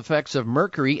harmful effects of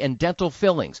mercury in dental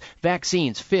fillings,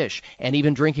 vaccines, fish, and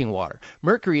even drinking water.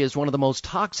 Mercury is one of the most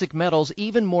toxic metals,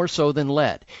 even more so than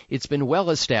lead. It's been well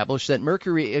established that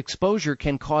mercury exposure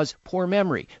can cause poor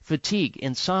memory, fatigue,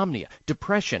 insomnia,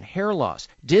 depression, hair loss,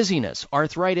 dizziness,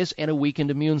 arthritis, and a weakened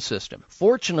immune system.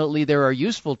 Fortunately, there are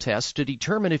useful tests to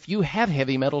determine if you have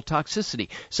heavy metal toxicity,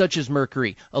 such as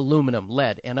mercury, aluminum,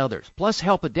 lead, and others, plus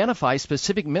help identify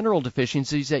specific mineral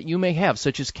deficiencies that you may have,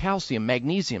 such as calcium,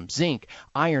 magnesium, zinc,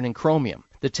 iron, and chromium.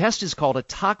 The test is called a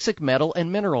toxic metal and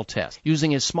mineral test.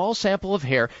 Using a small sample of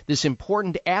hair, this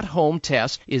important at-home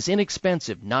test is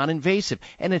inexpensive, non-invasive,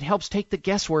 and it helps take the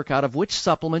guesswork out of which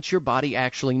supplements your body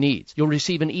actually needs. You'll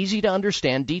receive an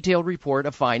easy-to-understand detailed report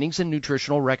of findings and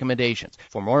nutritional recommendations.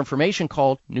 For more information,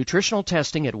 call nutritional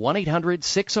testing at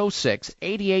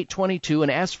 1-800-606-8822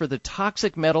 and ask for the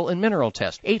toxic metal and mineral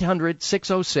test.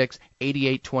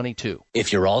 800-606-8822.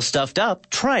 If you're all stuffed up,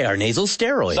 try our nasal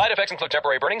steroid. Side effects include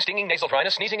temporary burning, stinging, nasal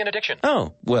dryness, sneezing, and addiction.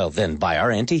 Oh, well then buy our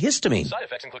antihistamine. Side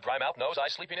effects include dry mouth, nose,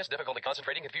 eyes, sleepiness, difficulty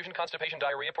concentrating, confusion, constipation,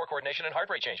 diarrhea, poor coordination, and heart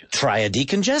rate changes. Try a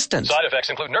decongestant. Side effects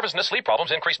include nervousness, sleep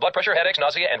problems, increased blood pressure, headaches,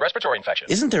 nausea, and respiratory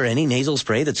infections. Isn't there any nasal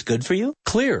spray that's good for you?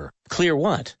 Clear. Clear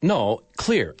what? No,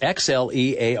 Clear.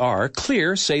 Xlear.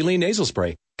 Clear Saline Nasal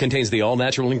Spray. Contains the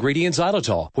all-natural ingredient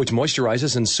xylitol, which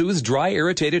moisturizes and soothes dry,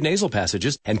 irritated nasal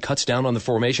passages and cuts down on the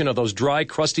formation of those dry,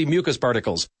 crusty mucus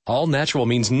particles. All natural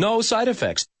means no side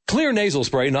effects. Clear Nasal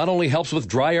Spray not only helps with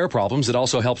dry air problems, it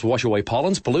also helps wash away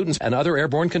pollens, pollutants, and other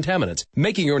airborne contaminants,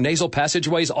 making your nasal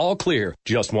passageways all clear.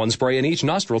 Just one spray in each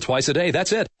nostril twice a day,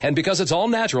 that's it. And because it's all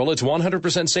natural, it's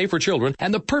 100% safe for children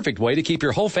and the perfect way to keep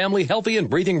your whole family healthy and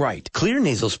breathing right. Clear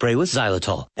Nasal Spray with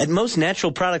xylitol at most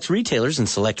natural products retailers and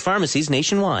select pharmacies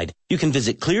nationwide. You can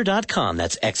visit clear.com,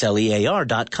 that's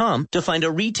XLEAR.com, to find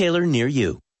a retailer near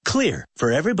you. Clear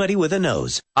for everybody with a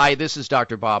nose. Hi, this is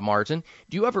Dr. Bob Martin.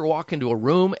 Do you ever walk into a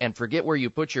room and forget where you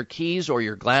put your keys or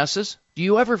your glasses? Do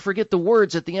you ever forget the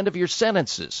words at the end of your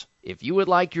sentences? If you would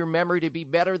like your memory to be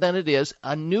better than it is,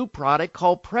 a new product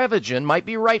called Prevagen might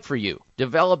be right for you.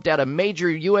 Developed at a major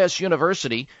U.S.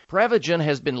 university, Prevagen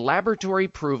has been laboratory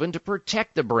proven to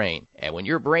protect the brain. And when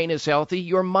your brain is healthy,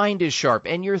 your mind is sharp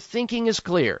and your thinking is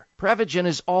clear. Prevagen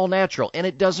is all natural and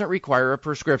it doesn't require a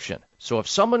prescription. So if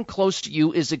someone close to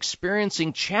you is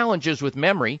experiencing challenges with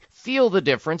memory, feel the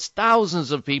difference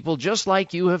thousands of people just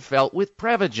like you have felt with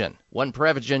Prevagen. One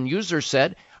Prevagen user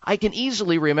said, "I can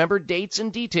easily remember dates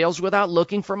and details without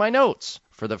looking for my notes.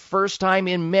 For the first time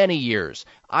in many years,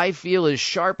 I feel as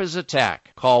sharp as a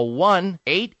tack." Call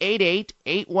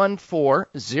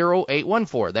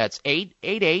 1-888-814-0814. That's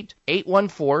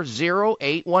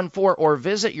 888-814-0814, or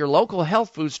visit your local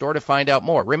health food store to find out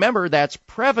more. Remember, that's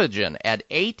Prevagen at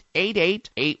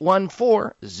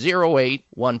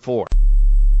 888-814-0814.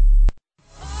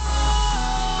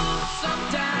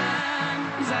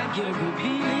 Sometimes I get a good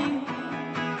feeling,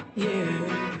 yeah.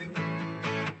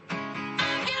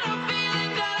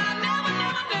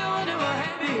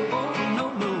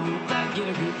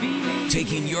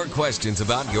 Taking your questions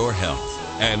about your health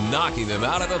and knocking them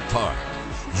out of the park.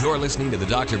 You're listening to the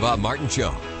Dr. Bob Martin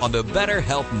Show on the Better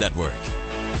Health Network.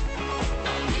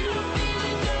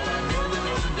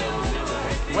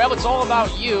 Well, it's all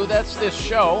about you. That's this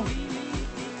show.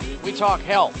 We talk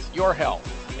health, your health,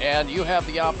 and you have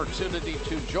the opportunity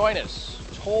to join us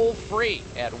toll free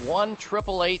at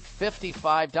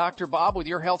 1-888-55 Dr. Bob with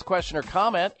your health question or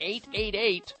comment.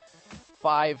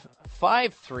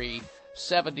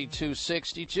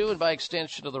 888-553-7262, and by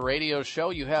extension of the radio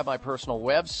show, you have my personal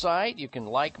website. You can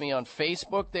like me on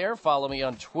Facebook there, follow me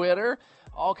on Twitter.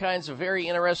 All kinds of very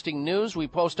interesting news we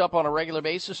post up on a regular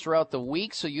basis throughout the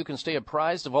week, so you can stay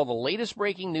apprised of all the latest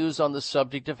breaking news on the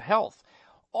subject of health.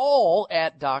 All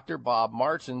at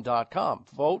drbobmartin.com.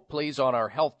 Vote, please, on our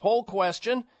health poll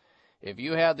question. If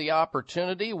you had the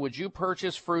opportunity, would you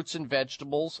purchase fruits and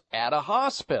vegetables at a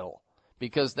hospital?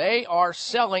 Because they are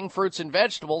selling fruits and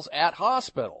vegetables at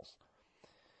hospitals.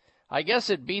 I guess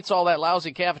it beats all that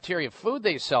lousy cafeteria food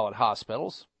they sell at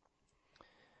hospitals.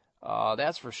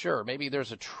 That's for sure. Maybe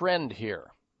there's a trend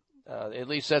here. At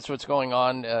least that's what's going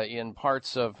on in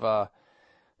parts of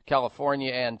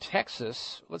California and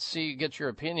Texas. Let's see, get your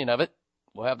opinion of it.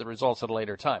 We'll have the results at a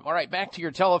later time. All right, back to your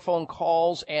telephone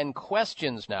calls and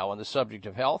questions now on the subject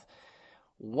of health.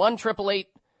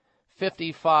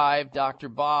 1-888-55 Dr.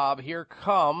 Bob. Here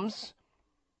comes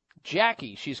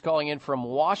Jackie. She's calling in from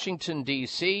Washington,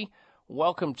 D.C.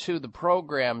 Welcome to the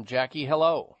program, Jackie.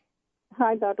 Hello.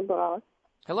 Hi, Dr. Bob.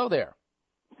 Hello there.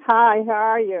 Hi, how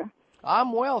are you?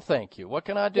 I'm well, thank you. What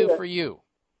can I do for you?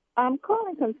 I'm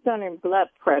calling concerning blood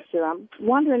pressure. I'm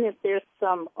wondering if there's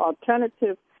some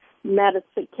alternative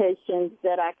medications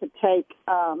that I could take,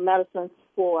 medicines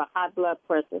for high blood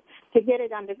pressure to get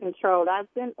it under control.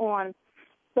 I've been on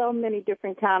so many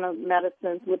different kind of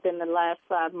medicines within the last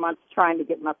 5 months trying to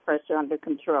get my pressure under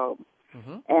control.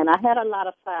 Mm-hmm. And I had a lot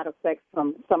of side effects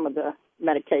from some of the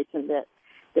medication that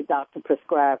the doctor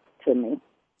prescribed to me.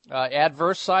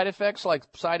 Adverse side effects, like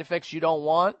side effects you don't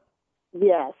want?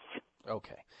 Yes.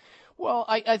 Okay. Well,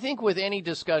 I think with any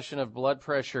discussion of blood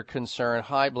pressure concern,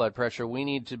 high blood pressure, we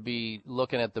need to be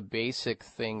looking at the basic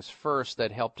things first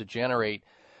that help to generate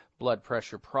blood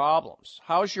pressure problems.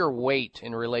 How's your weight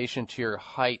in relation to your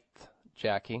height,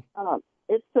 Jackie?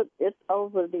 It's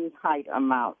over the height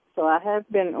amount. So I have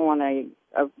been on a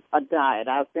diet.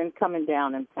 I've been coming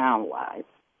down in pound-wise.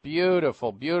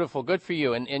 Beautiful, beautiful. Good for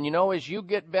you. And you know, as you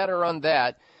get better on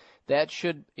that, that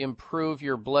should improve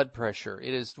your blood pressure.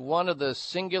 It is one of the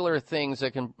singular things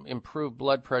that can improve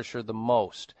blood pressure the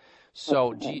most.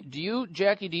 So do you,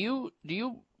 Jackie, do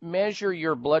you measure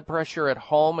your blood pressure at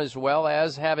home as well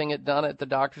as having it done at the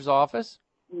doctor's office?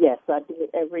 Yes, I do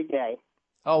it every day.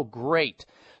 Oh, great.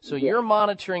 So you're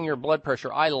monitoring your blood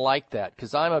pressure. I like that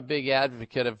because I'm a big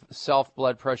advocate of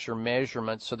self-blood pressure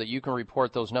measurements so that you can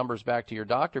report those numbers back to your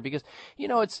doctor because, you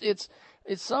know, it's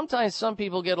sometimes some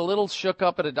people get a little shook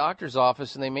up at a doctor's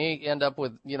office and they may end up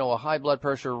with, you know, a high blood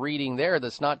pressure reading there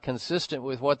that's not consistent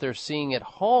with what they're seeing at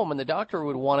home, and the doctor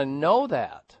would want to know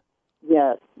that.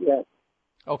 Yes, yes.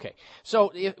 Okay,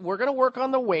 so we're going to work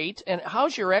on the weight. And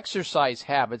how's your exercise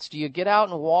habits? Do you get out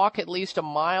and walk at least 1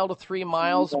 mile to 3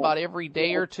 miles about every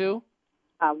day or two?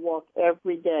 I walk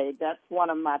every day. That's one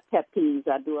of my pet peeves.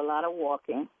 I do a lot of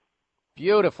walking.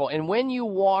 Beautiful. And when you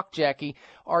walk, Jackie,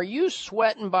 are you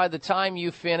sweating by the time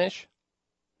you finish?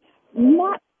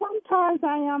 Not. Sometimes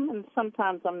I am and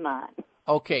sometimes I'm not.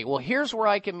 Okay, well, here's where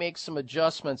I can make some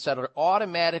adjustments that are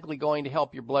automatically going to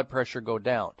help your blood pressure go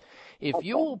down. If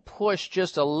you'll push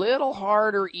just a little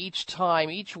harder each time,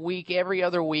 each week, every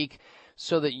other week,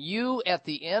 so that you, at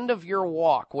the end of your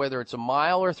walk, whether it's 1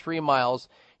 mile or 3 miles,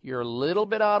 you're a little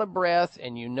bit out of breath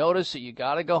and you notice that you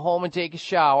got to go home and take a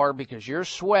shower because you're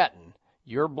sweating,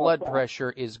 your blood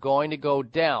pressure is going to go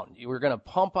down. We're going to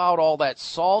pump out all that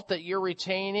salt that you're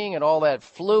retaining and all that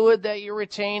fluid that you're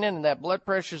retaining, and that blood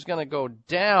pressure is going to go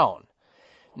down.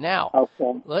 Now,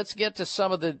 let's get to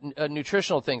some of the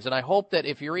nutritional things. And I hope that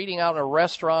if you're eating out in a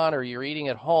restaurant or you're eating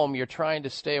at home, you're trying to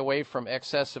stay away from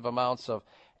excessive amounts of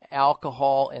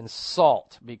alcohol and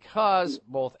salt, because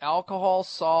both alcohol,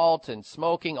 salt, and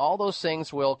smoking, all those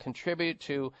things will contribute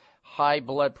to high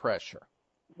blood pressure.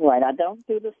 Right. I don't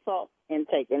do the salt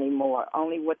intake anymore,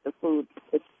 only with the food,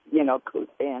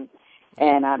 cooked in.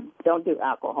 And I don't do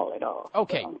alcohol at all.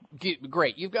 Okay,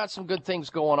 great. You've got some good things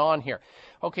going on here.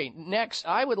 Okay, next,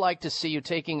 I would like to see you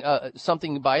taking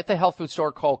something you buy at the health food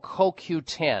store called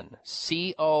CoQ10,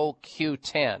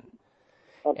 CoQ10.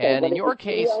 Okay, and in your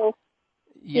case,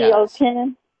 yes.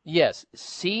 CO10? Yes,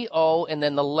 CO and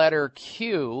then the letter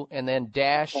Q and then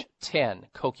dash 10,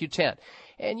 CoQ10.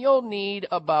 And you'll need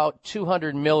about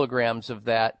 200 milligrams of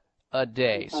that a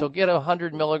day. So get a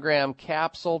 100 milligram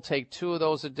capsule, take 2 of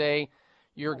those a day.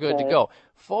 You're good to go.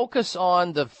 Focus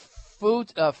on the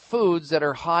foods that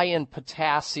are high in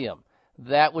potassium.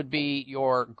 That would be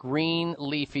your green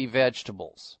leafy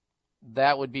vegetables.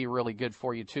 That would be really good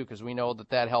for you, too, because we know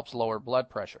that helps lower blood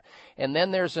pressure. And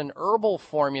then there's an herbal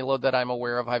formula that I'm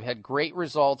aware of. I've had great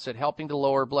results at helping to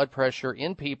lower blood pressure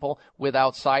in people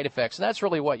without side effects. And that's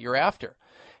really what you're after.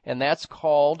 And that's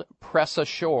called Press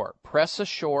Assure. Press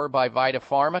Assure by Vita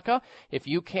Pharmica. If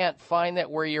you can't find that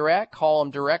where you're at, call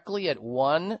them directly at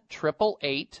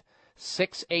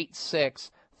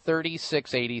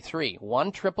 1-888-686-3683.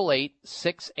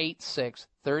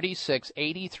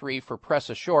 1-888-686-3683 for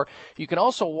Press Assure. You can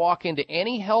also walk into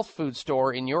any health food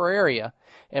store in your area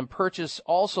and purchase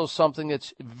also something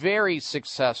that's very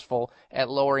successful at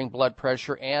lowering blood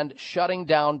pressure and shutting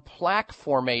down plaque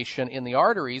formation in the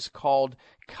arteries called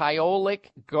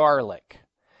Kyolic garlic.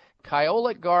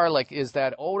 Kyolic garlic is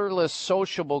that odorless,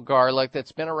 sociable garlic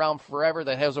that's been around forever,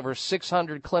 that has over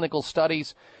 600 clinical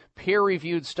studies,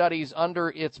 peer-reviewed studies under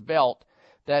its belt,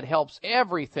 that helps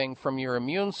everything from your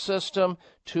immune system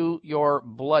to your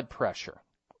blood pressure.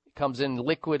 It comes in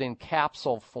liquid and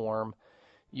capsule form.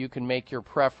 You can make your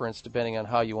preference depending on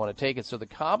how you want to take it. So the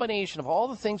combination of all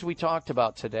the things we talked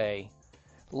about today,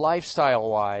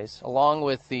 lifestyle-wise, along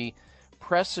with the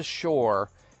Press Assure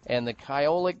and the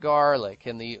Kyolic garlic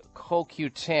and the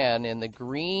CoQ10 and the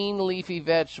green leafy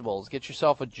vegetables, get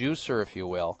yourself a juicer, if you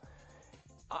will,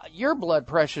 your blood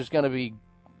pressure is going to be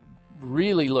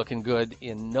really looking good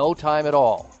in no time at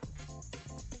all.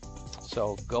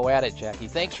 So go at it, Jackie.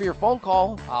 Thanks for your phone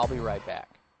call. I'll be right back.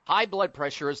 High blood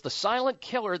pressure is the silent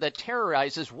killer that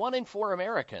terrorizes 1 in 4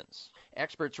 Americans.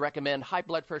 Experts recommend high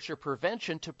blood pressure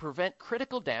prevention to prevent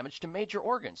critical damage to major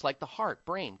organs like the heart,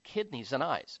 brain, kidneys, and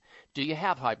eyes. Do you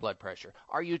have high blood pressure?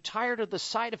 Are you tired of the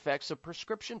side effects of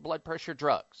prescription blood pressure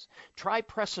drugs? Try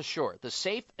Press Assure, the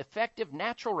safe, effective,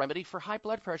 natural remedy for high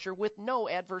blood pressure with no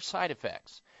adverse side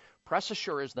effects. Press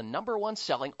Assure is the #1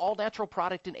 selling all-natural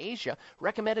product in Asia,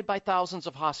 recommended by thousands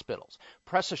of hospitals.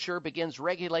 Press Assure begins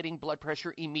regulating blood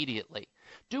pressure immediately.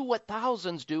 Do what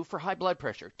thousands do for high blood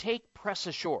pressure. Take Press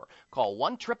Assure. Call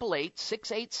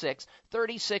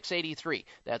 1-888-686-3683.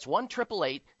 That's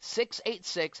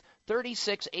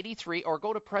 1-888-686-3683, or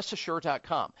go to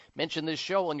PressAssure.com. Mention this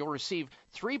show and you'll receive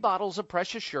 3 bottles of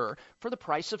Press Assure for the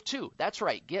price of 2. That's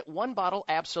right. Get 1 bottle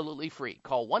absolutely free.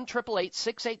 Call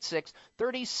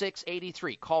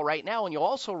 1-888-686-3683. Call right now and you'll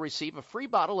also receive a free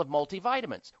bottle of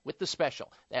multivitamins with the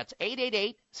special. That's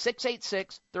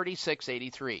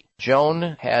 888-686-3683.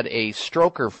 Joan had a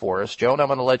stroker for us. Joan, I'm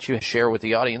going to let you share with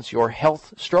the audience your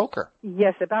health stroker.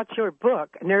 Yes, about your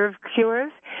book, Nerve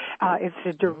Cures. It's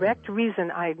a direct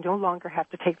reason I no longer have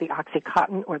to take the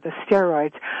OxyContin or the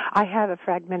steroids. I have a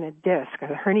fragmented disc, a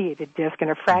herniated disc,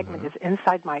 and a fragment is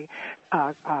inside my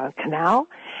canal,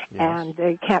 and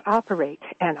they can't operate.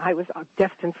 And I was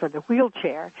destined for the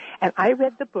wheelchair. And I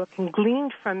read the book and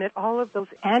gleaned from it all of those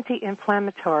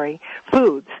anti-inflammatory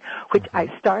foods, which I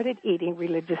started eating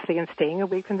religiously and staying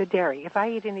away from the dairy. If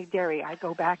I eat any dairy, I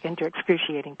go back into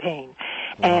excruciating pain.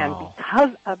 Wow. And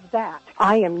because of that,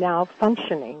 I am now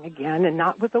functioning again, and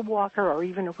not with a walker or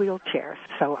even a wheelchair.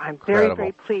 So I'm very,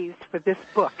 very pleased with this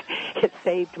book. It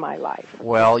saved my life.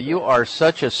 Well, you are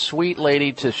such a sweet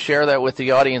lady to share that with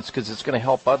the audience, because it's going to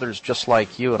help others just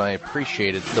like you, and I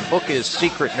appreciate it. The book is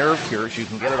Secret Nerve Cures. You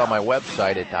can get it on my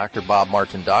website at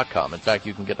drbobmartin.com. In fact,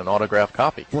 you can get an autographed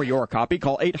copy. For your copy,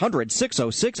 call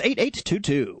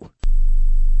 800-606-8822.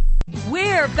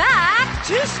 We're back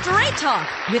to Straight Talk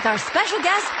with our special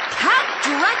guest, Count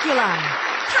Dracula.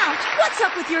 Count, what's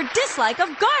up with your dislike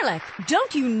of garlic?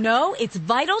 Don't you know it's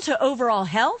vital to overall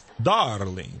health?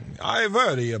 Darling, I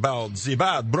worry about the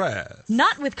bad breath.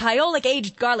 Not with Kyolic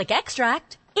aged garlic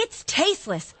extract. It's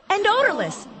tasteless and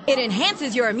odorless. It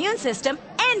enhances your immune system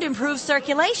and improves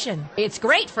circulation. It's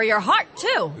great for your heart,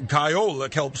 too.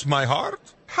 Kyolic helps my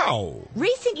heart? How?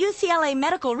 Recent UCLA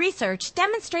medical research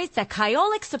demonstrates that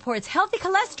Kyolic supports healthy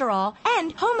cholesterol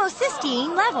and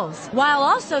homocysteine levels, while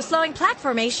also slowing plaque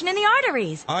formation in the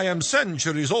arteries. I am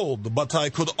centuries old, but I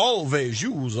could always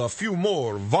use a few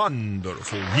more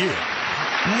wonderful years.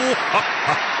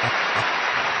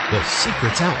 The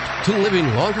secret's out to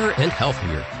living longer and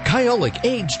healthier. Kyolic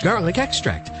Aged Garlic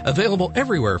Extract. Available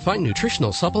everywhere fine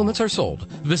nutritional supplements are sold.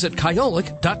 Visit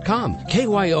Kyolic.com,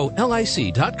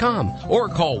 KYOLIC.com, or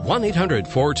call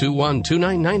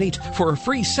 1-800-421-2998 for a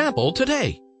free sample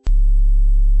today.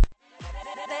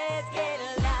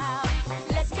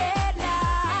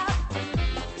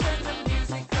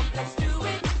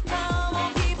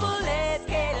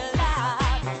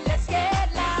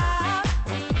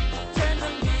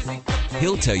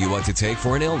 He'll tell you what to take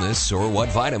for an illness or what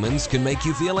vitamins can make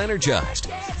you feel energized.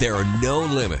 There are no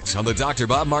limits on the Dr.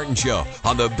 Bob Martin Show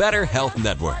on the Better Health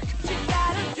Network.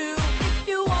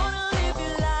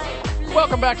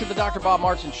 Welcome back to the Dr. Bob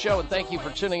Martin Show, and thank you for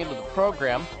tuning into the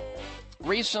program.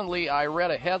 Recently, I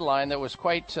read a headline that was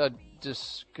quite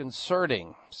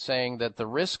disconcerting, saying that the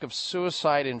risk of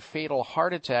suicide and fatal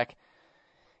heart attack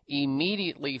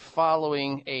immediately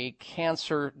following a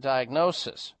cancer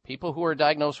diagnosis. People who are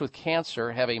diagnosed with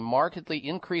cancer have a markedly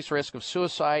increased risk of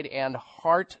suicide and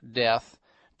heart death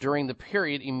during the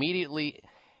period immediately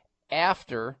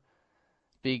after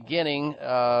being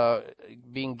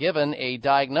given a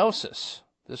diagnosis.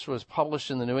 This was published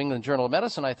in the New England Journal of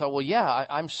Medicine. I thought, well, yeah,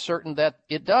 I'm certain that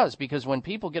it does, because when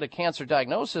people get a cancer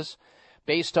diagnosis,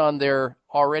 based on their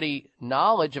already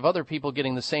knowledge of other people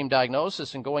getting the same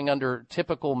diagnosis and going under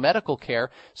typical medical care,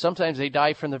 sometimes they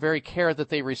die from the very care that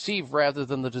they receive rather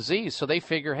than the disease. So they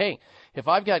figure, hey, if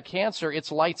I've got cancer,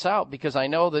 it's lights out, because I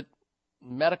know that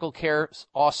medical care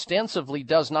ostensibly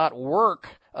does not work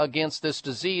against this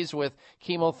disease with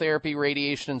chemotherapy,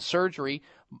 radiation, and surgery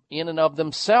in and of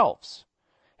themselves.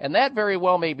 And that very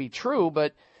well may be true,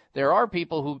 but there are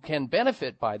people who can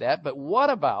benefit by that. But what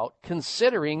about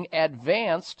considering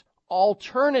advanced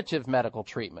alternative medical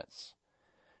treatments?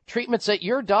 Treatments that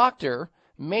your doctor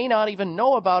may not even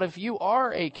know about if you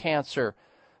are a cancer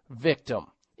victim,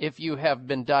 if you have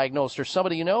been diagnosed, or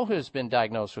somebody you know who has been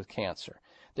diagnosed with cancer.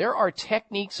 There are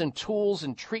techniques and tools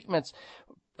and treatments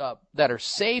that are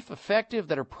safe, effective,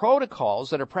 that are protocols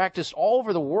that are practiced all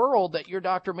over the world that your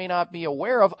doctor may not be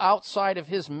aware of outside of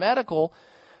his medical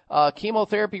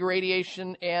chemotherapy,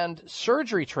 radiation, and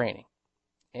surgery training.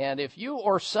 And if you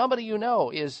or somebody you know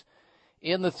is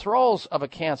in the throes of a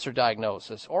cancer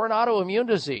diagnosis or an autoimmune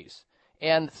disease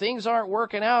and things aren't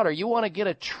working out, or you want to get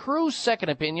a true second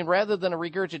opinion rather than a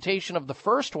regurgitation of the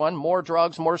first one, more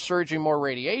drugs, more surgery, more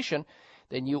radiation,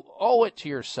 then you owe it to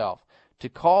yourself to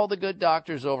call the good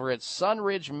doctors over at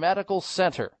Sunridge Medical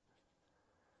Center.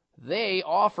 They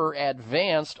offer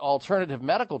advanced alternative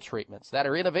medical treatments that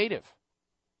are innovative.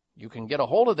 You can get a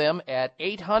hold of them at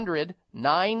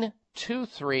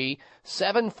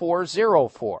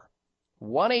 800-923-7404.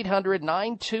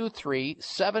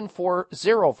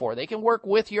 1-800-923-7404. They can work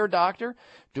with your doctor,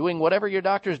 doing whatever your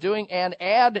doctor is doing, and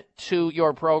add to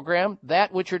your program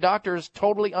that which your doctor is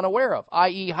totally unaware of,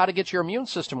 i.e. how to get your immune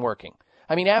system working.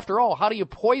 I mean, after all, how do you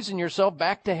poison yourself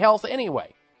back to health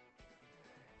anyway?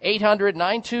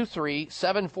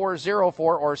 800-923-7404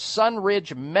 or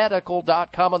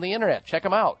sunridgemedical.com on the internet. Check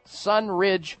them out,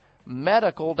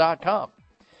 sunridgemedical.com.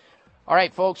 All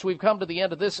right, folks, we've come to the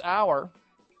end of this hour.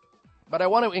 But I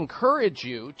want to encourage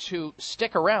you to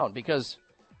stick around, because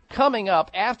coming up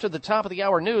after the top of the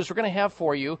hour news, we're going to have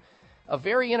for you a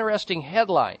very interesting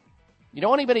headline. You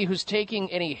know anybody who's taking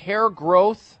any hair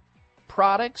growth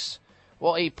products?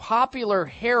 Well, a popular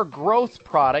hair growth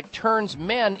product turns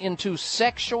men into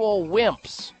sexual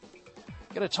wimps.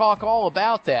 I'm going to talk all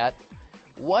about that,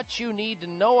 what you need to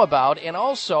know about, and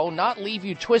also not leave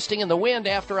you twisting in the wind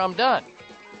after I'm done.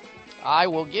 I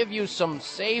will give you some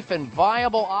safe and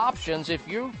viable options if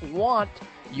you want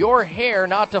your hair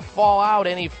not to fall out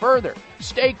any further.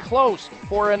 Stay close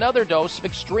for another dose of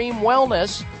extreme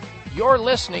wellness. You're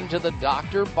listening to the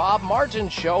Dr. Bob Martin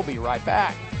Show. Be right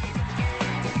back.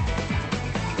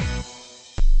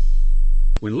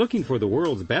 When looking for the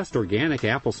world's best organic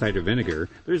apple cider vinegar,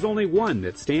 there's only one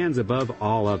that stands above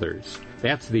all others.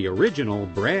 That's the original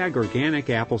Bragg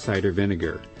Organic Apple Cider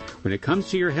Vinegar. When it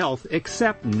comes to your health,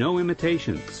 accept no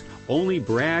imitations. Only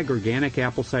Bragg Organic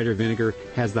Apple Cider Vinegar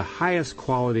has the highest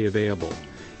quality available.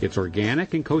 It's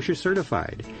organic and kosher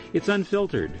certified. It's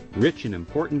unfiltered, rich in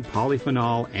important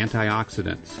polyphenol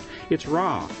antioxidants. It's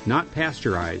raw, not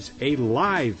pasteurized, a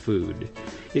live food.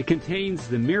 It contains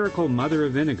the miracle mother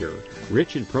of vinegar,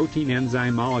 rich in protein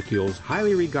enzyme molecules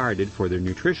highly regarded for their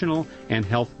nutritional and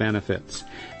health benefits.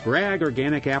 Bragg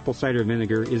Organic Apple Cider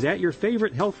Vinegar is at your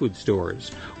favorite health food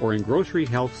stores or in grocery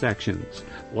health sections.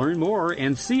 Learn more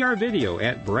and see our video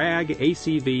at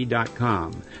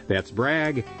braggacv.com. That's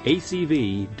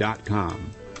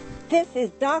braggacv.com. This is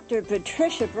Dr.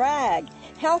 Patricia Bragg,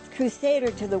 Health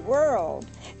Crusader to the world.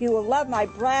 You will love my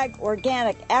Bragg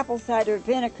Organic Apple Cider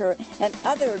Vinegar and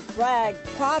other Bragg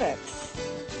products.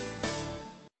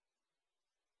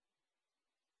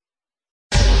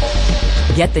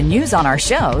 Get the news on our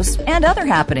shows and other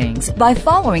happenings by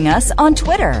following us on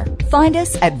Twitter. Find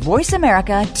us at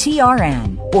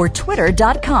VoiceAmericaTRN or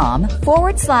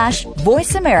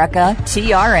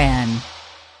twitter.com/VoiceAmericaTRN.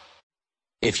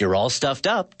 If you're all stuffed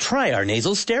up, try our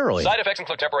nasal steroid. Side effects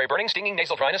include temporary burning, stinging,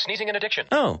 nasal dryness, sneezing, and addiction.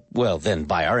 Oh, well then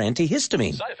buy our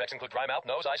antihistamine. Side effects include dry mouth,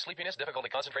 nose, eyes, sleepiness, difficulty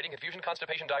concentrating, confusion,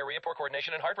 constipation, diarrhea, poor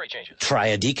coordination, and heart rate changes. Try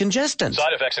a decongestant.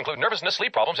 Side effects include nervousness,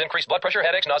 sleep problems, increased blood pressure,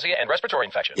 headaches, nausea, and respiratory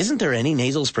infections. Isn't there any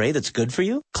nasal spray that's good for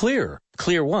you? Clear.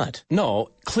 Clear what? No,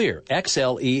 Clear.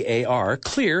 XLEAR.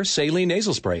 Clear Saline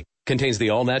Nasal Spray. Contains the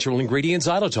all-natural ingredient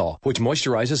xylitol, which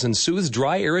moisturizes and soothes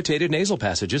dry, irritated nasal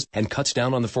passages and cuts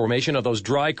down on the formation of those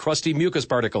dry, crusty mucus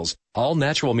particles. All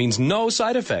natural means no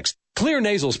side effects. Clear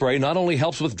Nasal Spray not only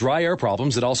helps with dry air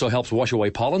problems, it also helps wash away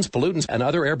pollens, pollutants, and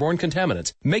other airborne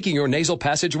contaminants, making your nasal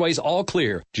passageways all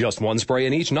clear. Just one spray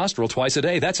in each nostril twice a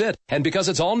day, that's it. And because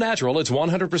it's all natural, it's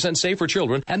 100% safe for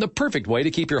children and the perfect way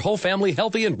to keep your whole family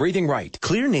healthy and breathing right.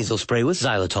 Clear Nasal Spray with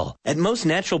xylitol. At most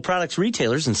natural products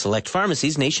retailers and select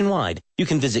pharmacies nationwide. You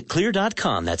can visit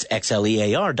Clear.com, that's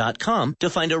XLEAR.com, to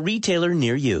find a retailer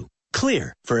near you.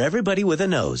 Clear, for everybody with a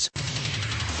nose.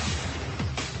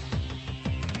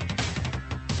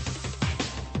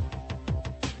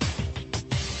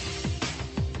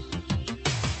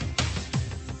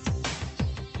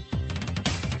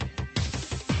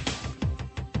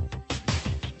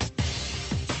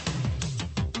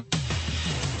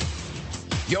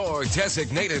 Your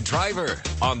designated driver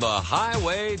on the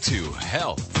highway to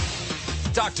health.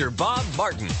 Dr. Bob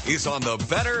Martin is on the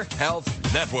Better Health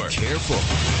Network. Careful.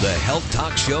 The health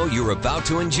talk show you're about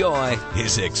to enjoy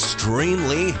is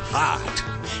extremely hot.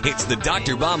 It's the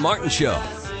Dr. Bob Martin Show.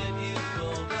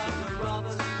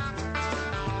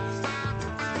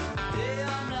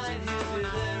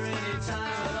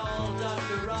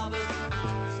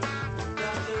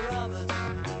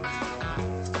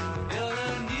 You're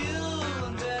a new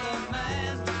and better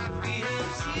man. We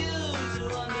have seen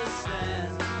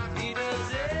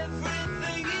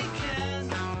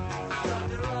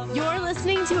You're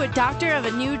listening to a doctor of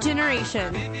a new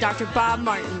generation, Dr. Bob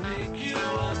Martin.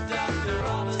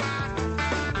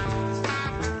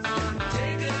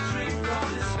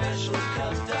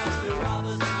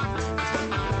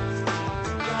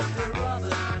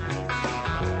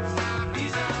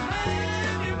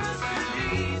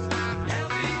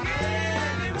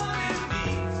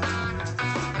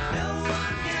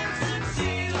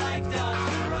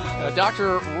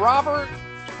 Dr. Robert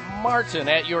Martin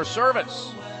at your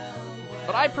service.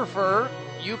 But I prefer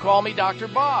you call me Dr.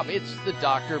 Bob. It's the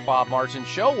Dr. Bob Martin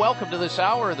Show. Welcome to this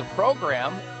hour of the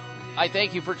program. I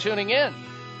thank you for tuning in.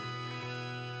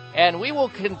 And we will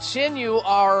continue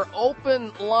our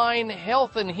open line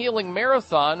health and healing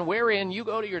marathon, wherein you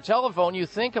go to your telephone, you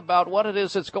think about what it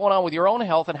is that's going on with your own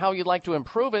health and how you'd like to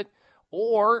improve it,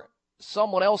 or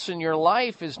someone else in your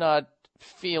life is not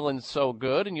feeling so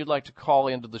good and you'd like to call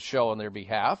into the show on their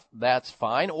behalf. That's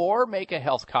fine. Or make a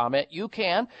health comment. You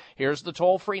can. Here's the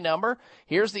toll-free number.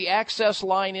 Here's the access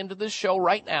line into this show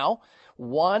right now.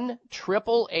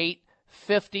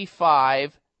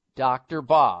 1-888-55 Dr.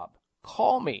 Bob.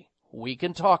 Call me. We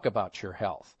can talk about your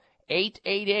health.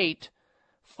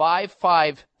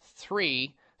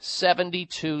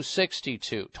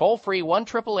 888-553-7262. Toll-free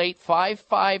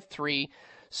 1-888-553-7262.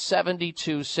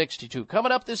 7262.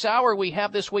 Coming up this hour, we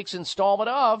have this week's installment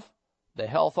of the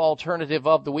Health Alternative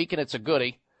of the Week, and it's a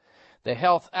goodie. The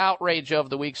Health Outrage of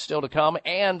the Week still to come,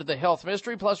 and the Health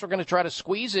Mystery. Plus, we're going to try to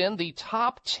squeeze in the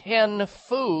top 10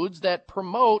 foods that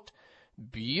promote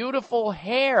beautiful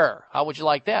hair. How would you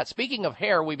like that? Speaking of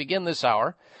hair, we begin this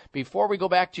hour. Before we go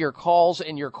back to your calls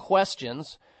and your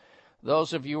questions,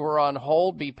 those of you who are on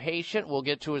hold, be patient. We'll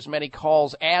get to as many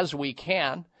calls as we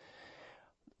can.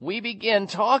 We begin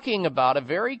talking about a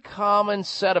very common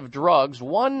set of drugs.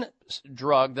 One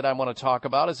drug that I want to talk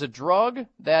about is a drug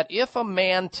that if a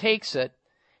man takes it,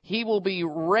 he will be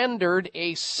rendered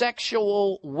a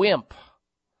sexual wimp.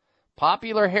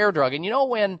 Popular hair drug. And you know,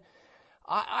 when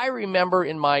I remember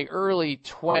in my early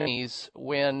 20s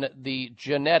when the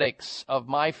genetics of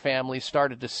my family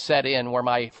started to set in, where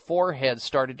my forehead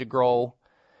started to grow,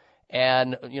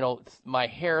 and, you know, my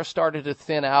hair started to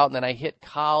thin out, and then I hit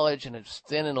college, and it was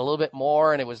thinning a little bit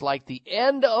more, and it was like the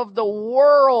end of the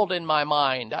world in my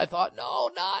mind. I thought, no,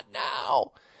 not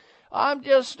now. I'm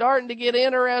just starting to get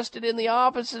interested in the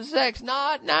opposite sex.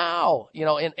 Not now. You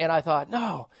know, and I thought,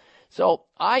 no. So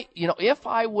if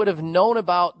I would have known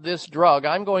about this drug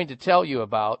I'm going to tell you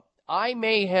about, I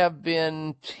may have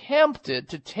been tempted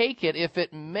to take it if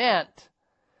it meant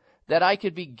that I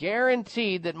could be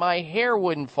guaranteed that my hair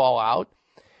wouldn't fall out.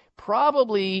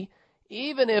 Probably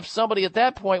even if somebody at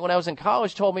that point when I was in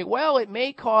college told me, well, it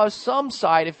may cause some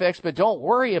side effects, but don't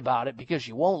worry about it because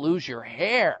you won't lose your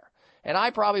hair. And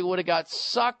I probably would have got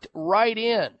sucked right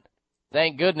in.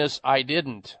 Thank goodness I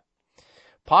didn't.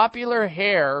 Popular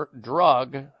hair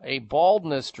drug, a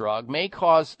baldness drug, may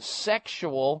cause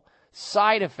sexual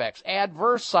side effects,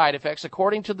 adverse side effects,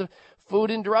 according to the Food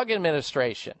and Drug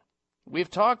Administration.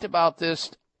 We've talked about this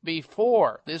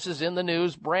before. This is in the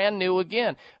news, brand new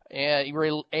again. A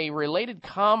related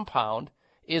compound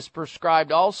is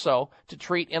prescribed also to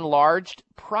treat enlarged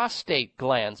prostate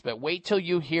glands. But wait till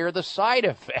you hear the side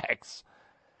effects.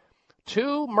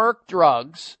 2 Merck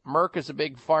drugs, Merck is a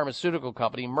big pharmaceutical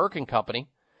company, Merck & Company,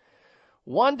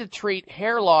 one to treat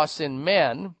hair loss in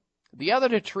men, the other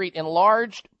to treat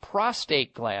enlarged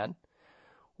prostate gland,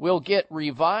 will get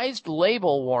revised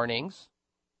label warnings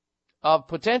of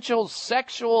potential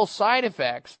sexual side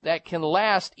effects that can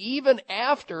last even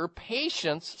after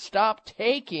patients stop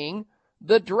taking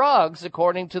the drugs,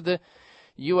 according to the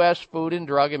U.S. Food and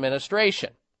Drug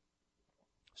Administration.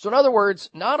 So in other words,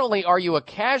 not only are you a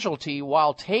casualty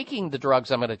while taking the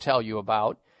drugs I'm going to tell you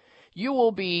about, you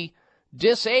will be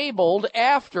disabled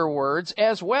afterwards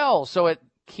as well. So it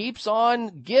keeps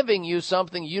on giving you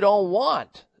something you don't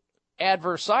want.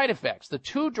 Adverse side effects. The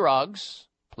 2 drugs,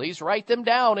 please write them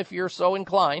down if you're so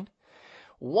inclined.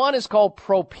 One is called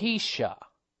Propecia.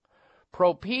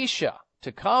 Propecia,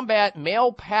 to combat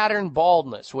male pattern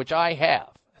baldness, which I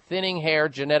have, thinning hair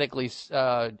genetically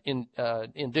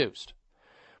induced.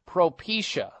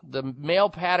 Propecia, the male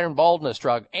pattern baldness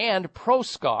drug, and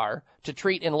Proscar to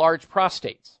treat enlarged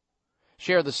prostates,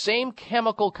 share the same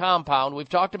chemical compound we've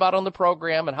talked about on the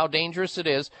program and how dangerous it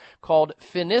is, called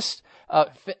finasteride.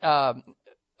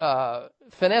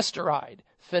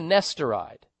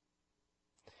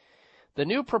 The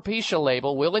new Propecia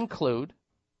label will include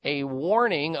a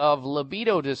warning of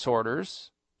libido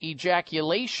disorders,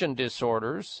 ejaculation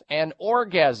disorders, and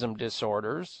orgasm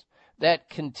disorders that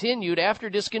continued after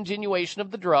discontinuation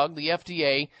of the drug, the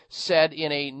FDA said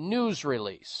in a news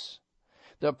release.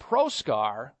 The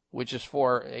Proscar which is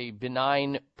for a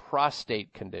benign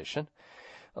prostate condition.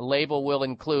 A label will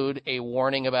include a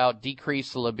warning about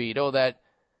decreased libido that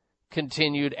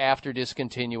continued after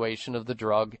discontinuation of the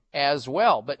drug as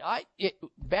well. But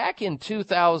back in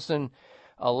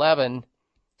 2011,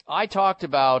 I talked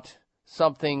about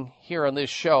something here on this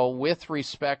show with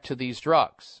respect to these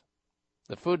drugs.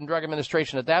 The Food and Drug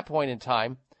Administration at that point in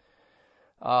time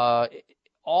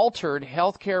altered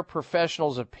healthcare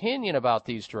professionals' opinion about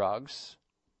these drugs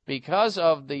because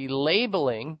of the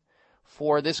labeling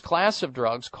for this class of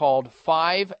drugs called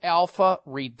 5-alpha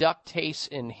reductase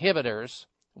inhibitors,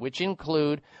 which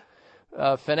include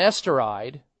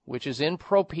finasteride, which is in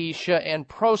Propecia and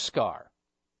Proscar.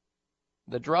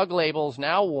 The drug labels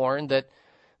now warn that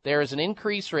there is an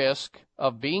increased risk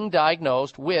of being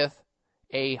diagnosed with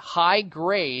a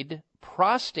high-grade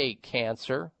prostate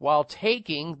cancer while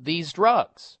taking these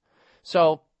drugs.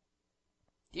 So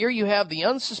here you have the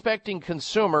unsuspecting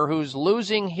consumer who's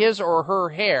losing his or her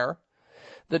hair.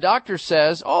 The doctor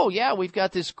says, oh, yeah, we've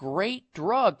got this great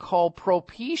drug called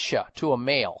Propecia, to a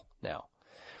male now.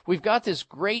 We've got this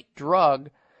great drug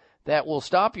that will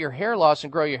stop your hair loss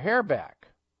and grow your hair back.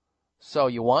 So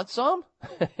you want some?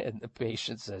 And the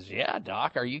patient says, yeah,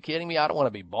 doc, are you kidding me? I don't want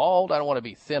to be bald. I don't want to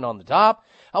be thin on the top.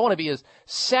 I want to be as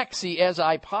sexy as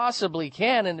I possibly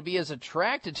can and to be as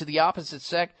attracted to the opposite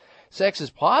sex as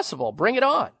possible. Bring it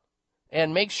on.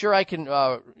 And make sure I can,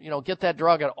 get that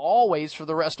drug always for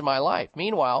the rest of my life.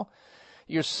 Meanwhile,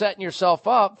 you're setting yourself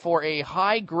up for a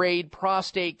high-grade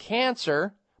prostate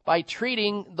cancer by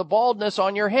treating the baldness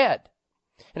on your head.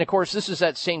 And, of course, this is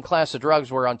that same class of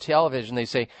drugs where on television they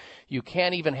say you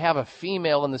can't even have a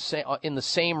female in the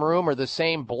same room or the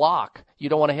same block. You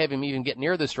don't want to have him even get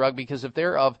near this drug because if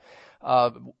they're of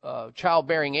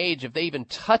childbearing age, if they even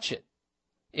touch it,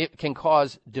 it can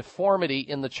cause deformity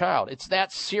in the child. It's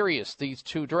that serious, these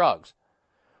two drugs.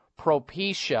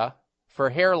 Propecia for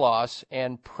hair loss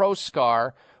and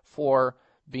Proscar for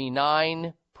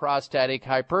benign prostatic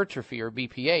hypertrophy, or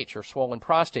BPH, or swollen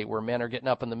prostate, where men are getting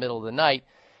up in the middle of the night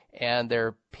and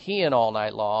they're peeing all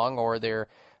night long, or they're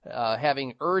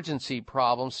having urgency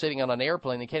problems sitting on an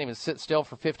airplane. They can't even sit still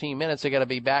for 15 minutes. They got to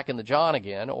be back in the john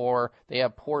again, or they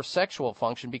have poor sexual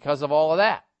function because of all of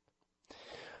that.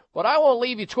 But I won't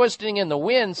leave you twisting in the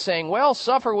wind saying, well,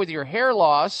 suffer with your hair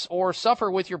loss or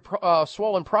suffer with your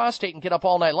swollen prostate and get up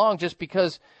all night long just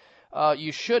because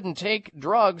you shouldn't take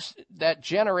drugs that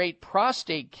generate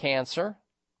prostate cancer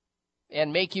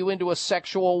and make you into a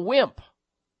sexual wimp.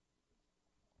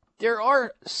 There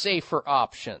are safer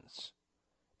options,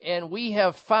 and we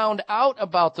have found out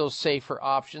about those safer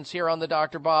options here on the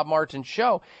Dr. Bob Martin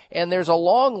Show, and there's a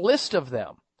long list of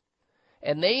them.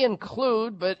 And they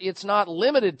include, but it's not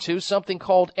limited to, something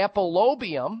called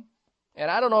epilobium.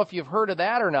 And I don't know if you've heard of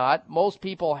that or not. Most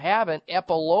people haven't.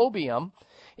 Epilobium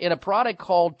in a product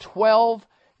called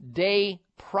 12-Day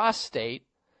Prostate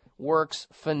works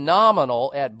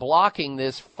phenomenal at blocking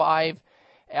this 5-alpha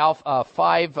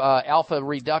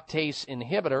reductase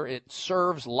inhibitor. It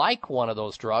serves like one of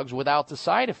those drugs without the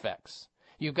side effects.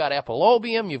 You've got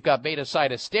epilobium, you've got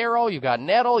beta-sitosterol, you've got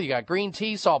nettle, you've got green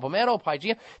tea, saw palmetto,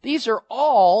 pygeum. These are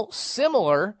all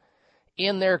similar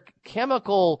in their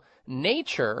chemical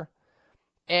nature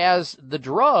as the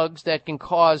drugs that can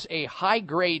cause a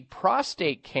high-grade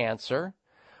prostate cancer,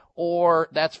 or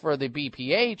that's for the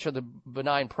BPH, or the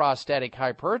benign prostatic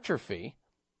hypertrophy,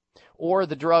 or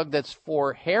the drug that's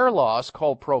for hair loss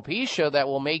called Propecia that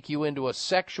will make you into a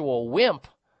sexual wimp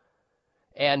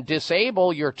and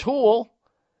disable your tool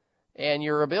and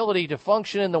your ability to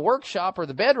function in the workshop or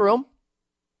the bedroom.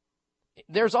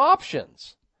 There's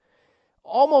options.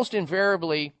 Almost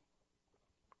invariably,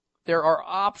 there are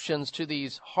options to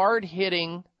these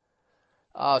hard-hitting,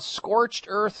 scorched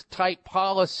earth type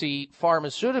policy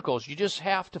pharmaceuticals. You just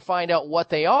have to find out what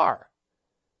they are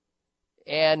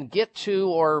and get to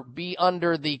or be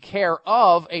under the care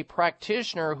of a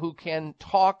practitioner who can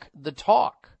talk the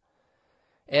talk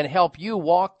and help you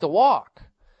walk the walk.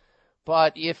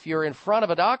 But if you're in front of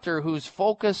a doctor whose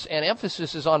focus and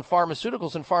emphasis is on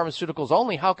pharmaceuticals and pharmaceuticals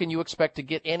only, how can you expect to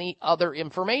get any other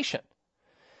information?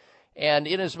 And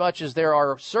inasmuch as there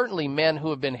are certainly men who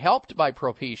have been helped by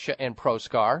Propecia and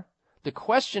Proscar, the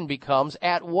question becomes,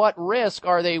 at what risk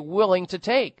are they willing to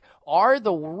take? Are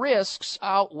the risks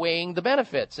outweighing the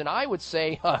benefits? And I would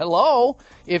say, hello,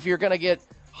 if you're going to get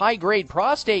high-grade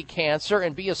prostate cancer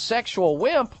and be a sexual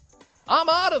wimp, I'm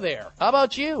out of there. How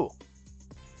about you?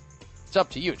 It's up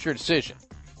to you. It's your decision.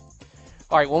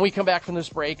 All right, when we come back from this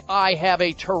break, I have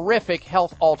a terrific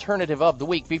health alternative of the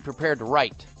week. Be prepared to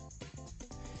write.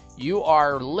 You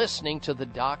are listening to the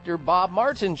Dr. Bob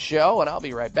Martin Show, and I'll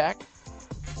be right back.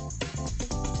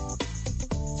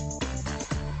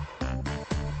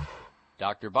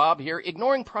 Dr. Bob here.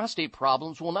 Ignoring prostate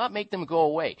problems will not make them go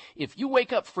away. If you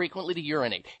wake up frequently to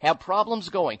urinate, have problems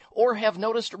going, or have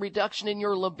noticed a reduction in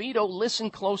your libido,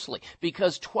 listen closely,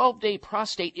 because 12-Day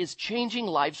Prostate is changing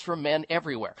lives for men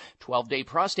everywhere. 12-Day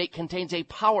Prostate contains a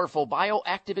powerful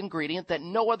bioactive ingredient that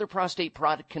no other prostate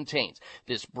product contains.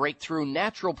 This breakthrough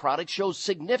natural product shows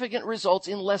significant results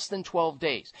in less than 12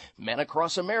 days. Men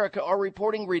across America are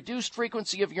reporting reduced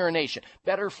frequency of urination,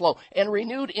 better flow, and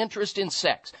renewed interest in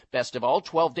sex. Best of all,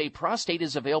 12-Day Prostate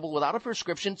is available without a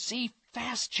prescription. See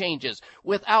fast changes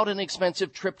without an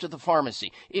expensive trip to the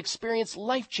pharmacy. Experience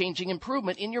life-changing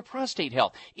improvement in your prostate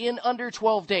health in under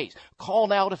 12 days. Call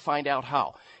now to find out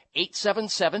how.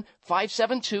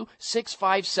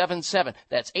 877-572-6577.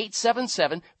 That's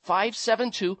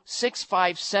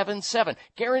 877-572-6577.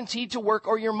 Guaranteed to work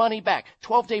or your money back.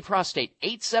 12-Day Prostate.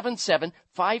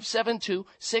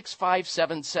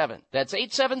 877-572-6577. That's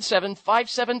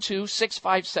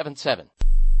 877-572-6577.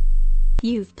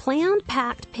 You've planned,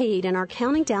 packed, paid, and are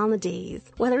counting down the days.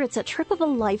 Whether it's a trip of a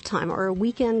lifetime or a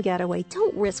weekend getaway,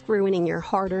 don't risk ruining your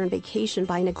hard-earned vacation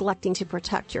by neglecting to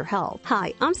protect your health.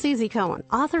 Hi, I'm Susie Cohen,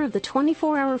 author of The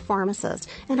 24-Hour Pharmacist,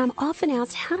 and I'm often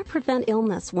asked how to prevent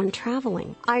illness when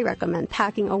traveling. I recommend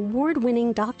packing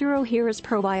award-winning Dr. Ohhira's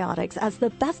probiotics as the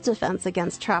best defense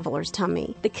against traveler's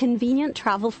tummy. The convenient,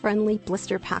 travel-friendly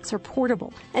blister packs are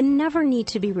portable and never need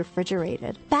to be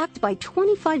refrigerated. Backed by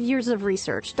 25 years of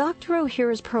research, Dr. Ohhira's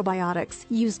probiotics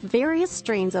used various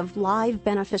strains of live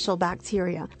beneficial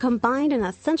bacteria combined in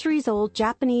a centuries-old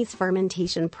Japanese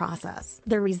fermentation process.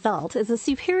 The result is a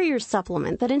superior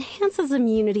supplement that enhances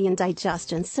immunity and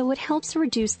digestion, so it helps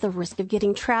reduce the risk of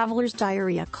getting traveler's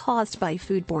diarrhea caused by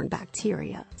foodborne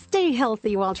bacteria. Stay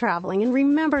healthy while traveling and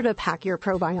remember to pack your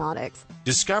probiotics.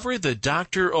 Discover the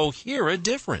Dr. Ohhira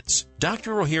difference.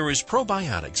 Dr. Ohhira's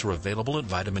probiotics are available at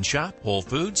Vitamin Shop, Whole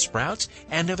Foods, Sprouts,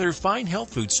 and other fine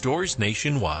health food stores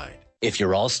nationwide. If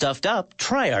you're all stuffed up,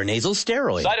 try our nasal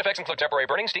steroid. Side effects include temporary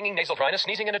burning, stinging, nasal dryness,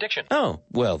 sneezing, and addiction. Oh,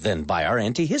 well then buy our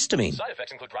antihistamine. Side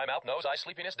effects include dry mouth, nose, eyes,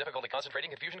 sleepiness, difficulty concentrating,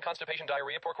 confusion, constipation,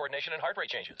 diarrhea, poor coordination, and heart rate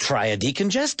changes. Try a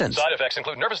decongestant. Side effects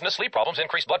include nervousness, sleep problems,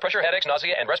 increased blood pressure, headaches,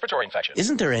 nausea, and respiratory infections.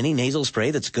 Isn't there any nasal spray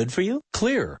that's good for you?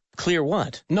 Clear. Clear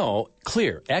what? No,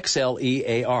 Clear.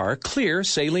 Xlear. Clear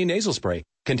Saline Nasal Spray.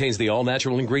 Contains the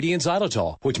all-natural ingredient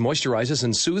xylitol, which moisturizes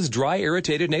and soothes dry,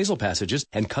 irritated nasal passages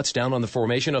and cuts down on the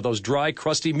formation of those dry,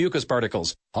 crusty mucus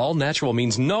particles. All natural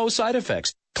means no side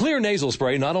effects. Clear Nasal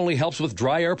Spray not only helps with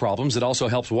dry air problems, it also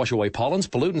helps wash away pollens,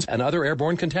 pollutants, and other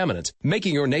airborne contaminants,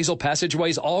 making your nasal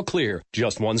passageways all clear.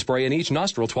 Just one spray in each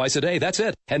nostril twice a day, that's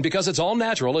it. And because it's all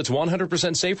natural, it's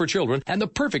 100% safe for children and the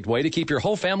perfect way to keep your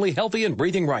whole family healthy and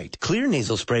breathing right. Clear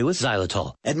Nasal Spray with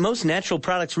xylitol. At most natural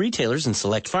products retailers and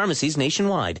select pharmacies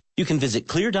nationwide. You can visit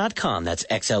Xlear.com, that's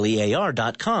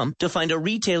Xlear.com, to find a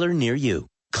retailer near you.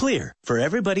 Clear, for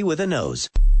everybody with a nose.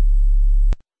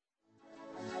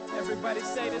 Everybody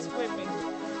say this with me.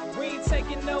 We ain't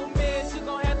taking no meds, you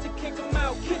gon' have to kick them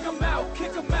out, kick them out,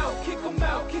 kick them out, kick them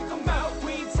out, kick them out.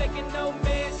 We ain't taking no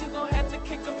meds, you gon' have to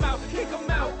kick them out, kick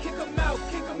them out, kick them out,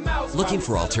 kick them out. Looking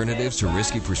for alternatives to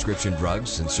risky prescription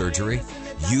drugs and surgery?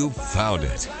 You found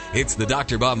it. It's the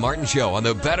Dr. Bob Martin Show on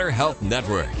the Better Health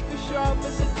Network. Sharp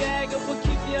as a dagger, we'll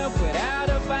keep you up without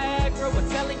a Viagra. We're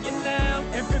telling you now,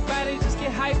 everybody just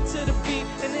get hyped to the beat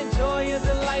and enjoy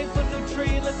the life of the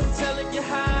tree. Look, I'm telling you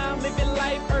how, live your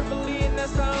life earthly, and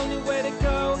that's the only way to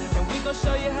go. And we gonna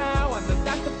show you how on the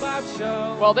Dr. Bob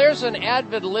Show. Well, there's an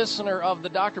avid listener of the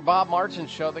Dr. Bob Martin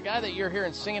Show. The guy that you're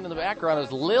hearing singing in the background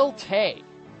is Lil Tay.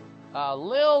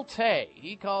 Lil Tay,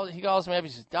 he calls me up. He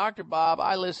says, Dr. Bob,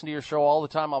 I listen to your show all the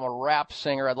time. I'm a rap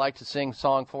singer. I'd like to sing a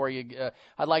song for you.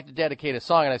 I'd like to dedicate a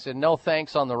song. And I said, no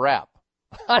thanks on the rap.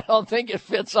 I don't think it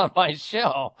fits on my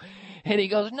show. And he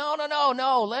goes,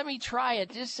 no. Let me try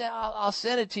it. Just I'll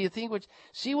send it to you.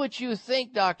 See what you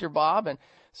think, Dr. Bob. And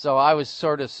so I was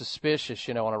sort of suspicious,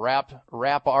 when a rap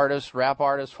artist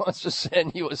wants to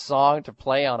send you a song to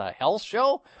play on a health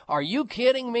show. Are you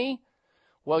kidding me?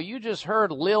 Well, you just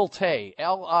heard Lil Tay,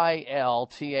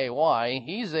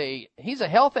 Liltay. He's a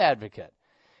health advocate.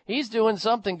 He's doing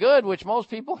something good, which most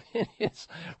people in his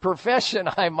profession,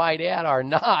 I might add, are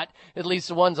not, at least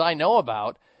the ones I know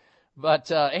about. But,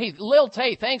 hey, Lil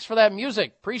Tay, thanks for that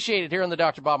music. Appreciate it here on the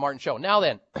Dr. Bob Martin Show. Now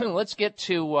then, let's get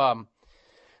to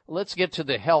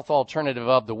the health alternative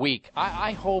of the week.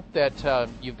 I hope that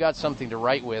you've got something to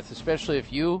write with, especially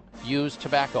if you use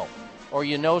tobacco or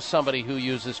you know somebody who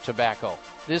uses tobacco.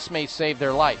 This may save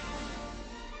their life.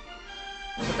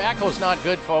 Tobacco's not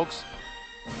good, folks.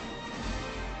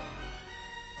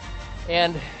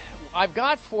 And I've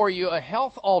got for you a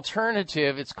health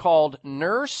alternative. It's called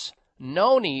Nurse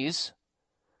Noni's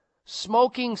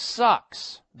Smoking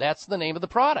Sucks. That's the name of the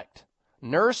product.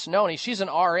 Nurse Noni, she's an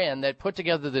RN that put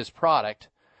together this product.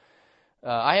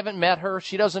 I haven't met her.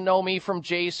 She doesn't know me from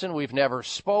Jason. We've never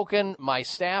spoken. My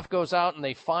staff goes out and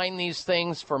they find these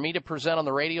things for me to present on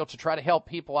the radio to try to help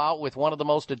people out with one of the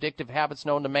most addictive habits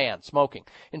known to man, smoking.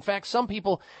 In fact, some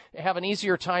people have an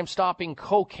easier time stopping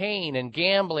cocaine and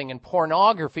gambling and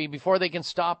pornography before they can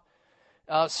stop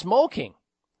smoking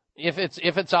if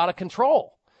it's out of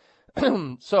control.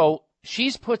 So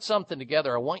she's put something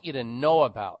together I want you to know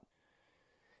about.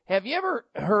 Have you ever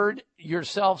heard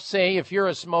yourself say, if you're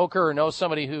a smoker or know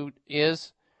somebody who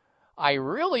is, I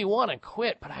really want to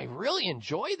quit, but I really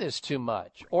enjoy this too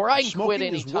much, or I can quit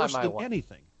anytime I want.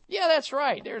 Anything. Yeah, that's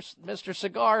right. There's Mr.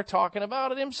 Cigar talking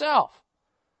about it himself.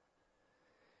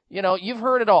 You know, you've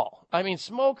heard it all. I mean,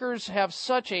 smokers have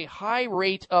such a high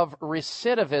rate of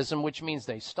recidivism, which means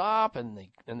they stop and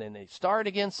then they start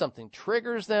again. Something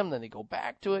triggers them, then they go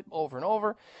back to it over and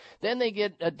over. Then they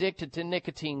get addicted to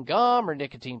nicotine gum or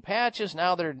nicotine patches.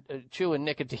 Now they're chewing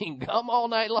nicotine gum all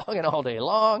night long and all day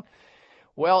long.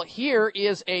 Well, here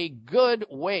is a good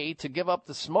way to give up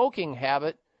the smoking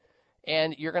habit,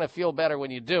 and you're going to feel better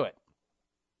when you do it.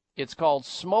 It's called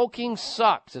Smoking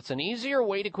Sucks. It's an easier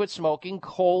way to quit smoking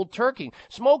cold turkey.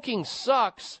 Smoking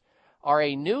Sucks are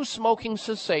a new smoking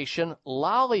cessation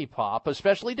lollipop,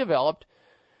 especially developed,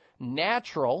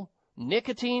 natural,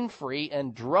 nicotine-free,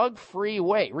 and drug-free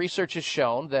way. Research has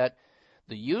shown that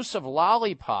the use of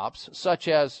lollipops, such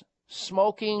as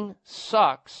Smoking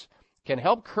Sucks, can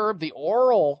help curb the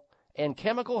oral and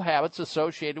chemical habits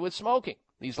associated with smoking.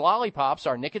 These lollipops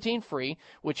are nicotine-free,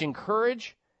 which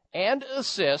encourage and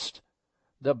assist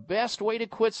the best way to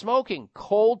quit smoking,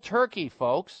 cold turkey,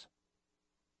 folks.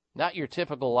 Not your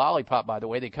typical lollipop, by the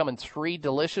way. They come in 3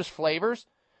 delicious flavors.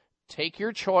 Take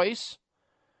your choice.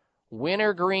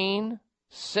 Wintergreen,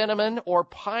 cinnamon, or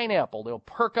pineapple. They'll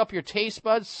perk up your taste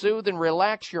buds, soothe and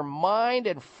relax your mind,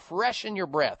 and freshen your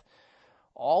breath.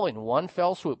 All in one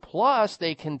fell swoop. Plus,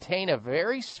 they contain a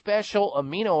very special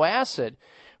amino acid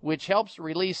which helps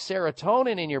release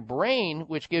serotonin in your brain,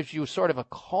 which gives you sort of a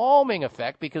calming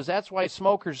effect, because that's why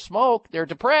smokers smoke. They're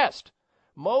depressed.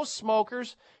 Most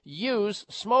smokers use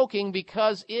smoking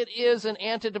because it is an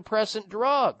antidepressant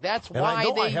drug. That's why they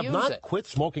use it. I have not quit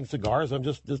smoking cigars. I'm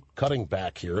just cutting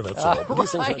back here. That's all.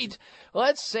 Right.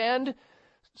 Let's send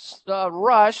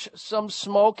Rush some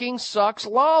Smoking Sucks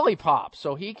lollipop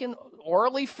so he can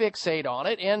orally fixate on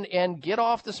it and get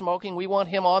off the smoking. We want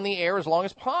him on the air as long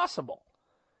as possible.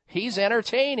 He's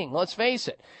entertaining, let's face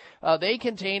it. They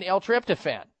contain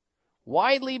L-tryptophan,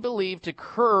 widely believed to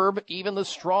curb even the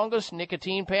strongest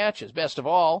nicotine patches. Best of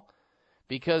all,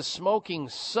 because Smoking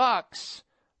Sucks,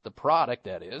 the product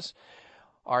that is,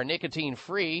 are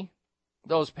nicotine-free,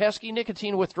 those pesky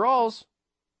nicotine withdrawals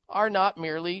are not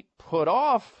merely put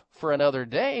off for another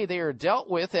day. They are dealt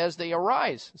with as they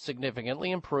arise,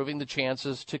 significantly improving the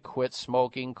chances to quit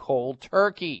smoking cold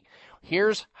turkey.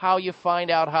 Here's how you find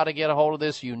out how to get a hold of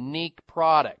this unique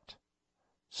product.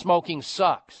 Smoking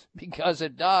Sucks, because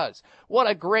it does. What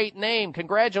a great name.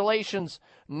 Congratulations,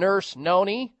 Nurse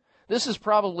Noni. This is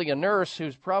probably a nurse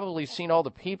who's probably seen all the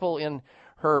people in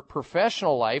her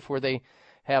professional life where they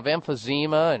have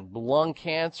emphysema and lung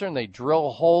cancer, and they drill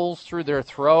holes through their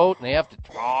throat, and they have to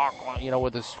talk,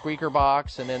 with a squeaker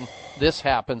box, and then this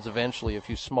happens eventually if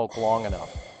you smoke long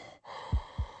enough.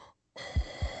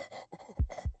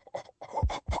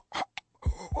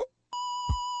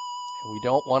 We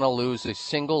don't want to lose a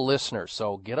single listener,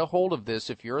 so get a hold of this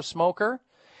if you're a smoker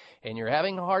and you're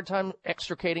having a hard time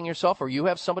extricating yourself, or you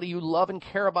have somebody you love and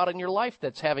care about in your life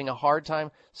that's having a hard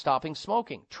time stopping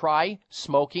smoking. Try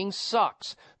Smoking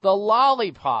Sucks, the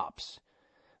lollipops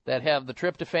that have the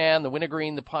tryptophan, the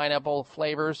wintergreen, the pineapple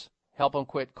flavors. Help them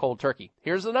quit cold turkey.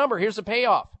 Here's the number. Here's the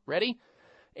payoff. Ready?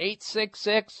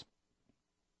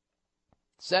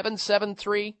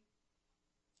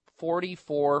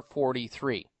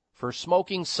 866-773-4443. For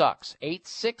Smoking Sucks,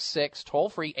 866,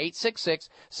 toll-free,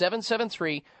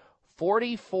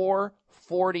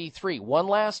 866-773-4443. One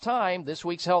last time, this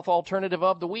week's health alternative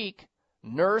of the week,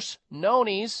 Nurse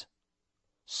Noni's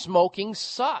Smoking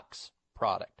Sucks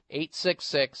product,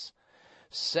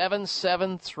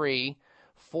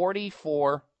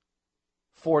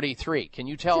 866-773-4443. Can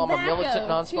you tell I'm a militant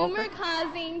non-smoker?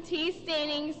 Tumor-causing,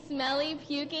 tea-staining, smelly,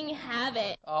 puking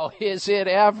habit. Oh, is it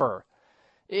ever?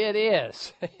 It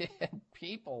is.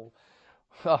 People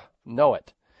know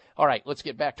it. All right, let's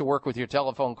get back to work with your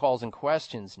telephone calls and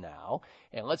questions now.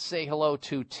 And let's say hello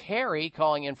to Terry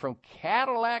calling in from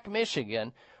Cadillac,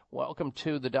 Michigan. Welcome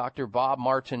to the Dr. Bob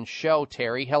Martin Show,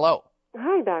 Terry. Hello.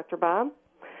 Hi, Dr. Bob.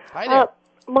 Hi there.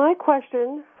 My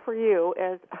question for you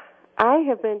is, I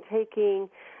have been taking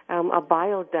a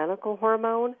bioidentical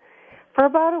hormone for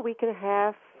about a week and a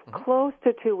half, close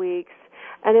to 2 weeks,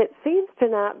 and it seems to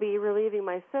not be relieving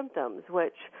my symptoms,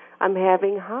 which I'm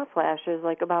having hot flashes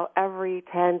like about every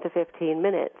 10 to 15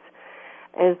 minutes.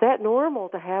 Is that normal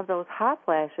to have those hot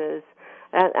flashes?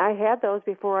 And I had those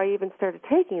before I even started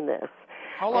taking this.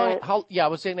 How long? I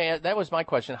was saying that was my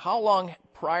question. How long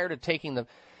prior to taking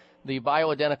the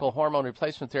bioidentical hormone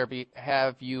replacement therapy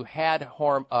have you had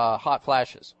hot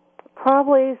flashes?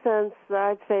 Probably since,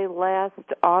 I'd say, last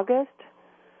August.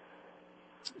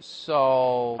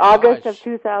 So August of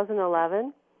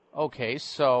 2011. Okay,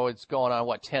 so it's going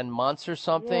on, 10 months or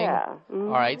something? Yeah. Mm-hmm.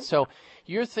 All right, so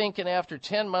you're thinking after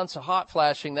 10 months of hot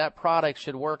flashing, that product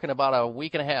should work in about a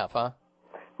week and a half, huh?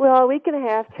 Well, a week and a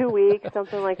half, 2 weeks,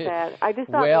 something like that. I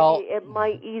just thought maybe it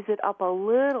might ease it up a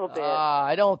little bit.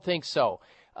 I don't think so.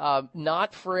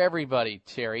 Not for everybody,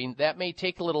 Terry. That may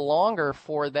take a little longer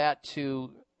for that to,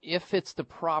 if it's the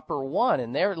proper one.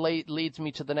 And there leads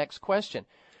me to the next question.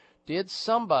 Did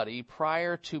somebody,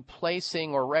 prior to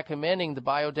placing or recommending the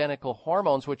bioidentical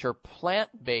hormones, which are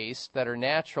plant-based, that are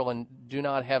natural and do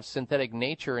not have synthetic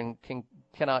nature and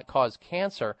cannot cause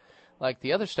cancer like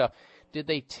the other stuff, did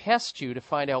they test you to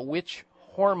find out which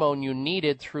hormone you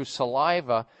needed through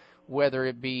saliva, whether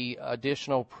it be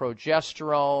additional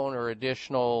progesterone or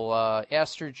additional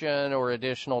estrogen or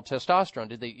additional testosterone?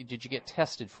 Did you get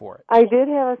tested for it? I did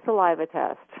have a saliva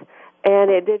test,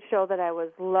 and it did show that I was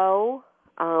low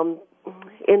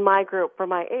in my group for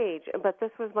my age. But this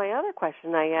was my other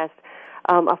question I asked.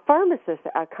 A pharmacist,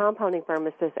 a compounding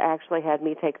pharmacist, actually had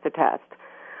me take the test,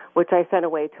 which I sent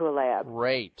away to a lab.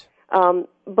 Great.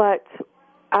 But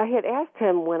I had asked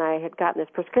him when I had gotten this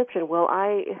prescription, will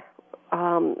I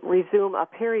resume a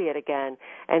period again?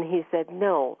 And he said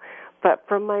no. But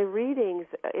from my readings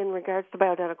in regards to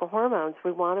bioidentical hormones,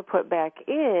 we want to put back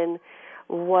in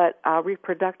what a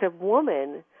reproductive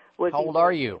woman would be. How old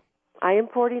are you? I am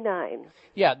 49.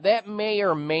 Yeah, that may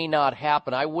or may not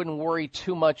happen. I wouldn't worry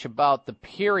too much about the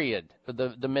period,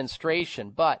 the menstruation,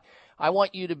 but I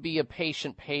want you to be a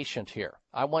patient here.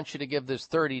 I want you to give this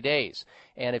 30 days.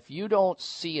 And if you don't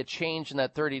see a change in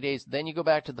that 30 days, then you go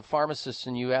back to the pharmacist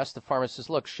and you ask the pharmacist,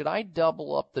 look, should I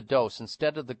double up the dose?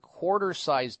 Instead of the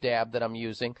quarter-size dab that I'm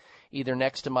using, either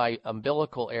next to my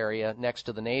umbilical area, next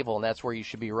to the navel, and that's where you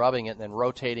should be rubbing it and then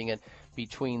rotating it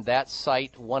between that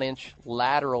site, 1 inch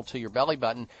lateral to your belly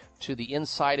button, to the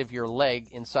inside of your leg,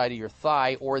 inside of your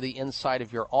thigh, or the inside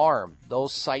of your arm.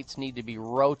 Those sites need to be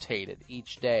rotated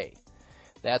each day.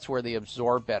 That's where they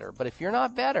absorb better. But if you're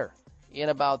not better in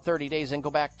about 30 days, then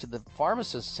go back to the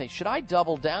pharmacist and say, should I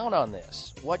double down on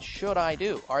this? What should I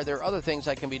do? Are there other things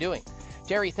I can be doing?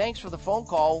 Terry, thanks for the phone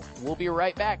call. We'll be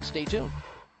right back. Stay tuned.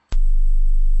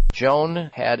 Joan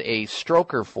had a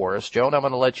stroker for us. Joan, I'm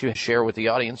going to let you share with the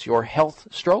audience your health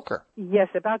stroker. Yes,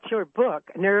 about your book,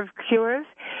 Nerve Cures.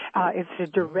 It's a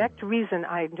direct reason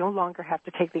I no longer have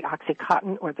to take the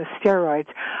OxyContin or the steroids.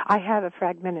 I have a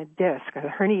fragmented disc, a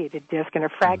herniated disc, and a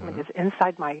fragment is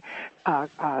inside my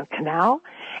canal,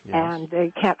 and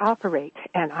they can't operate.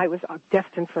 And I was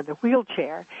destined for the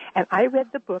wheelchair. And I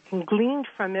read the book and gleaned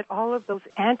from it all of those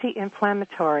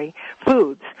anti-inflammatory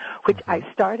foods, which I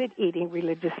started eating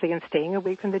religiously and staying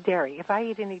away from the dairy. If I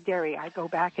eat any dairy, I go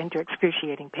back into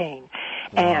excruciating pain.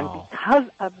 Wow. And because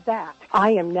of that,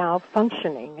 I am now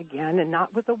functioning again, and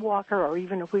not with a walker or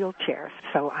even a wheelchair.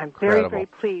 So I'm very, very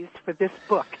pleased for this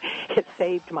book. It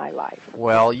saved my life.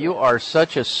 Well, you are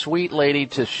such a sweet lady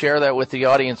to share that with the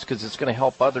audience, because it's going to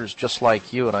help others just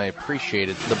like you, and I appreciate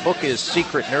it. The book is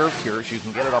Secret Nerve Cures. You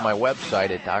can get it on my website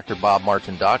at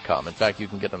drbobmartin.com. In fact, you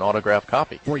can get an autographed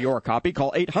copy. For your copy,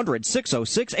 call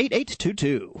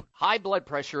 800-606-8822. High blood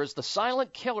pressure is the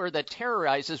silent killer that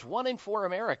terrorizes 1 in 4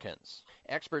 Americans.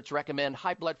 Experts recommend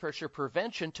high blood pressure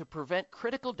prevention to prevent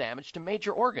critical damage to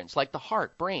major organs like the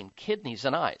heart, brain, kidneys,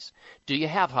 and eyes. Do you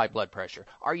have high blood pressure?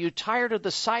 Are you tired of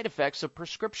the side effects of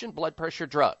prescription blood pressure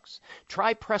drugs?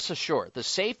 Try Press Assure, the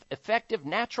safe, effective,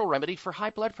 natural remedy for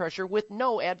high blood pressure with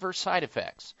no adverse side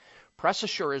effects. Press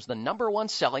Assure is the #1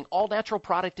 selling all-natural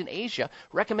product in Asia,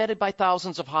 recommended by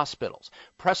thousands of hospitals.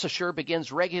 Press Assure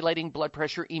begins regulating blood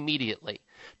pressure immediately.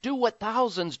 Do what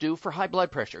thousands do for high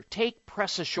blood pressure. Take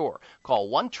Press Assure.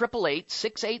 Call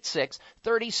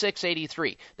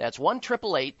 1-888-686-3683. That's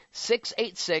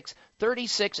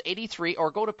 1-888-686-3683, or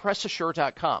go to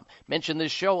PressAssure.com. Mention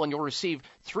this show and you'll receive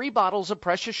 3 bottles of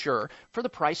Press Assure for the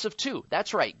price of 2.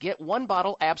 That's right. Get 1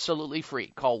 bottle absolutely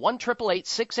free. Call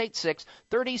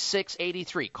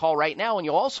 1-888-686-3683. Call right now and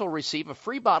you'll also receive a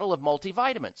free bottle of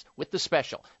multivitamins with the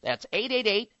special. That's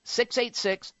 888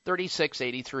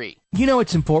 686-3683. You know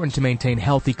it's important to maintain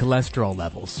healthy cholesterol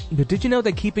levels, but did you know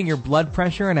that keeping your blood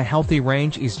pressure in a healthy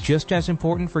range is just as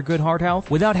important for good heart health?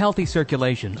 Without healthy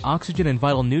circulation, oxygen and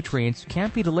vital nutrients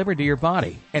can't be delivered to your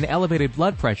body, and elevated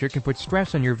blood pressure can put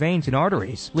stress on your veins and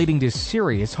arteries, leading to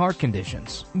serious heart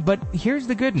conditions. But here's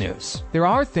the good news. There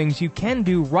are things you can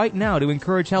do right now to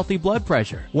encourage healthy blood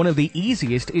pressure. One of the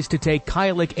easiest is to take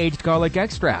Kyolic Aged Garlic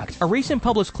Extract. A recent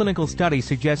published clinical study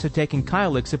suggests that taking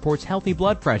Kyolic supports healthy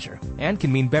blood pressure and can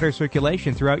mean better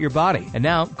circulation throughout your body. And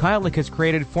now, Kyolic has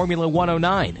created Formula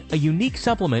 109, a unique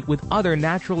supplement with other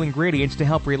natural ingredients to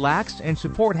help relax and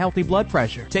support healthy blood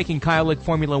pressure. Taking Kyolic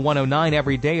Formula 109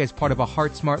 every day as part of a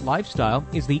heart-smart lifestyle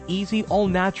is the easy,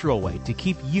 all-natural way to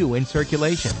keep you in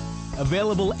circulation.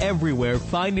 Available everywhere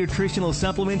fine nutritional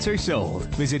supplements are sold.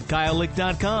 Visit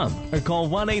Kyolic.com or call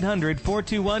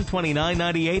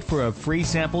 1-800-421-2998 for a free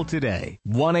sample today.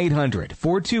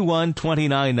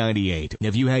 1-800-421-2998.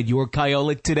 Have you had your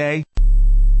Kyolic today?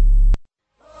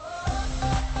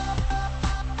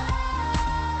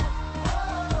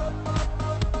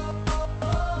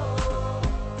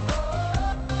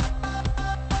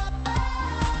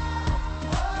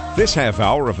 This half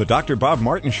hour of the Dr. Bob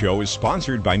Martin Show is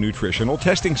sponsored by Nutritional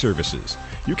Testing Services.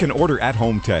 You can order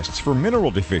at-home tests for mineral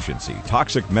deficiency,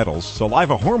 toxic metals,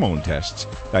 saliva hormone tests,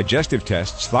 digestive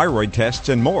tests, thyroid tests,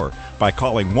 and more by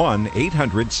calling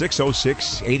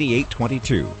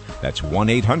 1-800-606-8822. That's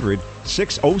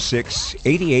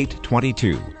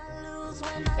 1-800-606-8822.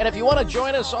 And if you want to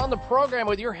join us on the program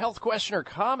with your health question or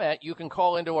comment, you can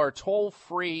call into our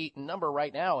toll-free number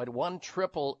right now at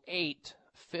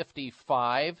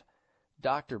 1-888-55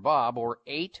 Dr. Bob, or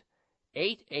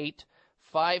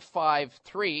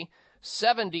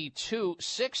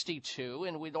 888-553-7262.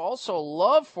 And we'd also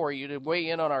love for you to weigh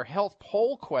in on our health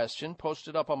poll question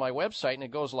posted up on my website, and it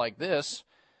goes like this.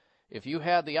 If you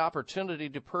had the opportunity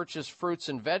to purchase fruits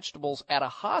and vegetables at a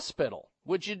hospital,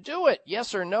 would you do it?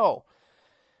 Yes or no?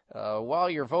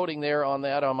 While you're voting there on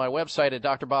that on my website at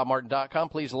drbobmartin.com,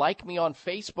 please like me on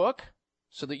Facebook,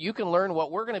 so that you can learn what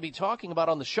we're going to be talking about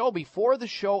on the show before the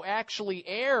show actually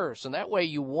airs. And that way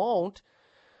you won't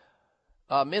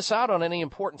miss out on any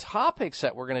important topics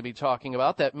that we're going to be talking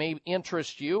about that may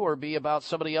interest you or be about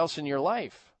somebody else in your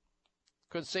life.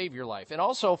 Could save your life. And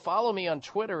also follow me on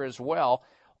Twitter as well.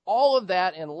 All of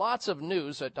that and lots of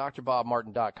news at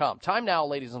drbobmartin.com. Time now,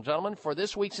 ladies and gentlemen, for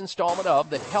this week's installment of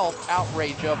the Health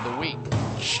Outrage of the Week.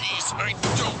 Jeez, I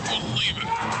don't believe it.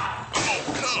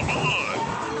 Oh, come on.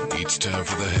 It's time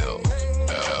for the Health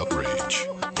Outrage,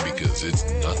 because it's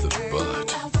nothing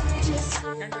but.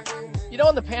 You know,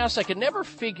 in the past, I could never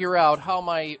figure out how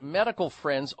my medical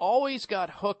friends always got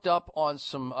hooked up on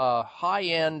some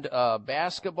high-end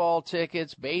basketball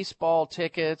tickets, baseball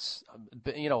tickets,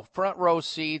 front row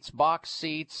seats, box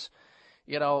seats,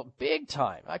 big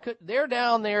time. They're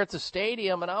down there at the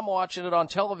stadium, and I'm watching it on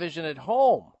television at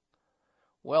home.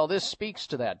 Well, this speaks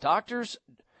to that. Doctors'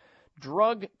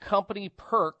 drug company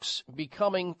perks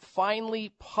becoming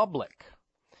finally public.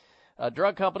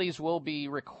 Drug companies will be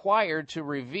required to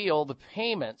reveal the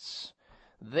payments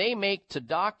they make to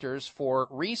doctors for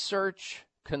research,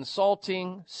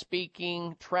 consulting,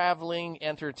 speaking, traveling,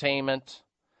 entertainment.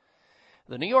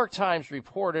 The New York Times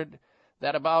reported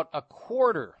that about a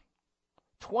quarter,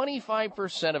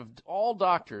 25% of all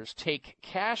doctors take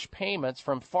cash payments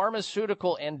from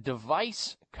pharmaceutical and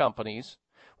device companies,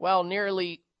 while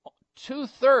nearly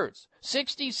two-thirds,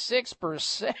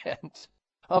 66%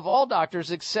 of all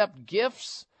doctors accept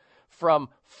gifts from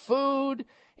food,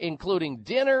 including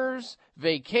dinners,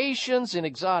 vacations in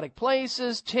exotic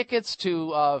places, tickets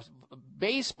to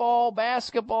baseball,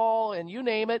 basketball, and you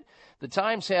name it. The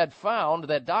Times had found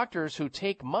that doctors who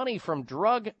take money from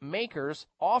drug makers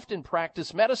often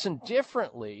practice medicine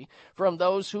differently from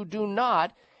those who do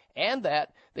not, and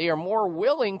that they are more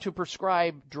willing to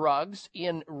prescribe drugs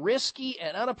in risky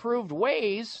and unapproved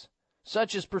ways,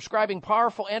 such as prescribing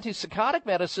powerful antipsychotic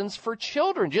medicines for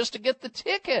children just to get the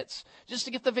tickets, just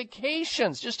to get the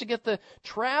vacations, just to get the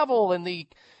travel and the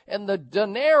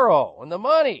dinero and the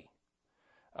money.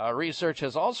 Research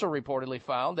has also reportedly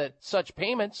found that such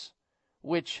payments,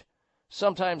 which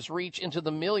sometimes reach into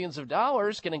the millions of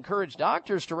dollars, can encourage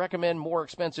doctors to recommend more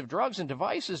expensive drugs and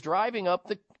devices, driving up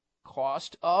the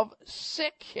cost of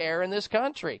sick care in this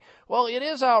country. Well, it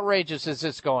is outrageous as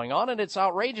it's going on, and it's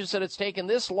outrageous that it's taken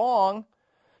this long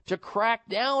to crack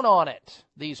down on it,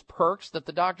 these perks that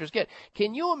the doctors get.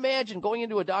 Can you imagine going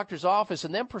into a doctor's office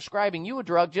and them prescribing you a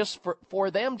drug just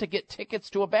for them to get tickets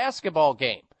to a basketball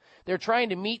game? They're trying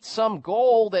to meet some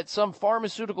goal that some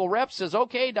pharmaceutical rep says,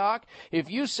 okay, doc, if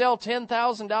you sell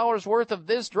 $10,000 worth of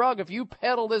this drug, if you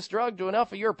peddle this drug to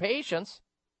enough of your patients,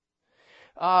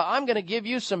 I'm going to give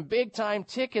you some big-time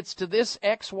tickets to this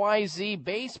XYZ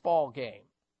baseball game.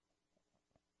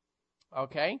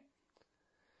 Okay?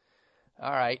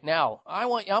 All right. Now, I'm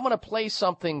going to play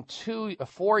something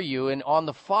for you, and on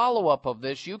the follow-up of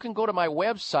this, you can go to my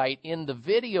website in the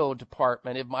video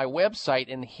department of my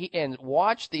website and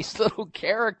watch these little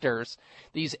characters,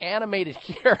 these animated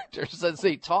characters as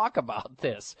they talk about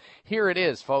this. Here it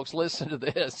is, folks. Listen to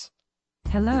this.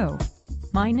 Hello.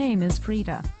 My name is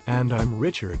Frida. And I'm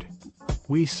Richard.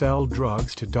 We sell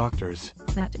drugs to doctors.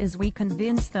 That is, we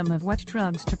convince them of what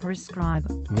drugs to prescribe.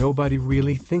 Nobody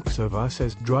really thinks of us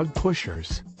as drug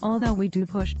pushers. Although we do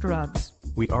push drugs.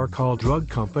 We are called drug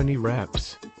company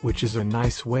reps, which is a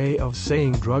nice way of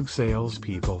saying drug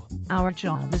salespeople. Our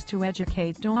job is to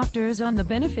educate doctors on the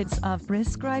benefits of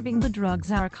prescribing the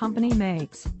drugs our company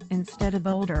makes, instead of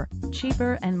older,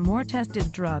 cheaper and more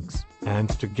tested drugs. And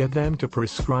to get them to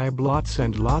prescribe lots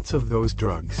and lots of those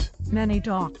drugs. Many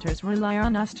doctors rely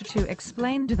on us to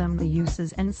explain to them the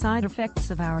uses and side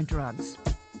effects of our drugs.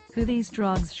 Who these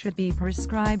drugs should be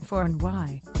prescribed for and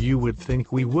why. You would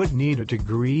think we would need a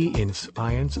degree in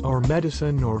science or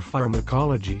medicine or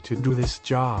pharmacology to do this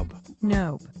job.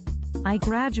 Nope. I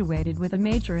graduated with a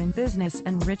major in business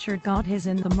and Richard got his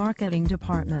in the marketing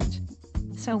department.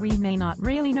 So we may not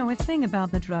really know a thing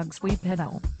about the drugs we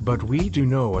peddle. But we do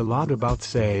know a lot about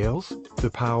sales,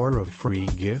 the power of free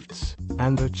gifts,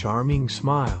 and the charming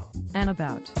smile. And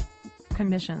about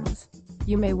commissions.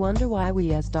 You may wonder why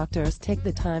we as doctors take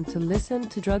the time to listen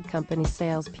to drug company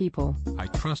salespeople. I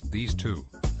trust these two.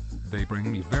 They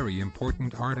bring me very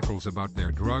important articles about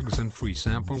their drugs and free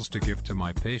samples to give to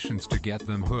my patients to get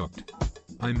them hooked.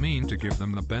 I mean to give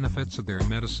them the benefits of their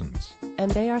medicines. And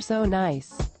they are so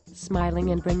nice, smiling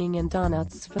and bringing in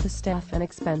donuts for the staff and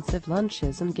expensive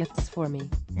lunches and gifts for me.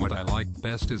 What I like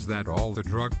best is that all the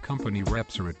drug company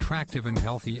reps are attractive and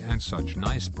healthy and such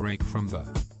nice break from the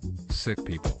sick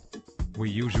people we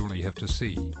usually have to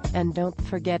see. And don't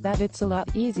forget that it's a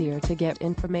lot easier to get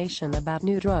information about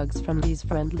new drugs from these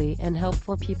friendly and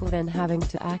helpful people than having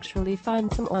to actually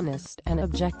find some honest and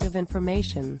objective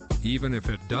information. Even if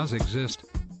it does exist.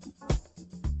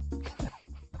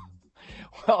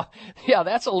 Well, yeah,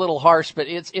 that's a little harsh, but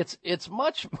it's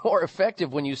much more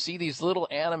effective when you see these little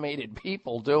animated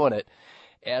people doing it.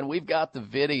 And we've got the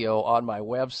video on my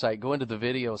website. Go into the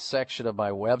video section of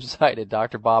my website at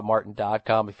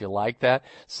drbobmartin.com if you like that.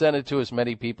 Send it to as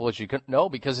many people as you can know,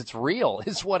 because it's real.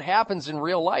 It's what happens in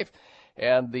real life.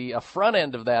 And the front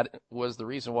end of that was the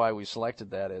reason why we selected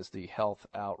that as the health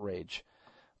outrage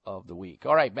of the week.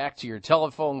 All right, back to your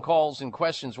telephone calls and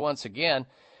questions once again.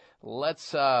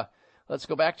 Let's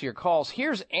go back to your calls.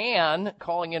 Here's Ann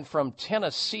calling in from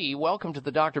Tennessee. Welcome to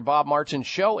the Dr. Bob Martin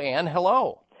Show, Ann.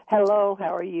 Hello. Hello,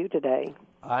 how are you today?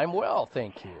 I'm well,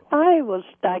 thank you. I was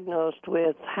diagnosed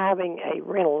with having a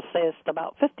renal cyst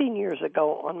about 15 years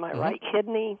ago on my right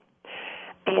kidney,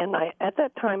 and at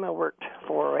that time I worked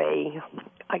for a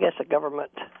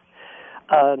government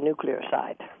nuclear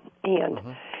site. And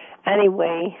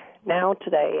anyway, now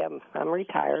today I'm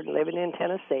retired, living in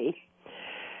Tennessee,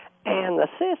 and the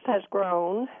cyst has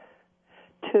grown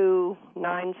to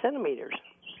 9 centimeters.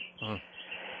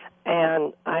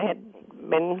 And I had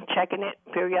been checking it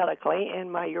periodically,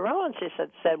 and my urologist had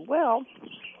said, well,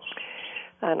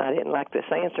 and I didn't like this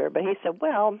answer, but he said,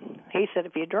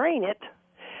 if you drain it,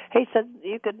 he said,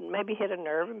 you could maybe hit a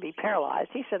nerve and be paralyzed.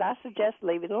 He said, I suggest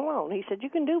leaving it alone. He said,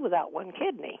 you can do without one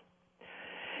kidney.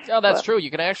 Oh, that's true. You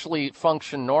can actually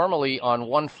function normally on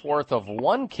 1/4 of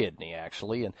one kidney,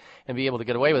 actually, and be able to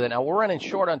get away with it. Now, we're running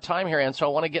short on time here, and so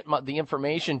I want to get the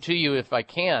information to you if I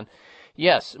can.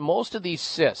 Yes, most of these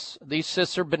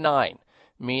cysts are benign,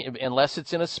 unless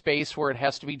it's in a space where it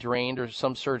has to be drained or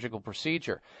some surgical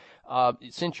procedure.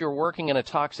 Since you're working in a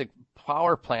toxic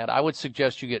power plant, I would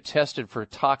suggest you get tested for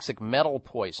toxic metal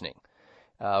poisoning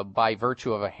by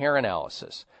virtue of a hair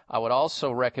analysis. I would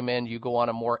also recommend you go on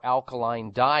a more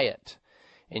alkaline diet,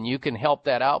 and you can help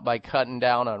that out by cutting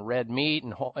down on red meat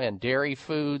and dairy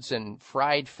foods and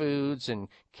fried foods and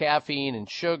caffeine and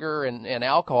sugar and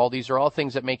alcohol. These are all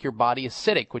things that make your body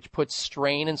acidic, which puts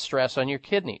strain and stress on your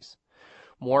kidneys.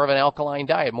 More of an alkaline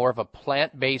diet, more of a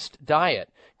plant-based diet.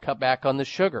 Cut back on the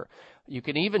sugar. You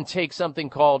can even take something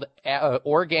called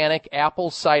organic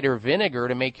apple cider vinegar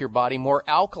to make your body more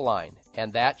alkaline,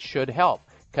 and that should help.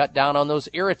 Cut down on those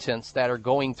irritants that are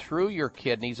going through your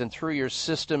kidneys and through your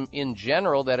system in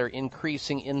general that are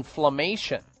increasing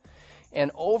inflammation.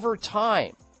 And over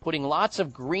time, putting lots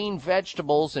of green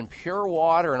vegetables and pure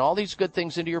water and all these good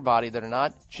things into your body that are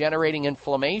not generating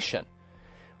inflammation.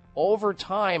 Over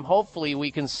time, hopefully,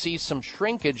 we can see some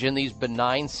shrinkage in these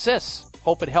benign cysts.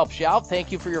 Hope it helps you out.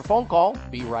 Thank you for your phone call.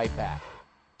 Be right back.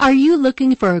 Are you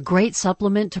looking for a great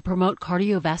supplement to promote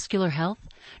cardiovascular health?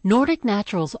 Nordic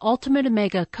Naturals Ultimate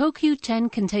Omega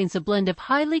CoQ10 contains a blend of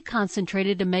highly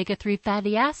concentrated omega-3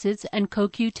 fatty acids and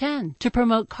CoQ10 to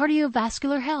promote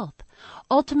cardiovascular health.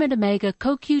 Ultimate Omega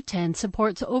CoQ10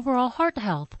 supports overall heart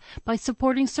health by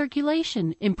supporting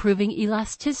circulation, improving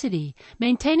elasticity,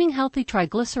 maintaining healthy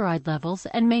triglyceride levels,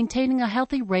 and maintaining a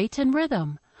healthy rate and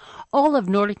rhythm. All of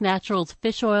Nordic Naturals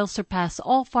fish oil surpass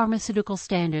all pharmaceutical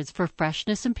standards for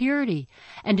freshness and purity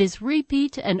and is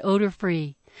repeat and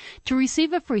odor-free. To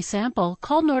receive a free sample,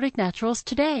 call Nordic Naturals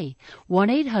today,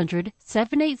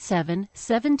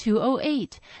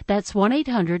 1-800-787-7208. That's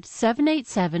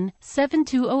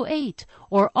 1-800-787-7208,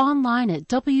 or online at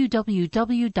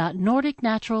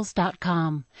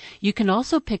www.nordicnaturals.com. You can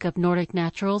also pick up Nordic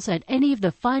Naturals at any of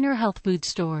the finer health food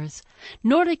stores.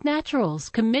 Nordic Naturals,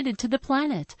 committed to the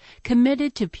planet,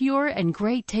 committed to pure and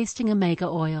great-tasting omega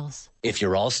oils. If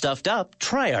you're all stuffed up,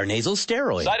 try our nasal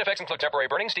steroid. Side effects include temporary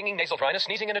burning, stinging, nasal dryness,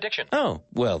 sneezing, and addiction. Oh,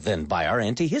 well then buy our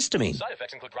antihistamine. Side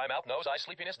effects include dry mouth, nose, eyes,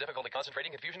 sleepiness, difficulty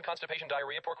concentrating, confusion, constipation,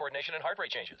 diarrhea, poor coordination, and heart rate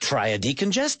changes. Try a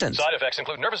decongestant. Side effects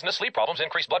include nervousness, sleep problems,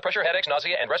 increased blood pressure, headaches,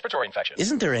 nausea, and respiratory infections.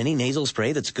 Isn't there any nasal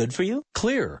spray that's good for you?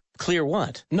 Clear. Clear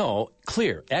what? No,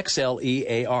 Clear.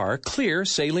 XLEAR. Clear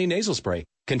Saline Nasal Spray.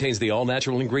 Contains the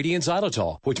all-natural ingredient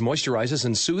xylitol, which moisturizes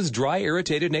and soothes dry,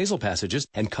 irritated nasal passages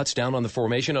and cuts down on the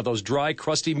formation of those dry,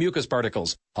 crusty mucus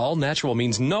particles. All natural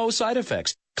means no side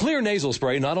effects. Clear Nasal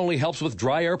Spray not only helps with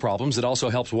dry air problems, it also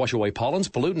helps wash away pollens,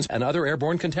 pollutants, and other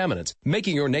airborne contaminants,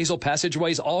 making your nasal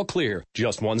passageways all clear.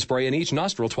 Just one spray in each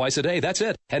nostril twice a day, that's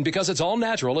it. And because it's all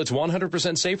natural, it's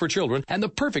 100% safe for children and the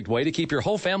perfect way to keep your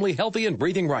whole family healthy and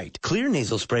breathing right. Clear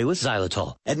Nasal Spray with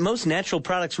xylitol at most natural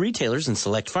products retailers and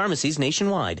select pharmacies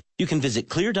nationwide. You can visit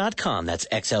Xlear.com, that's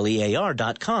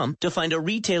XLEAR.com, to find a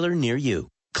retailer near you.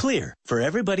 Clear for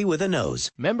everybody with a nose.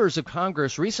 Members of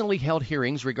Congress recently held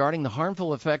hearings regarding the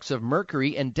harmful effects of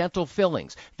mercury in dental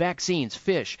fillings, vaccines,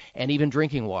 fish, and even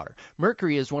drinking water.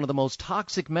 Mercury is one of the most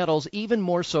toxic metals, even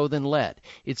more so than lead.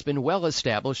 It's been well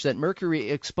established that mercury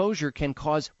exposure can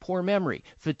cause poor memory,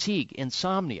 fatigue,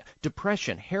 insomnia,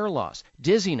 depression, hair loss,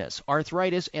 dizziness,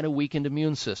 arthritis, and a weakened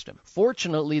immune system.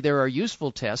 Fortunately, there are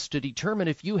useful tests to determine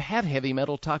if you have heavy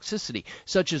metal toxicity,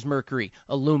 such as mercury,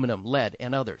 aluminum, lead,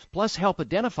 and others, plus help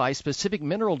identify specific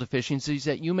mineral deficiencies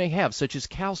that you may have, such as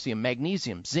calcium,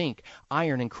 magnesium, zinc,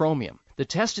 iron, and chromium. The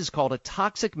test is called a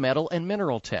toxic metal and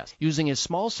mineral test. Using a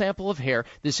small sample of hair,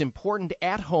 this important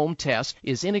at-home test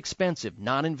is inexpensive,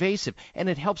 non-invasive, and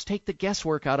it helps take the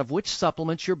guesswork out of which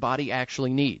supplements your body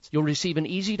actually needs. You'll receive an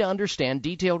easy-to-understand,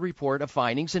 detailed report of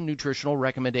findings and nutritional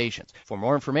recommendations. For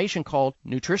more information, call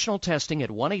Nutritional Testing at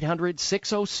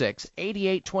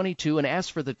 1-800-606-8822 and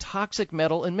ask for the toxic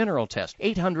metal and mineral test,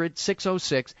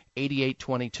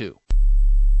 800-606-8822.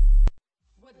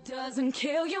 Doesn't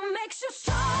kill you, makes you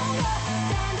stronger.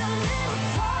 Stand a little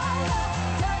taller.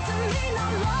 Doesn't mean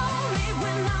I'm lonely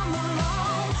when I'm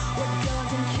alone. What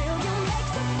doesn't kill you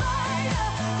makes you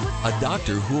fighter. A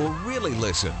doctor who will really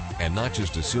listen and not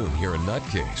just assume you're a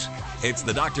nutcase. It's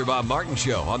the Dr. Bob Martin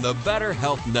Show on the Better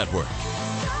Health Network.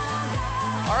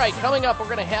 All right, coming up, we're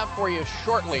going to have for you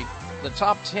shortly the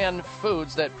top 10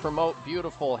 foods that promote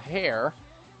beautiful hair.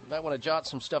 You might want to jot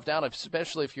some stuff down,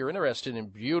 especially if you're interested in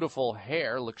beautiful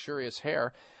hair, luxurious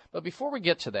hair. But before we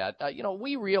get to that,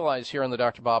 we realize here on the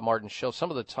Dr. Bob Martin Show some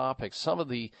of the topics, some of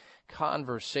the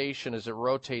conversation as it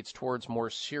rotates towards more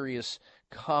serious,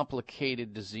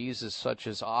 complicated diseases such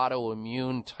as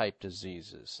autoimmune type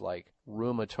diseases like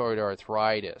rheumatoid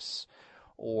arthritis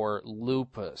or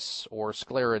lupus or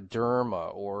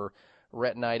scleroderma or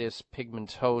retinitis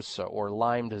pigmentosa or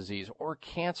Lyme disease or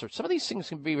cancer. Some of these things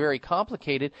can be very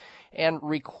complicated and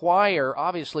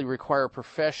obviously require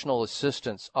professional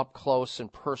assistance, up close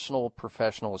and personal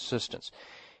professional assistance.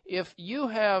 If you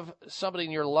have somebody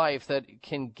in your life that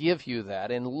can give you that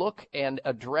and look and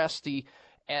address the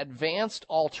advanced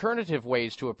alternative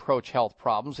ways to approach health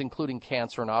problems, including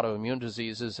cancer and autoimmune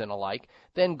diseases and alike,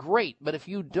 then great. But if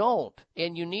you don't,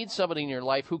 and you need somebody in your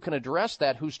life who can address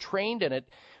that, who's trained in it,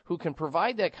 who can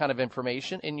provide that kind of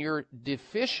information, and you're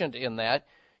deficient in that,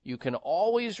 you can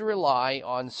always rely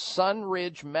on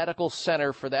Sunridge Medical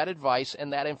Center for that advice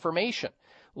and that information.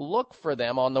 Look for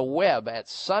them on the web at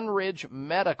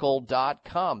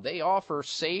sunridgemedical.com. They offer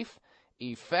safe,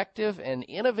 effective, and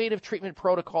innovative treatment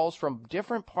protocols from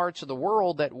different parts of the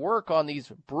world that work on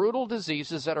these brutal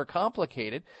diseases that are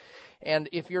complicated. And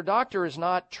if your doctor is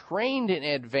not trained in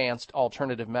advanced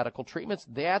alternative medical treatments,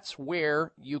 that's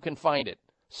where you can find it.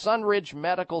 Sunridge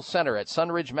Medical Center at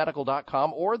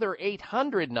sunridgemedical.com or their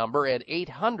 800 number at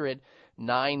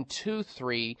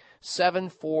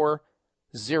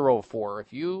 800-923-7404.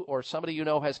 If you or somebody you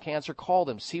know has cancer, call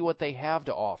them. See what they have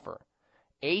to offer.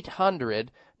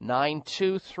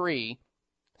 800-923-7404.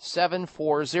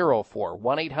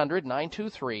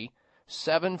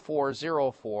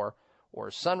 1-800-923-7404 or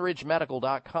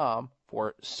sunridgemedical.com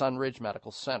for Sunridge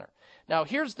Medical Center. Now,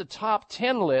 here's the top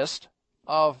 10 list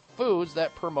of foods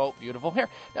that promote beautiful hair.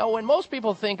 Now, when most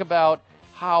people think about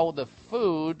how the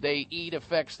food they eat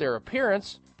affects their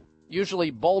appearance, usually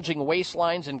bulging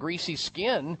waistlines and greasy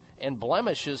skin and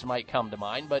blemishes might come to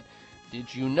mind. But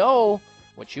did you know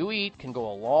what you eat can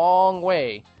go a long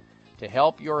way to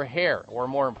help your hair? Or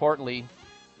more importantly,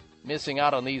 missing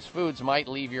out on these foods might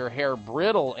leave your hair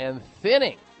brittle and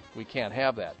thinning. We can't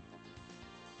have that.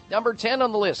 Number 10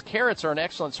 on the list, carrots are an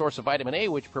excellent source of vitamin A,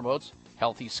 which promotes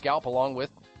healthy scalp along with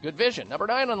good vision. Number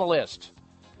 9 on the list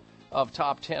of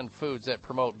top 10 foods that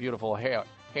promote beautiful hair.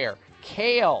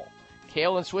 Kale.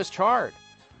 Kale and Swiss chard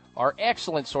are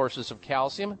excellent sources of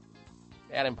calcium,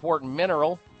 an important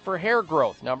mineral for hair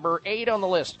growth. Number 8 on the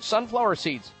list, sunflower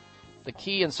seeds. The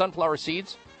key in sunflower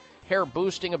seeds' hair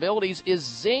boosting abilities is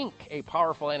zinc, a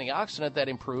powerful antioxidant that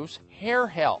improves hair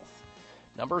health.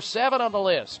 Number 7 on the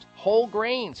list, whole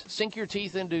grains. Sink your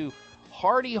teeth into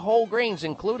hearty whole grains,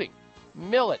 including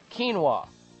millet, quinoa,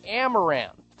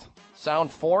 amaranth.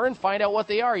 Sound foreign? Find out what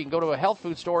they are. You can go to a health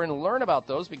food store and learn about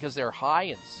those because they're high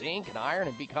in zinc and iron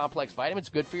and B-complex vitamins,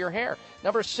 good for your hair.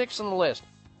 Number 6 on the list,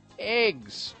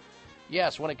 eggs.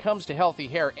 Yes, when it comes to healthy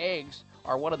hair, eggs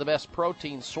are one of the best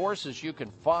protein sources you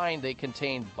can find. They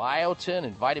contain biotin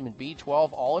and vitamin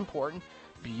B12, all important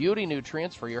beauty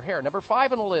nutrients for your hair. Number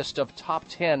 5 on the list of top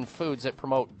 10 foods that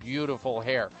promote beautiful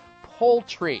hair,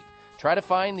 poultry. Try to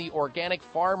find the organic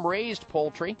farm-raised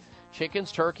poultry,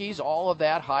 chickens, turkeys, all of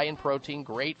that high in protein,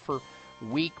 great for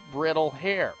weak, brittle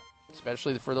hair,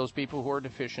 especially for those people who are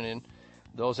deficient in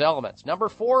those elements. Number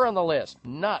 4 on the list,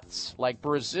 nuts like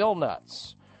Brazil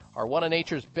nuts are one of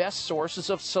nature's best sources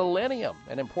of selenium,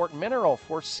 an important mineral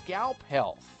for scalp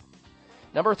health.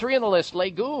 Number 3 on the list,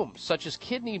 legumes such as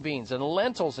kidney beans and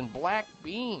lentils and black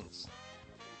beans.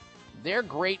 They're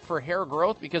great for hair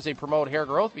growth because they promote hair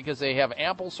growth because they have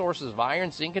ample sources of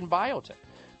iron, zinc, and biotin.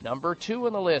 Number 2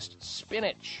 on the list,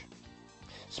 spinach.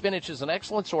 Spinach is an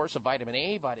excellent source of vitamin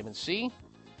A, vitamin C,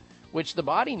 which the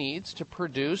body needs to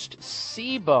produce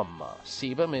sebum.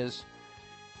 Sebum is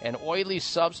an oily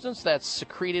substance that's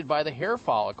secreted by the hair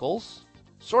follicles,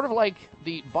 sort of like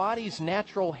the body's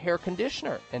natural hair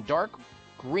conditioner. And dark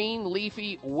green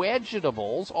leafy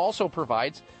vegetables also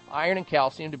provides iron and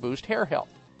calcium to boost hair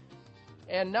health.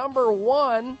 And number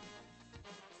 1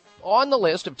 on the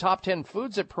list of top 10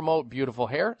 foods that promote beautiful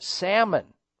hair, salmon.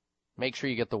 Make sure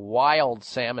you get the wild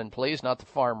salmon, please, not the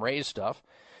farm-raised stuff.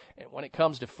 And when it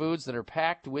comes to foods that are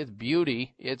packed with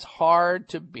beauty, it's hard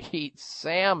to beat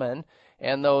salmon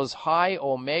and those high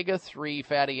omega-3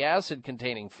 fatty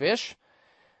acid-containing fish.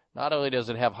 Not only does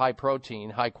it have high protein,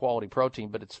 high-quality protein,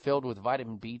 but it's filled with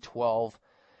vitamin B12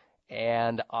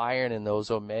 and iron in those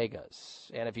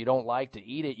omegas. And if you don't like to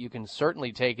eat it, you can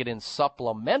certainly take it in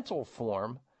supplemental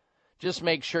form. Just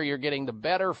make sure you're getting the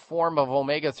better form of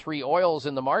omega-3 oils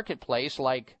in the marketplace,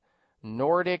 like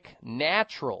Nordic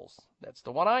Naturals. That's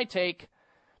the one I take,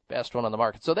 best one on the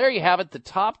market. So there you have it, the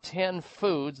top 10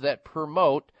 foods that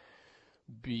promote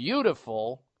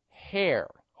beautiful hair.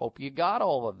 Hope you got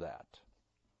all of that.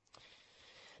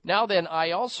 Now then,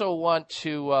 I also want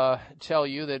to tell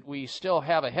you that we still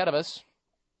have ahead of us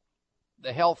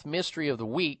the Health Mystery of the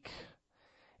Week,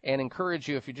 and encourage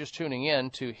you, if you're just tuning in,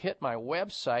 to hit my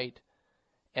website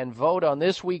and vote on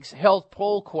this week's health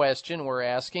poll question we're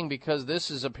asking, because this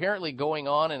is apparently going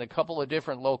on in a couple of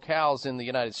different locales in the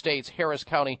United States. Harris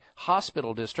County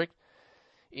Hospital District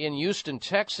in Houston,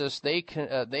 Texas, they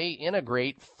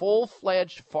integrate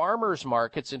full-fledged farmers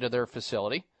markets into their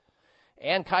facility.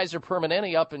 And Kaiser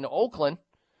Permanente up in Oakland,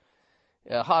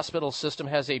 hospital system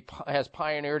has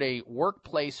pioneered a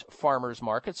workplace farmers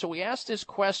market. So we asked this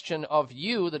question of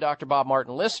you, the Dr. Bob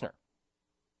Martin listener.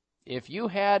 If you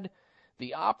had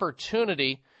the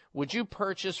opportunity, would you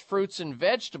purchase fruits and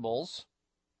vegetables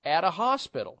at a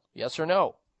hospital? Yes or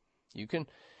no? You can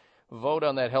vote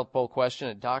on that health poll question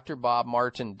at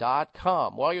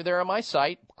drbobmartin.com. While you're there on my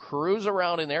site, cruise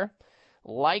around in there.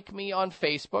 Like me on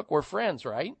Facebook. We're friends,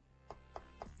 right?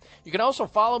 You can also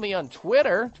follow me on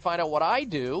Twitter to find out what I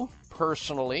do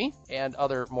personally and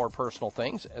other more personal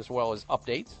things, as well as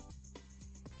updates.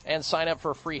 and sign up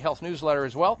for a free health newsletter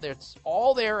as well. It's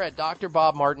all there at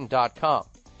drbobmartin.com.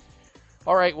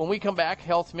 All right, when we come back,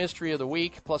 Health Mystery of the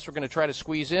Week, plus we're going to try to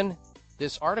squeeze in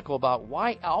this article about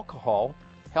why alcohol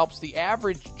helps the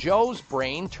average Joe's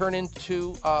brain turn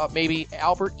into maybe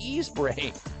Albert E's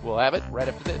brain. We'll have it right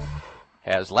after this.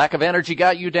 Has lack of energy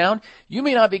got you down? You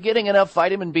may not be getting enough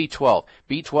vitamin B12.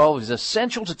 B12 is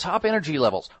essential to top energy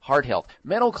levels, heart health,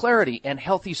 mental clarity, and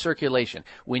healthy circulation.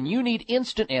 When you need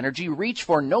instant energy, reach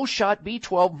for No Shot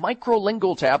B12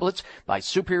 microlingual tablets by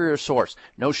Superior Source.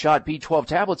 No Shot B12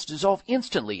 tablets dissolve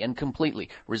instantly and completely,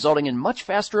 resulting in much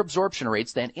faster absorption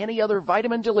rates than any other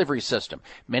vitamin delivery system.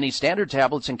 Many standard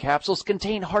tablets and capsules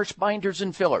contain harsh binders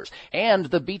and fillers, and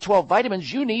the B12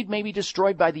 vitamins you need may be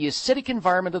destroyed by the acidic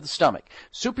environment of the stomach.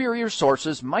 Superior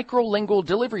Source's microlingual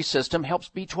delivery system helps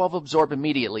B12 absorb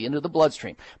immediately into the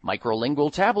bloodstream.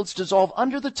 Microlingual tablets dissolve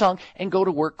under the tongue and go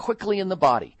to work quickly in the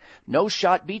body. No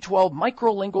Shot B12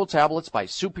 microlingual tablets by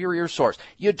Superior Source.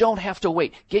 You don't have to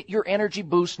wait. Get your energy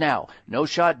boost now. No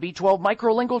Shot B12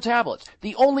 microlingual tablets.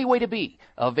 The only way to be.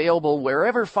 Available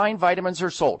wherever fine vitamins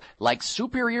are sold, like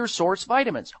Superior Source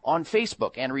Vitamins, on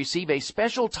Facebook, and receive a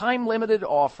special time-limited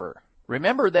offer.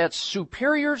 Remember, that's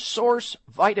Superior Source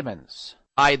Vitamins.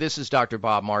 Hi, this is Dr.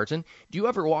 Bob Martin. Do you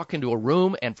ever walk into a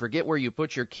room and forget where you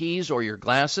put your keys or your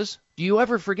glasses? Do you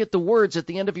ever forget the words at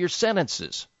the end of your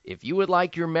sentences? If you would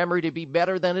like your memory to be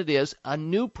better than it is, a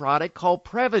new product called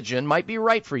Prevagen might be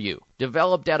right for you.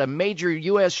 Developed at a major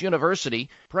U.S. university,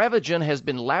 Prevagen has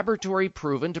been laboratory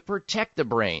proven to protect the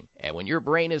brain. And when your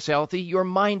brain is healthy, your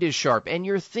mind is sharp and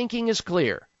your thinking is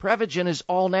clear. Prevagen is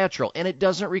all natural and it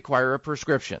doesn't require a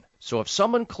prescription. So if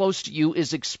someone close to you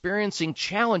is experiencing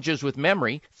challenges with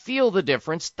memory, feel the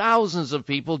difference thousands of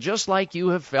people just like you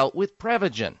have felt with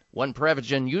Prevagen. One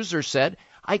Prevagen user said,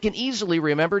 "I can easily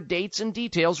remember dates and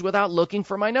details without looking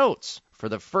for my notes. For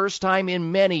the first time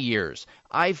in many years,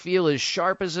 I feel as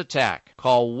sharp as a tack."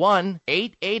 Call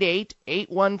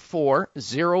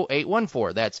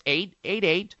 1-888-814-0814. That's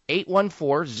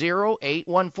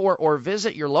 888-814-0814, or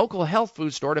visit your local health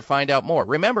food store to find out more.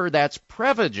 Remember, that's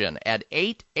Prevagen at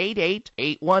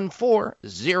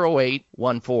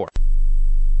 888-814-0814.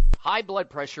 High blood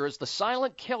pressure is the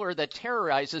silent killer that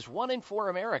terrorizes 1 in 4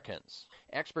 Americans.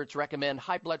 Experts recommend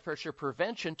high blood pressure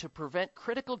prevention to prevent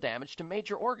critical damage to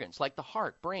major organs like the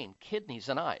heart, brain, kidneys,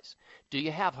 and eyes. Do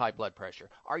you have high blood pressure?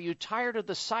 Are you tired of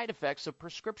the side effects of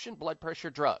prescription blood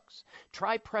pressure drugs?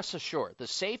 Try Press Assure, the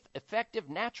safe, effective,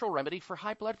 natural remedy for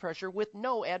high blood pressure with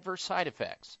no adverse side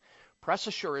effects. Press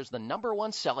Assure is the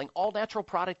 #1 selling all-natural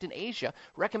product in Asia,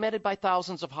 recommended by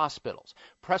thousands of hospitals.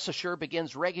 Press Assure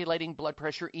begins regulating blood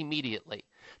pressure immediately.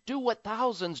 Do what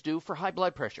thousands do for high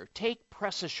blood pressure. Take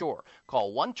Press Assure.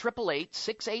 Call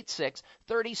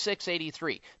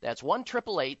 1-888-686-3683. That's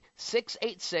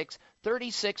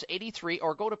 1-888-686-3683,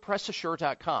 or go to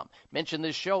PressAssure.com. Mention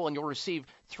this show and you'll receive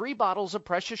 3 bottles of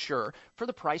Press Assure for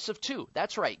the price of 2.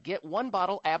 That's right. Get 1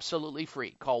 bottle absolutely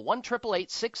free. Call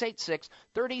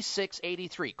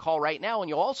 1-888-686-3683. Call right now and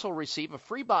you'll also receive a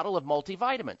free bottle of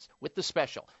multivitamins with the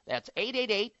special. That's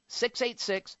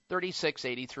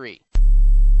 888-686-3683.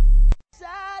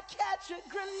 I'd catch a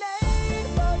grenade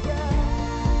for ya.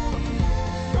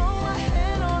 Throw my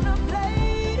hand on a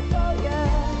blade for ya.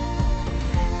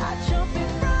 I'd jump in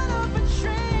front of a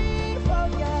train for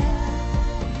ya.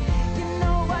 You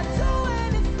know I'd do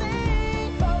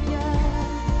anything for ya.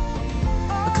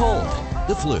 A cold,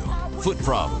 the flu, foot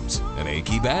problems, an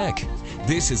achy back.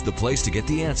 This is the place to get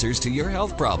the answers to your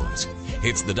health problems.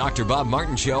 It's the Dr. Bob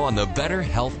Martin Show on the Better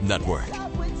Health Network.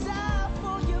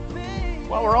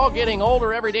 Well, we're all getting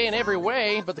older every day in every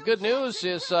way, but the good news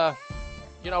is,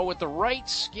 with the right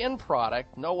skin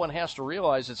product, no one has to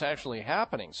realize it's actually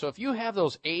happening. So if you have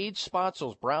those age spots,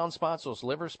 those brown spots, those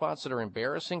liver spots that are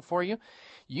embarrassing for you,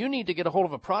 you need to get a hold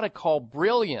of a product called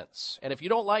Brilliance. And if you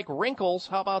don't like wrinkles,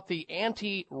 how about the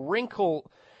anti-wrinkle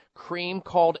cream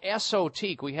called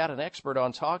Esotique? We had an expert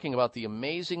on talking about the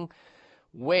amazing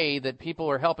way that people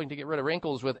are helping to get rid of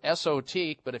wrinkles with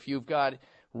Esotique. But if you've got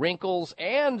wrinkles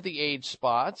and the age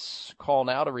spots, call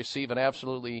now to receive an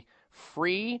absolutely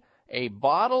free a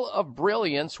bottle of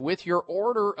Brilliance with your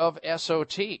order of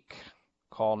Esotique.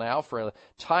 Call now for a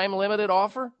time-limited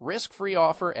offer, risk-free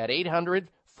offer at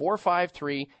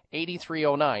 800-453-8309.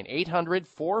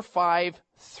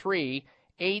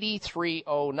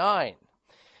 800-453-8309.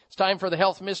 It's time for the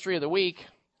Health Mystery of the Week.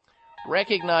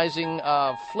 Recognizing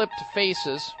flipped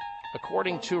faces.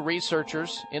 According to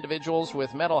researchers, individuals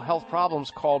with mental health problems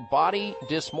called body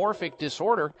dysmorphic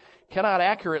disorder cannot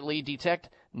accurately detect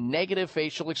negative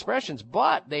facial expressions,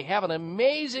 but they have an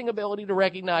amazing ability to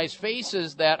recognize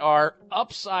faces that are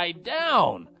upside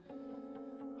down.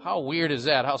 How weird is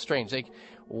that? How strange.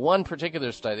 One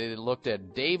particular study, they looked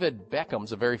at David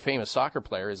Beckham's, a very famous soccer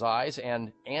player, his eyes,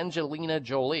 and Angelina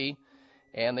Jolie,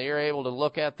 and they are able to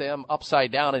look at them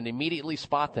upside down and immediately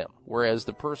spot them, whereas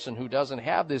the person who doesn't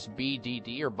have this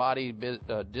BDD or body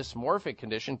dysmorphic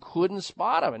condition couldn't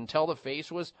spot them until the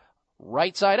face was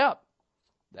right side up.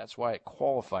 That's why it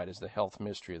qualified as the health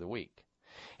mystery of the week.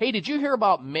 Hey, did you hear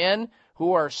about men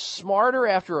who are smarter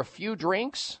after a few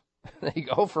drinks? They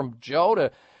go from Joe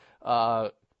to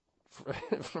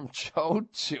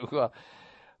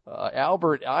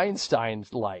Albert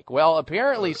Einstein-like. Well,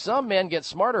 apparently some men get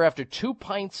smarter after 2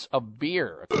 pints of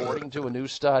beer, according to a new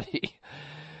study.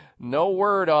 No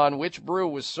word on which brew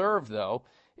was served, though.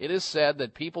 It is said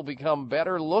that people become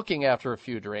better looking after a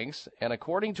few drinks, and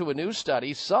according to a new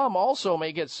study, some also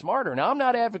may get smarter. Now, I'm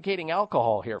not advocating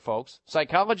alcohol here, folks.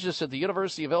 Psychologists at the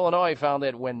University of Illinois found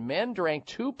that when men drank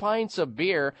 2 pints of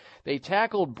beer, they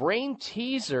tackled brain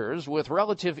teasers with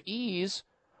relative ease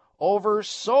over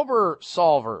sober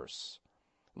solvers.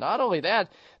 Not only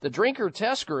that, the drinker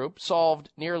test group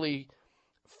solved nearly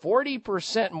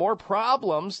 40% more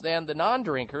problems than the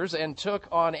non-drinkers and took,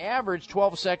 on average,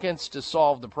 12 seconds to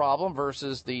solve the problem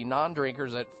versus the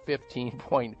non-drinkers at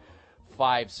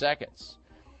 15.5 seconds.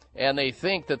 And they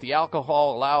think that the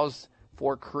alcohol allows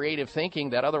for creative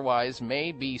thinking that otherwise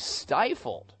may be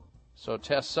stifled. So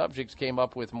test subjects came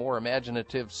up with more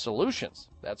imaginative solutions.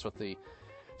 That's what the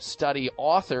study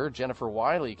author, Jennifer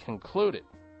Wiley, concluded.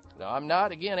 Now, I'm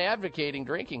not, again, advocating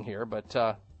drinking here,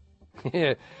 but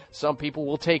some people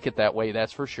will take it that way,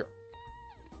 that's for sure.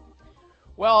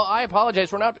 Well, I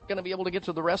apologize. We're not going to be able to get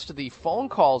to the rest of the phone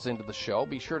calls into the show.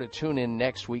 Be sure to tune in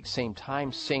next week, same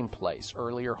time, same place,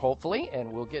 earlier hopefully,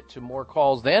 and we'll get to more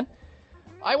calls then.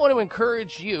 I want to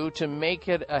encourage you to make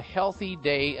it a healthy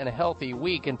day and a healthy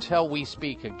week until we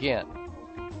speak again.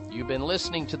 You've been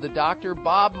listening to the Dr.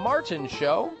 Bob Martin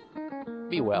Show.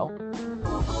 Be well.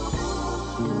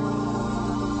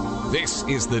 This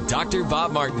is the Dr.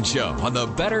 Bob Martin Show on the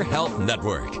Better Health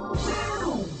Network.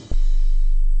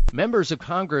 Members of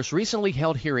Congress recently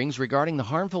held hearings regarding the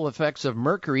harmful effects of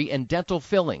mercury and dental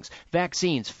fillings,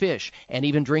 vaccines, fish, and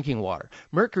even drinking water.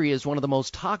 Mercury is one of the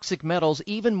most toxic metals,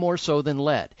 even more so than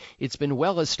lead. It's been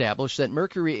well established that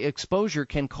mercury exposure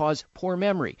can cause poor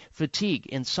memory, fatigue,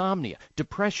 insomnia,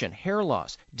 depression, hair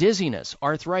loss, dizziness,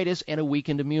 arthritis, and a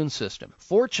weakened immune system.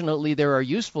 Fortunately, there are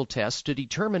useful tests to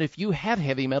determine if you have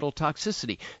heavy metal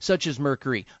toxicity, such as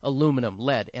mercury, aluminum,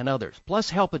 lead, and others, plus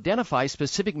help identify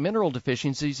specific mineral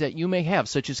deficiencies that you may have,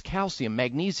 such as calcium,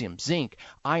 magnesium, zinc,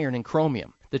 iron, and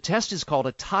chromium. The test is called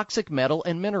a toxic metal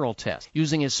and mineral test.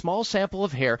 Using a small sample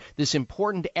of hair, this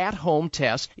important at-home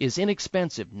test is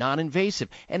inexpensive, non-invasive,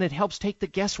 and it helps take the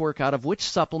guesswork out of which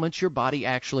supplements your body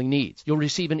actually needs. You'll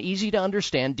receive an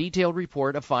easy-to-understand, detailed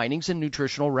report of findings and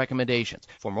nutritional recommendations.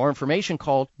 For more information,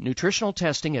 call Nutritional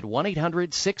Testing at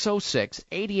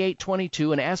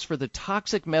 1-800-606-8822 and ask for the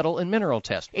toxic metal and mineral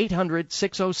test,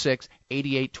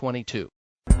 800-606-8822.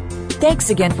 Thanks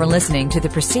again for listening to the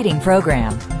preceding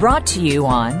program, brought to you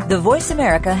on the Voice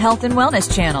America Health and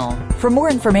Wellness Channel. For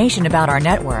more information about our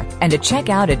network and to check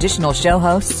out additional show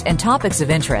hosts and topics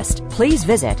of interest, please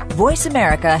visit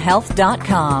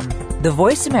voiceamericahealth.com. The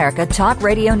Voice America Talk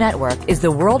Radio Network is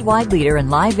the worldwide leader in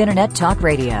live Internet talk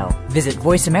radio. Visit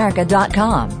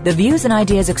voiceamerica.com. The views and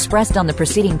ideas expressed on the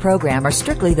preceding program are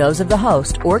strictly those of the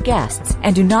host or guests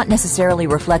and do not necessarily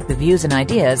reflect the views and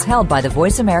ideas held by the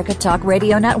Voice America Talk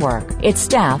Radio Network, its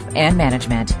staff, and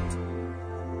management.